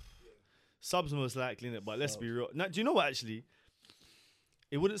 Yeah. Subs most likely in it, but let's be real. Now, do you know what? Actually,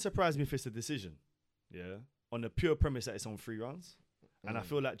 it wouldn't surprise me if it's a decision. Yeah, on the pure premise that it's on 3 rounds, and I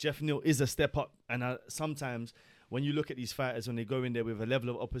feel like Jeff Neal is a step up. And sometimes when you look at these fighters when they go in there with a level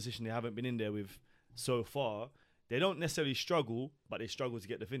of opposition they haven't been in there with so far, they don't necessarily struggle, but they struggle to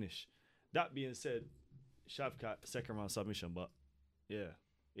get the finish. That being said, Shavkat 2nd round submission, but yeah,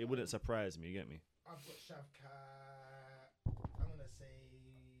 it wouldn't surprise me. You get me? I've got Shavkat. I'm gonna say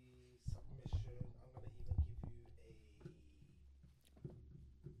submission. I'm gonna even give you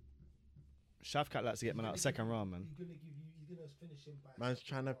a. Shavkat likes to get man out 2nd round, man. He's gonna finish him by. Man's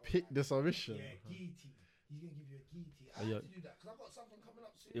trying to pick the submission. Yeah, guillotine. He's gonna give you a guillotine. I Yeah. have to do that because I've got something coming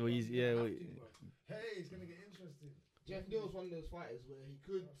up soon. Yeah, well, he's- bro. yeah, I have well, to, bro. Hey, it's gonna get interesting. Jeff Neal's one of those fighters where he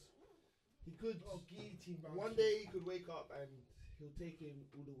could Oh, guillotine, bro. one day he could wake up and he'll take him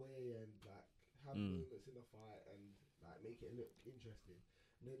all the way and like have moments in the fight and like make it look interesting.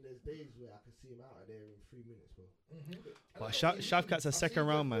 And then there's days where I can see him out of there in 3 minutes, bro. But Shavkat's a second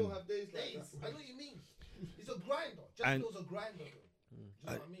round man. Have days like Days. that. I know what you mean. He's a grinder. And- Jack Mill's a grinder, bro. Do you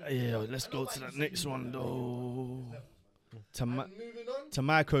know what I mean? Yeah, let's I know go why to you that say next he's one like that. though. To And Ma- moving on. to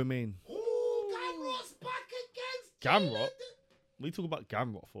Micro Main. Ooh, Gamrot's back against Gamrot? Jalen. We talk about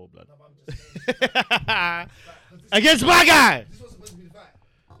Gamrot for blood. No, but I'm just saying. Against my guy. This was supposed to be the fight.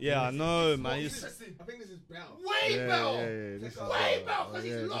 Yeah, I know, man. It's He's- interesting. I think this is better. Way better. This is Way better because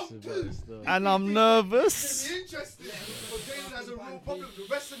he's this long is too. better stuff. and I'm It's nervous. gonna be interesting. But Jalen has a real problem. The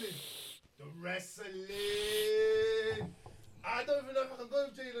wrestling. The wrestling. I don't even know if I can go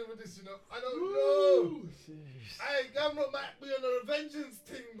with Jalen with this, you know. I don't know. Hey, Gamrot might be on a revengeance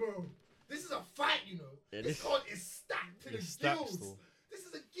thing, bro. This is a fight, you know. Yeah, this this- card is stacked to the It's stacked gills. still. This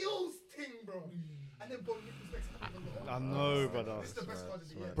is a gills thing, bro. And then Bo Nichols next time. I know, brother. This is the best card of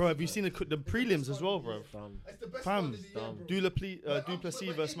the year. Bro, have you seen the prelims as well, bro? It's the best Fam, card of the year, bro.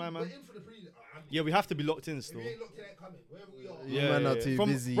 Duplessis versus my We're man. in for the prelim. Yeah, we have to be locked in If still. we ain't locked in, ain't coming. Wherever we are. Yeah, You man are yeah. too From-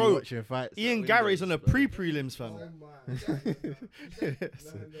 busy bro, watching fights. Ian at Gary's on the windows, bro. pre-prelims, fam. Oh my.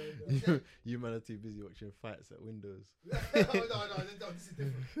 You man are too busy watching fights at windows. no, this is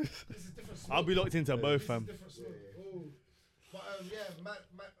different. This is different. I'll be locked into both, This fam. is different smoke. Ooh. But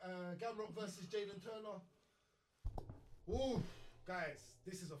Gamrot versus Jalen Turner. Ooh, guys,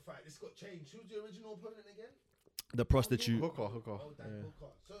 this is a fight. This got changed. Who's the original opponent again? The prostitute. Hooker. Oh, Dan Yeah.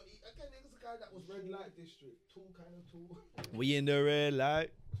 Hooker. So again, it was a guy that was Red red light district. tall, kind of tall. We in the red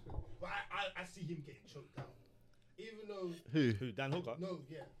light. But I see him getting choked out. Even though Who? Dan Hooker? no,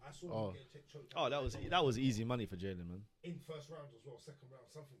 yeah, I saw Oh. him getting choked Oh, out. that was easy money for Jalen, man. In first round as well, second round,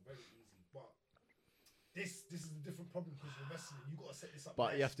 something very easy. But this is a different problem because the wrestling, you gotta set this up.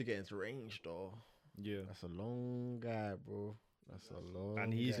 But you nice. have to get into range though. Yeah. That's a long guy, bro. That's a long.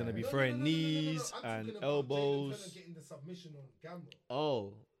 And he's gonna be guy. throwing knees I'm and talking about Jalen elbows. Turner getting the submission on Gamrot.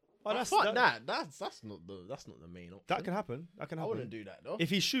 Oh. Oh, that's fuck that. That's not the main option. That can happen. That can I happen. wouldn't do that though. If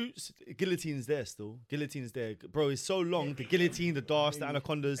he shoots, guillotine's there still. Guillotine's there. Bro, he's so long. The guillotine, the darts, the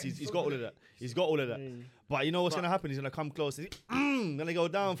anacondas, he's got all of that. He's got all of that. But you know what's going to happen? He's going to come close. Gonna go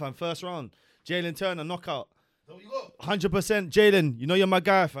down, fam. First round. Jalen Turner, knockout. So you got 100% Jalen. You know you're my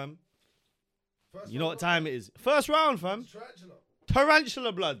guy, fam. first You know round, what time it is. First round, fam. Tarantula.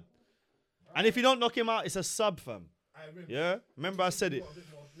 Tarantula blood. And if you don't knock him out, it's a sub, fam. I remember. Yeah? Remember I said it.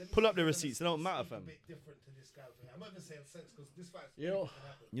 Pull up the receipts. They don't matter, Speak a fam. bit different to this guy. I'm not even saying sense because this fight's You know- can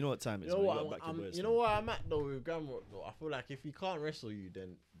happen. You know what time it is, You know man. what? You gotta back your boys, You fam. know what I'm at though with Gamrot though. I feel like if he can't wrestle you,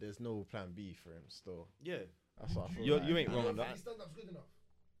 then there's no plan B for him. Still, Yeah. that's what I feel. You like. ain't wrong on that. His stand-up's good enough.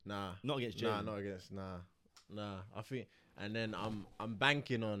 Nah, Not against nah, Jalen. not against nah. I think, and then I'm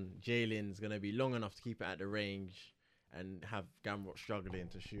banking on Jalen's gonna be long enough to keep it at the range and have Gamrot struggling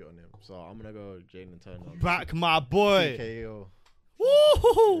to shoot on him. So I'm gonna go Jalen Turner. Back my boy. TKO.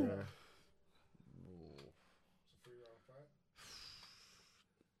 Woo! Yeah. It's a 3-round fight.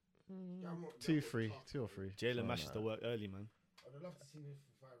 2 or 3. Jalen Something mashes like the that. work early, man. I'd love to see him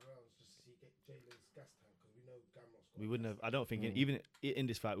for 5 rounds just to see Jalen's gas tank because we know Gamrot's got We wouldn't have. I don't think even in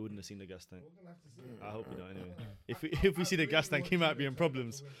this fight we wouldn't have seen the gas tank. We're gonna have to see it. I hope we don't. Anyway, if we see the gas tank, he might be in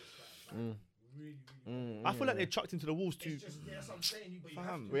problems. I feel like they chucked him to the walls too. It's just, yeah, that's what I'm saying. But you have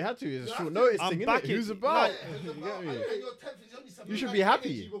Fam. to. We had to. It's a You short have to. notice I'm thing, innit? backing- Who's about? It's You about- get me? and you're 10th, it's only something You should like be happy.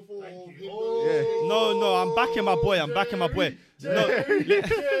 energy before him. Yeah. No, I'm backing my boy. I'm backing my boy. No,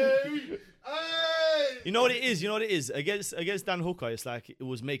 Hey! you know what it is. You know what it is. Against Dan Hooker, it's like it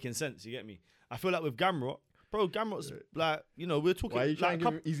was making sense. You get me? I feel like with Gamrot, bro, Gamrot's like we're talking. Why are you like, trying to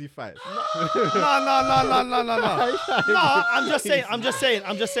give him easy fights? No. No, I'm just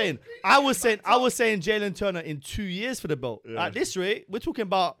saying. I was saying Jalen Turner in 2 years for the belt. Yeah. At this rate, we're talking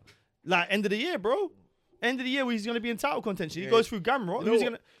about like end of the year, bro. End of the year where he's gonna be in title contention. He goes through Gamrot. You know Who's what?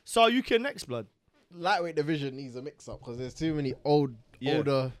 gonna? So you can next blood. Lightweight division needs a mix up because there's too many older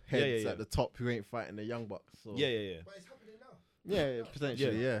heads yeah. at the top who ain't fighting the young bucks. So. Yeah. But it's happening now. Yeah,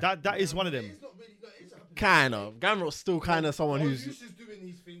 potentially, yeah. That is one of them. It's not really. No, it's happening. Kind of. Gamrot's still kind of someone who's. Olivier's doing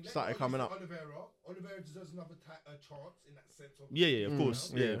his thing. started coming up. Oliveira deserves another chance in that sense. Of Yeah, of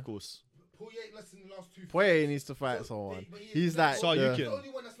course. Yeah, yeah. of course. Poirier less in the last 2 Poirier needs to fight someone. but He's like So you the- can- the only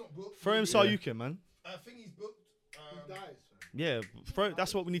one that's not booked. Throw him so Saryukin, man. I think he's booked. Who dies, fam? Yeah,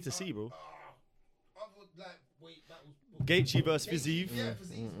 that's what we need to see, bro. I would like wait. That was booked. Gaethje versus Fiziev. Yeah,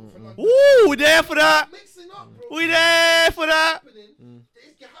 Fiziev for London. Woo, we there for that. Mixing up, bro. We there for that. Happening.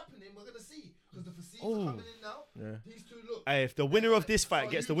 It's happening. We're gonna see because the Fiziev Oh. are coming in now. Yeah. These two look. Hey, if the winner of this fight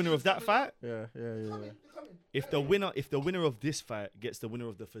gets the winner of that fight, Yeah. They're coming. if the winner of this fight gets the winner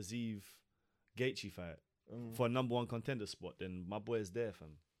of the Fiziev Gaethje fight for a #1 contender spot, then my boy is there,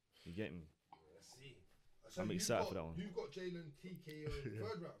 fam. You get me? So I'm you've excited got- for that one. You've got Jalen TKO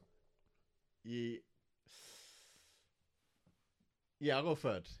third round. Yeah. Yeah, I'll go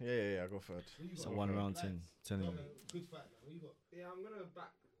third. Yeah, I'll go third. Who you It's a got? 1 round Lads, thing. Telling you. Good fight now. What you got? Yeah, I'm gonna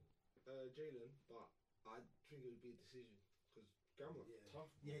back Jalen, but I think it would be a decision because Gamrot tough.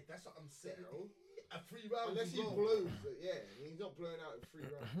 Yeah, that's what I'm saying. Bro. A 3 rounds. Unless he as well. blows, yeah, he's not blowing out in 3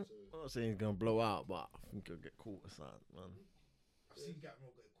 rounds. So. I'm not saying he's gonna blow out, but I think he'll get caught or something, man. I've seen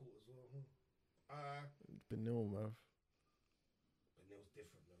Gatmore get caught as well. Benil, man. Benil's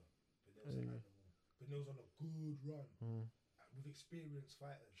different though. Benil's an animal. Benil's on a good run with experienced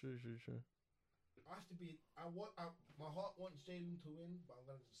fighters. True. I have to be. My heart wants Jalen to win, but I'm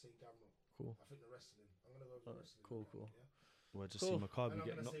gonna just say Gamrot. Cool. I think the wrestling. I'm gonna go for Alright, wrestling. cool, Gamrot, cool. Yeah? Well, just Cool. see Maccabi And I'm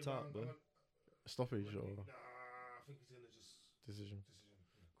get gonna knocked say out, bro. Stoppage or Nah, I think he's gonna just decision. decision.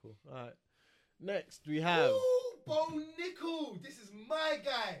 Cool. All right. Next we have Ooh, Bo Nickel. This is my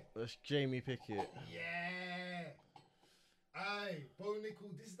guy. that's Jamie Pickett. Yeah. Aye, Bo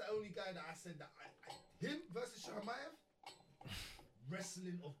Nickel. This is the only guy that I said that him versus Shahamayev.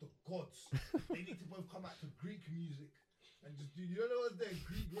 Wrestling of the gods. They need to both come out to Greek music and just do. You know what's there?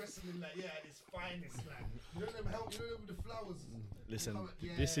 Greek wrestling, like at its finest, like you know them help. You know them with the flowers. Listen, Come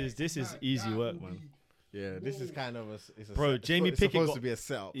out- this is that- easy that work, will man. be- Yeah, this is kind of it's a Bro, set- Jamie it's Pickett supposed got- to be a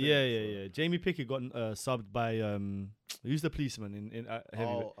setup. Yeah. Jamie Pickett got subbed by who's the policeman in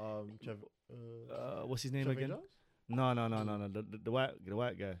heavyweight? Trevor. What's his name Trevor again? Jones? No. The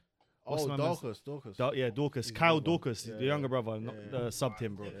white guy. What's Oh, my man's- Dorcas. Dorcas. He's Kyle the other one. Dorcas, Yeah, the younger yeah. brother, subbed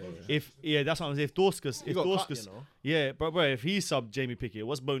him, bro. Yeah. That's what I'm saying. If Dorcas, He got cut, you know. yeah, bro, if he subbed Jamie Pickett,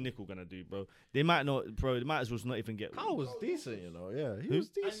 what's Bo Nickel gonna do, bro? They might not, bro. They might as well not even get. Kyle was decent, you know. Yeah, he was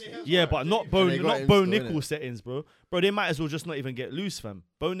decent. Yeah, but not Bo, And they got not him Bo still, Nickel innit? settings, bro. Bro, they might as well just not even get loose, fam.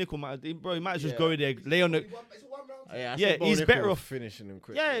 Bo Nickel might, bro, he might as well just Yeah. go in there, lay on the. It's a 1 round. Yeah, I Yeah, said Bo he's Nickel better was off- finishing him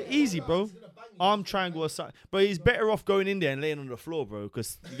quick. Yeah, easy, bro. Arm triangle aside, bro. He's better off going in there and laying on the floor, bro,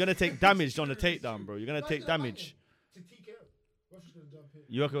 because you're gonna take damage on the takedown, bro. You're gonna take damage. To TKO. Ruff's gonna jump in.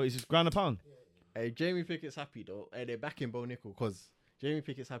 You reckon he's just ground a pound? Hey, Jamie Pickett's happy though. Hey, they're backing Bo Nickel because Jamie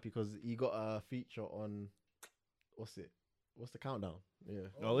Pickett's happy because he got a feature on what's the countdown? Yeah,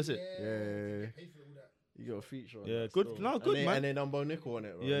 Oh, is it? Yeah. Pay for all that. he got a feature. On Yeah, that good- still. no, And good, they- man. And then on Bo Nickel on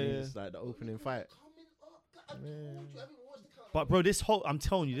it, bro. Yeah, and yeah. It's like the opening fight. Coming up. I told you, I haven't watched the countdown. But bro, this whole, I'm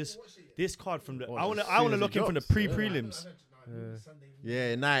telling you, Watch it yet. this card from the, Oh, I wanna as soon as look it in from the drops, pre-prelims.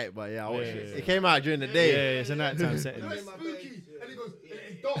 Yeah, night, but yeah, I watched Yeah, it. yeah, It came out during the day. Yeah, it's a nighttime You setting. know, it's My spooky. bed, And he goes,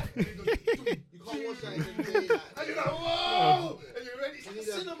 it's dark. And he goes, You can't watch that in the day. and you're like, whoa! And you're ready. It's You like a need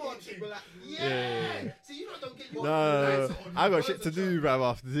a cinema picture thing. black. Yeah. See, you don't get your No, lights on, I got birds shit to are do, bruv,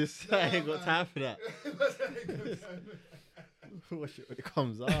 after this. I ain't got man. time for that. Watch it when it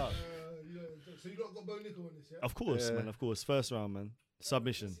comes out. So you got Bo Nickel on this, yeah? Of course, Yeah. man. Of course, first round, man.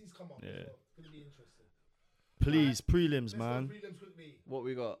 Submission. This season's come up as Yeah. well. It's gonna be interesting. Please, prelims, Let's man. go prelims quickly. What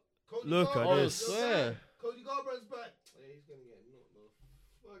we got? Cody Look at Garbrandt, this. you're Yeah. back. Cody Garbrandt's back. Yeah, he's gonna get knocked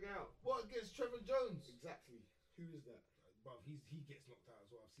the fuck out. What against Trevor Jones? Exactly. Who is that? Bro, he gets knocked out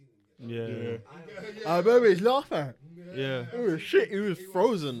as well. I've seen him get Yeah. I remember he's laughing. Yeah. Oh shit, he was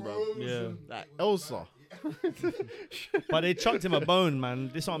frozen, bro. Yeah. Like Elsa. But they chucked him a bone, man.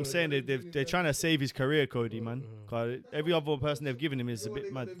 This is what I'm saying. They're trying to save his career, Cody, man. 'Cause every other person they've given him is a You know bit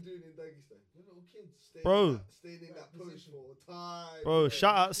what mad. they got them doing in Dagestan? They're little kids. Bro. Staying in that post for time. Bro,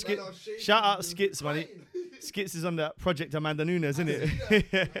 shout out Man, Skit, I was shaking, shout out dude. Skits, man. Skits is on that Project Amanda Nunes, isn't it?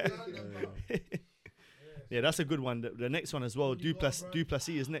 Yeah, that's a good one. The next one as well. Duplessis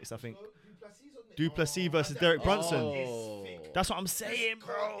is next, I think. Duplessis versus Derek Brunson. Oh. That's what I'm saying,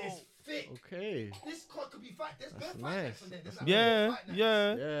 bro. It's thick. Okay. This card could be fight. There's That's no fight nice. nights on there. There's like Yeah, fight nights.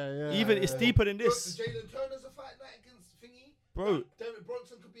 yeah. Yeah. Even it's deeper than Bro, this, Jalen Turner's a fight night against Thingy. bro. Derek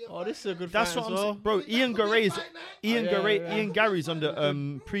Bronson could be a Oh, fight this is a night. good That's fight what as I'm well. saying, bro. That Ian could be a Garay's, fight night. Ian Gary's on the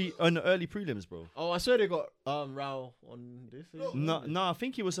on the early prelims, bro. Oh, I swear they got Rao on this. Look, No, I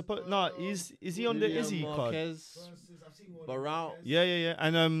think he was supposed. No, is he on the Izzy card? Versus, I've seen one. Barao. Yeah.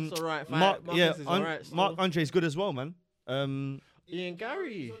 And It's alright fight. Mark, Marcus yeah, is alright still. Mark Andre's good as well, man. Ian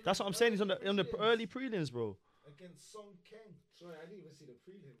Gary. That's what I'm saying. He's on the early prelims, bro. Against Song Kang. Sorry, I didn't even see the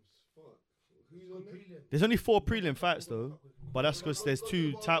prelims. Fuck. Who's on there? Prelim. There's only 4 prelim fights though, but that's because there's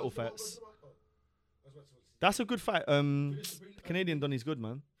 2 title fights. That's a good fight. The Canadian Donny's good,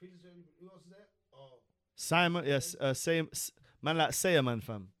 man. Who else is there? Oh, Simon, yes, man like Sayer, man,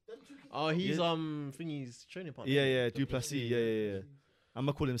 fam. them two kids. Oh, he's Yeah. thingy's training partner. Yeah, Duplessis, yeah. I'm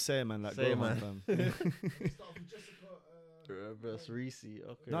gonna call him Sayer, man, like Sayer, Groman, man. fam. They start with Jessica. Versus Reese.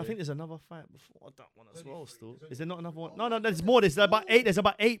 Okay. No, I think there's another fight before that one as well. Still, is there not another one? No, there's more. There's about 8. There's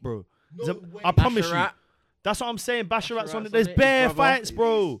about 8, bro. No There's way. I promise you. Basharat. That's what I'm saying. Basharat's on Basharat's it. There's on it, his bare brother. fights,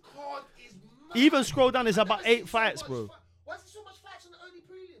 bro. Card is Even scroll down, there's about 8 fights, bro. Why is there so much fights on the early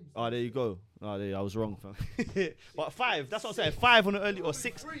prelims? Oh, there you go. Oh, there, I was wrong, fam. But 5, that's what I'm saying. 5 on the early or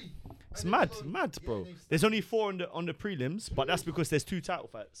 6. Three. It's mad, bro. There's only 4 on the prelims, but that's because there's 2 title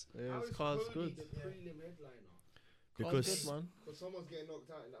fights. Yeah, How this is card's Cody good. the prelim headliner? Because Good, man. Because someone's getting knocked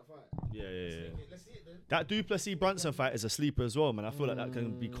out in that fight. yeah. Let's see it then. That Duplessis Brunson fight is a sleeper as well, man. I feel like that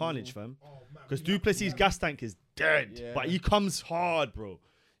can be carnage, fam. Oh, man. Because Duplessis' gas tank is dead, Yeah. but he comes hard, bro.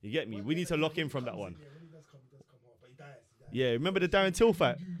 You get me? We need to lock in from that one. Yeah, when he does come hard, but he dies. Yeah, remember the Darren Till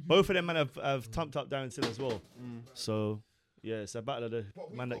fight? Both of them man have thumped up Darren Till as well. So yeah, it's a battle of the But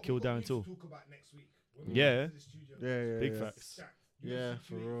we've man got- that killed we've got Darren news Till. to talk about next week. When we Yeah. go to the studio. Yeah, Big yeah. facts. Stacked. Yeah, UFC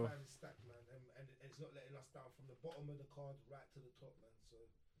for real. 285 is stacked, man, and it's not letting us down from the bottom of the card right to the top, man. So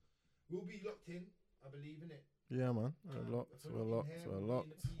we'll be locked in, I believe, in it. Yeah, man. We're locked. If We're not in locked. here, We're we'll locked.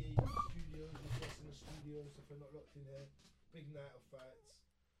 be in the PA studios, we'll be in the studios. If we're not locked in here, big night of fights.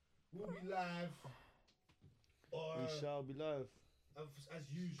 We'll be live, or We shall be live. as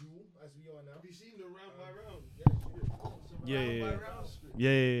usual, as we are now. Have you seen the round by round? Yeah.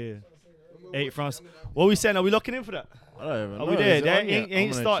 Remember 8 France. What are we saying? Are we locking in for that? I don't even Are know. we there? Is it They on yet? ain't I'm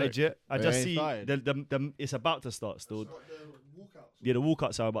gonna started check. yet. I It just ain't see started. the it's about to start still. Got the walkouts. Yeah, the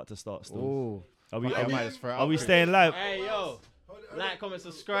walkouts are about to start still. Oh. Are we? I Are we, might just throw it are out we quick. staying live? Hey, yo. Like, comment,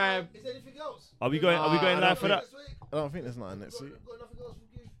 subscribe. Is there anything else? Are we going? Are we going I live for don't that? Next week? I don't think there's nothing next week. We've got nothing else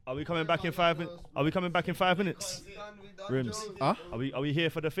to give. Are we coming back in 5 minutes? Are we coming back in 5 minutes? Rims. Huh? Are we here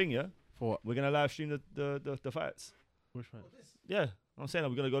for the thing? Yeah. For what? We're gonna live stream the fights. Which one? Yeah. I'm saying, are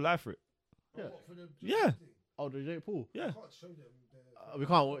we gonna go live for it? Yeah. What, for the Yeah. thing? Oh, the Jake Paul. Yeah. I can't show them. We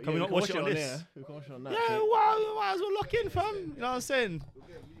can't. Can we not watch it on this? there. We can watch it on that. Yeah. shit. Wow. Might as well lock in, fam. You know what I'm saying?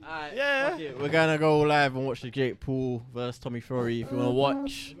 Alright, Yeah. fuck it. We're gonna go live and watch the Jake Paul versus Tommy Fury. If you wanna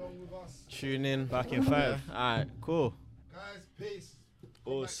watch, Along with us. tune in. Back in 5. Alright, cool. Guys, peace.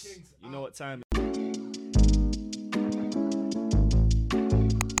 Us. You know what time